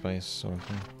amount of space, sort of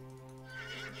thing.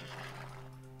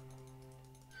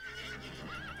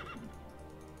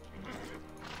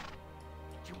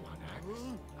 You want axe?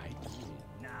 I do.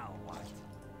 Now what?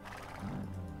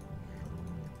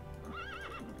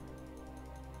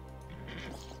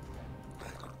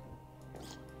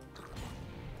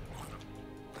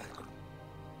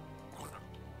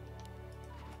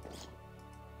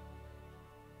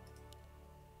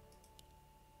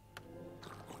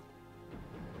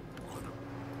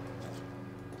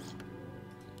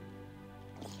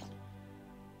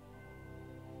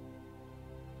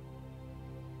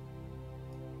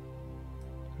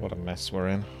 What a mess we're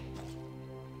in.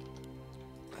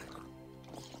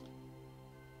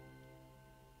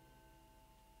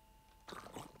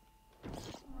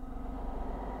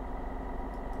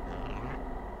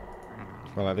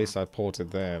 Well, at least I ported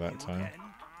there that time.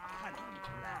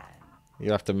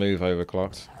 You have to move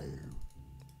overclocked.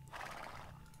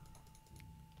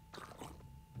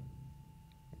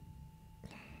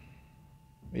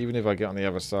 Even if I get on the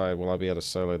other side, will I be able to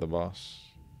solo the boss?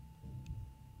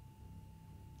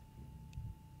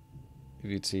 If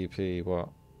you TP, what?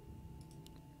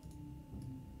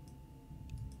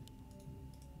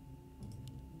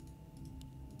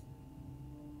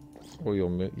 All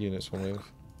your units will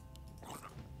move.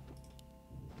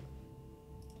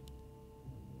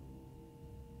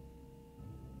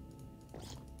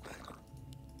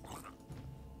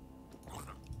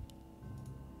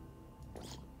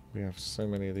 We have so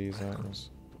many of these items.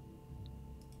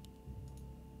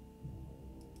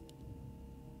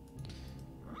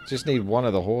 Just need one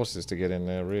of the horses to get in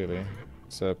there, really.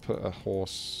 So put a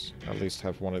horse, at least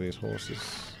have one of these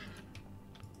horses.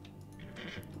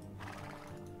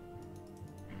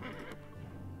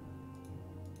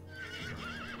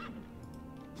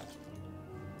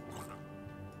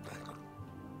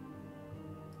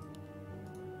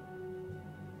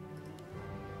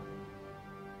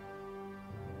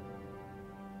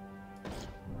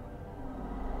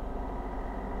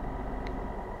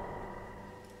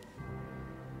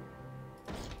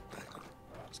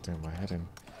 Doing my head in.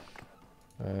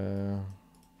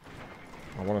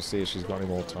 I want to see if she's got any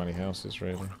more tiny houses,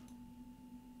 really.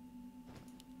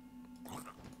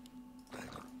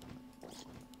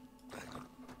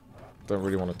 Don't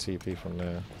really want to TP from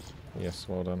there. Yes,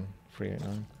 well done.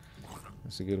 389.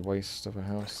 That's a good waste of a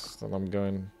house that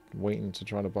I'm waiting to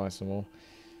try to buy some more.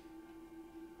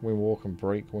 Win walk and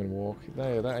break, win walk.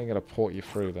 No, that ain't gonna port you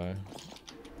through though.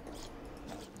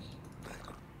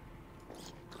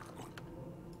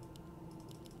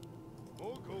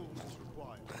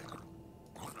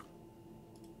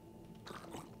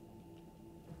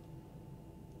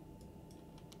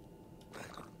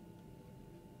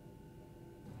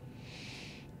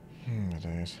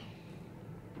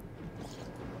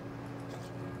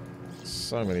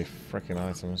 So many freaking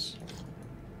items.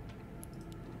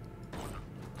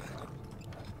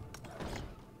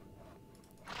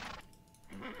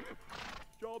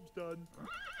 Job's done.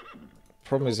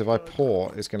 Problem is, if I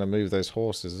port, it's going to move those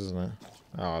horses, isn't it?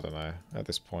 Oh, I don't know. At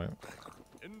this point,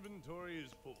 Inventory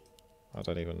is full. I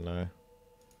don't even know.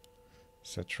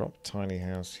 So drop tiny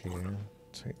house here.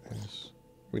 Take this.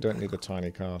 We don't need the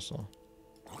tiny castle.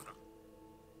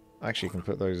 Actually, you can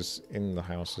put those in the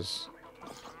houses.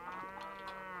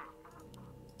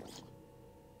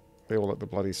 They all look the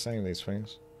bloody same, these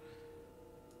things.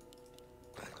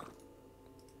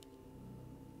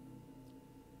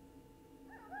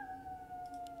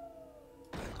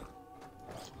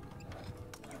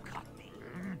 You caught me.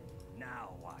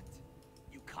 Now what?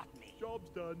 You caught me. Job's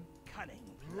done. Cunning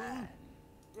plan.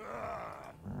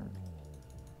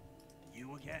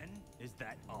 You again? Is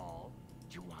that all?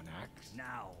 You want axe?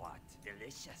 Now what?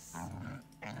 Delicious.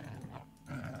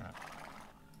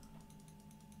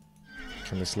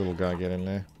 Can this little guy get in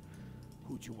there?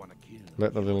 Who'd you want to kill?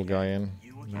 Let the little guy in.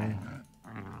 No.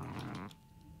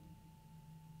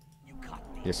 You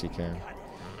caught me. Yes, he can.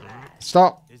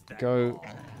 Stop! Go.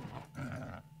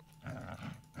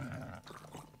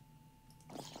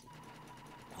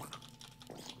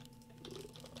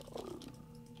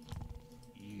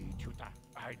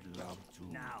 I'd love to.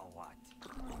 Now what?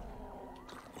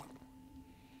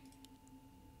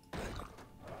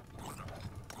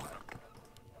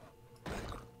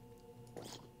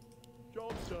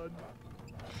 Job's done.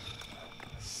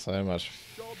 So much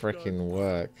freaking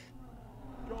work.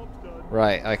 Job's done.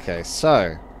 Right, okay,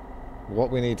 so what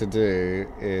we need to do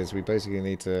is we basically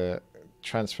need to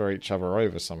transfer each other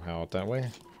over somehow, don't we?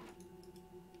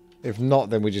 If not,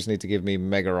 then we just need to give me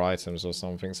mega items or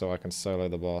something so I can solo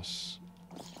the boss.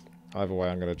 Either way,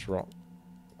 I'm going to drop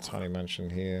Tiny mansion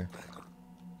here.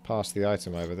 Pass the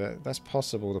item over. That's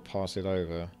possible to pass it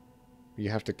over. You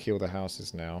have to kill the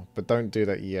houses now. But don't do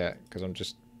that yet, because I'm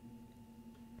just...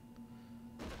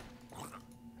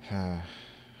 How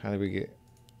do we get...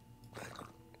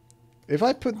 If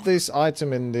I put this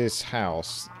item in this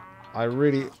house,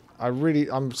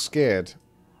 I'm scared.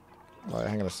 Right,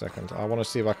 hang on a second. I want to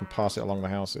see if I can pass it along the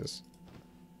houses.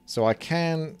 So I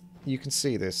can... You can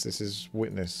see this. This is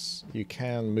witness. You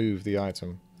can move the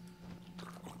item.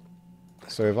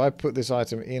 So if I put this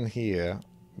item in here,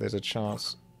 there's a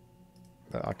chance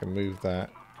that I can move that.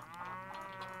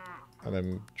 And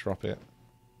then drop it.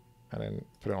 And then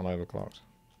put it on overclocked.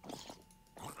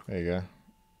 There you go.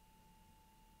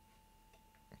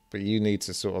 But you need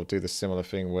to sort of do the similar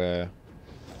thing where...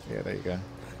 Yeah, there you go.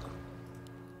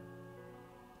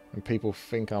 And people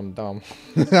think I'm dumb.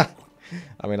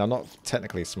 I mean, I'm not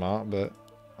technically smart, but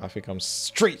I think I'm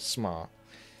street smart.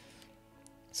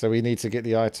 So we need to get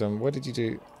the item. Where did you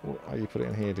do? Oh, you put it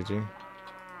in here, did you?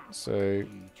 So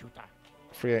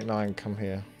 389, come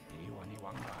here.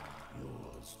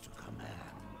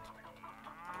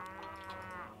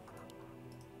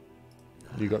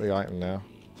 You got the item now.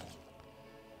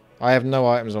 I have no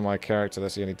items on my character.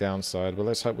 That's the only downside. But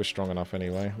let's hope we're strong enough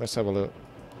anyway. Let's have a look.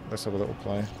 Let's have a little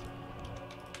play.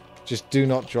 Just do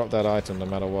not drop that item no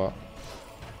matter what.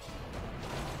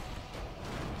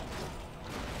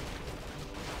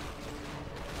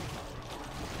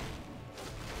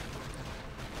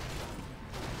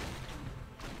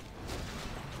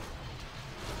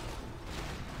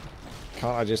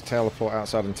 Can't I just teleport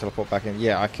outside and teleport back in?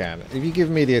 Yeah, I can. If you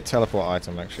give me the teleport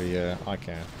item, actually, yeah, I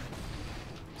can.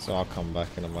 So I'll come back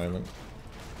in a moment.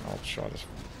 I'll try this.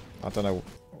 I don't know.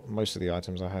 Most of the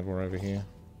items I had were over here.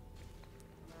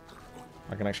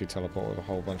 I can actually teleport with a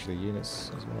whole bunch of the units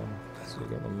as well. So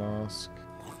we've got the mask.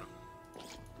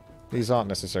 These aren't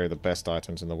necessarily the best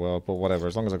items in the world, but whatever.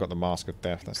 As long as I've got the mask of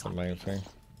death, that's the main thing.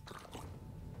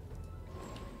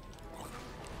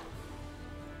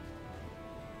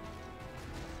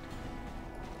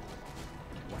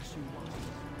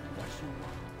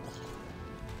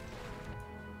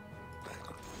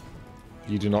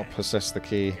 You do not possess the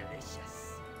key.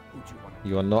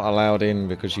 You are not allowed in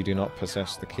because you do not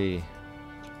possess the key.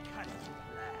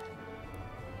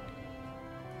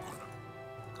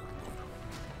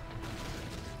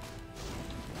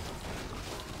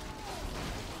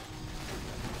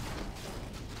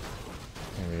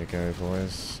 There we go,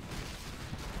 boys.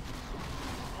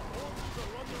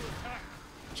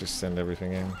 Just send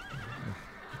everything in.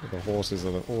 The horses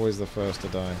are always the first to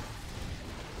die.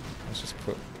 Let's just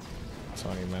put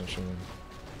tiny mansion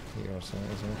here or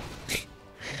something, isn't it?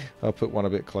 I'll put one a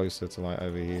bit closer to like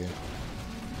over here.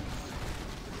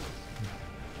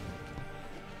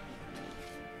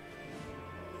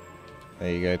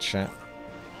 There you go, chat.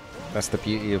 That's the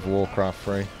beauty of Warcraft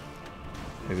 3.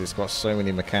 It's got so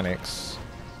many mechanics.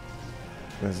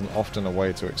 There's often a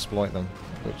way to exploit them,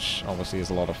 which obviously is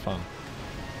a lot of fun.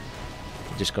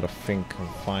 You just got to think and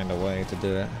find a way to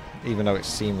do it, even though it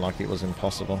seemed like it was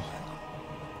impossible.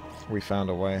 We found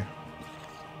a way.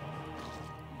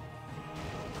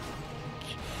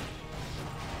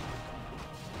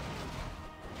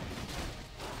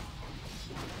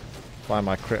 Find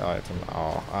my crit item.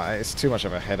 Oh, it's too much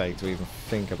of a headache to even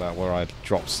think about where I'd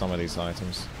drop some of these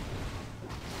items.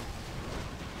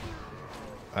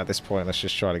 At this point, let's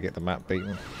just try to get the map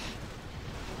beaten.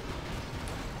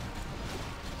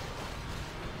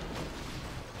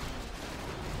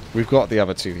 We've got the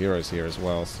other two heroes here as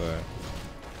well, so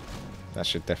that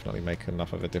should definitely make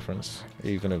enough of a difference,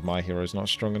 even if my hero's not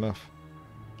strong enough.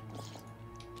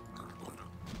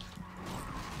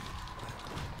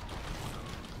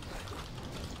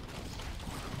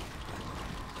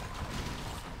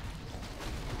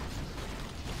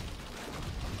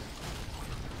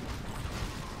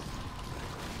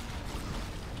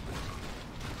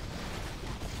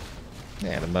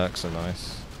 Yeah, the mercs are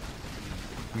nice.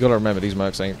 You gotta remember, these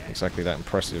mercs ain't exactly that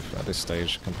impressive at this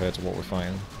stage compared to what we're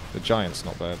fighting. The giant's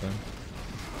not bad though.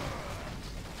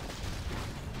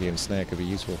 The ensnare could be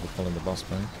useful for pulling the boss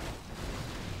back.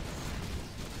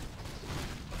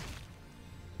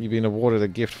 You've been awarded a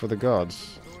gift for the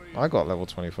gods. I got level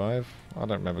 25. I don't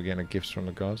remember getting a gift from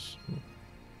the gods.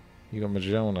 You got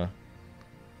Magelna.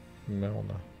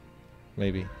 Melna.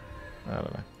 Maybe. I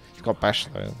don't know. You got Bash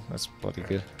though. That's bloody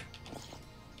good.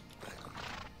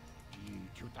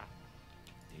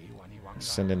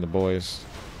 Send in the boys.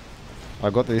 I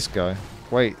got this guy.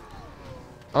 Wait.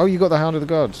 Oh, you got the Hound of the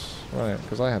Gods. Right,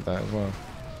 because I had that as well.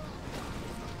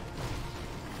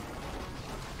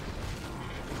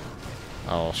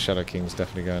 Oh, Shadow King's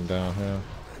definitely going down here.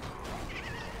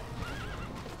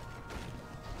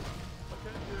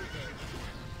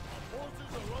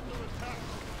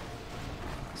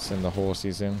 Send the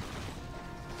horses in.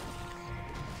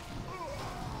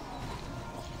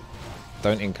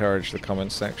 Don't encourage the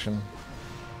comment section,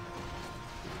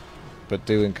 but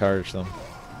do encourage them.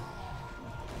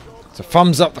 So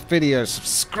thumbs up the video,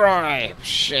 subscribe,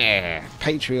 share.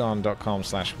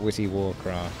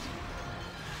 Patreon.com/WTiiWarcraft.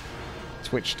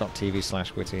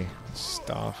 Twitch.tv/Witty.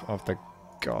 Staff of the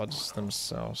gods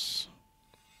themselves.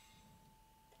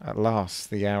 At last,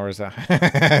 the hour is at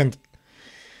hand.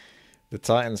 The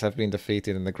Titans have been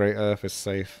defeated and the Great Earth is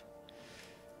safe.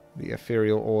 The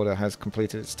Ethereal Order has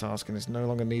completed its task and is no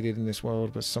longer needed in this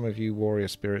world, but some of you warrior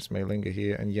spirits may linger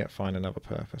here and yet find another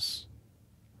purpose.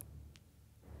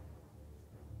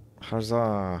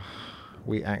 Huzzah!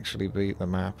 We actually beat the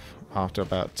map after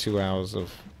about 2 hours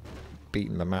of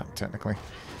beating the map, technically.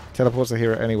 Teleports are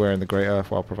here anywhere in the Great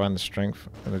Earth while providing the strength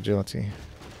and agility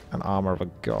and armor of a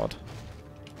god.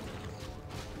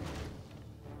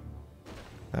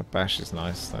 That bash is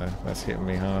nice, though. That's hitting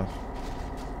me hard.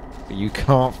 But you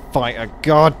can't fight a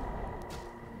god!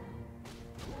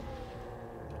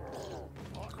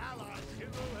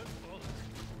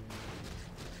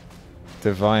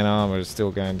 Divine armor is still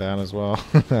going down as well.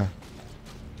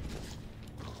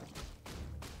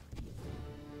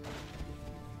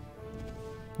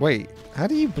 Wait, how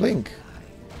do you blink?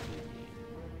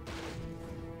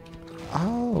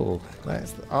 Oh,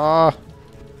 that's... Ah! Oh,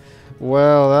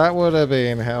 well, that would have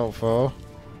been helpful.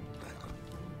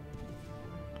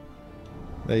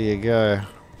 There you go.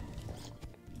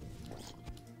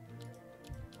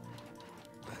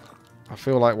 I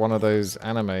feel like one of those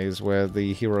animes where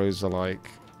the heroes are like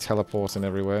teleporting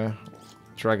everywhere.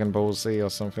 Dragon Ball Z or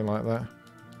something like that.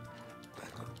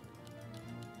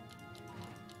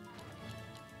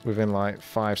 Within like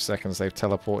 5 seconds they've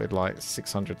teleported like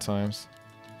 600 times.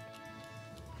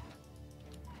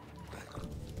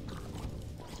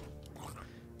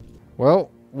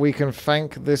 Well, we can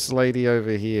thank this lady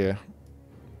over here.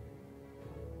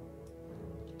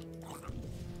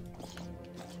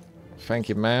 Thank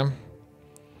you, ma'am.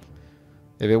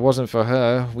 If it wasn't for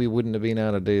her, we wouldn't have been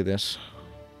able to do this.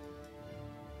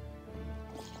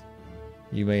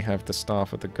 You may have the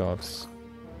staff of the gods.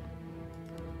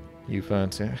 You've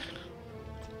earned it.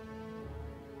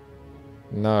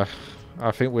 No,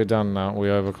 I think we're done now. We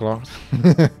overclocked.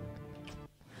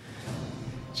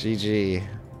 GG.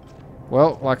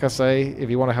 Well, like I say, if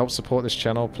you want to help support this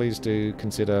channel, please do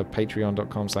consider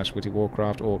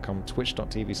patreon.com/WTiiWarcraft or come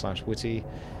twitch.tv/Witty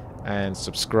and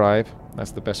subscribe.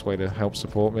 That's the best way to help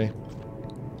support me.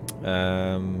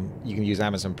 You can use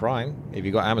Amazon Prime. If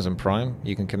you've got Amazon Prime,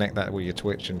 you can connect that with your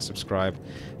Twitch and subscribe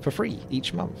for free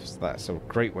each month. So that's a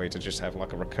great way to just have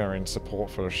like a recurring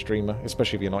support for a streamer,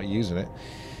 especially if you're not using it.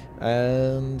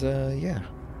 And yeah,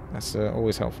 that's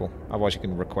always helpful. Otherwise, you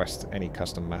can request any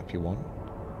custom map you want.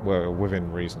 Well,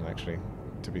 within reason, actually,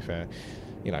 to be fair.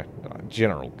 You know,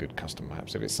 general good custom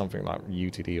maps. If it's something like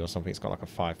WTii or something, it's got like a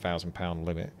 £5,000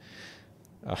 limit.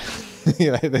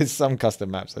 You know, there's some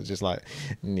custom maps that are just like,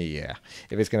 yeah.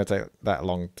 If it's going to take that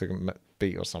long to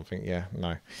beat or something, yeah,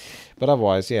 no. But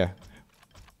otherwise, yeah.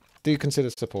 Do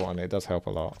consider supporting it. It does help a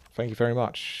lot. Thank you very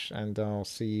much. And I'll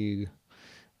see you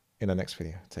in the next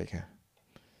video. Take care.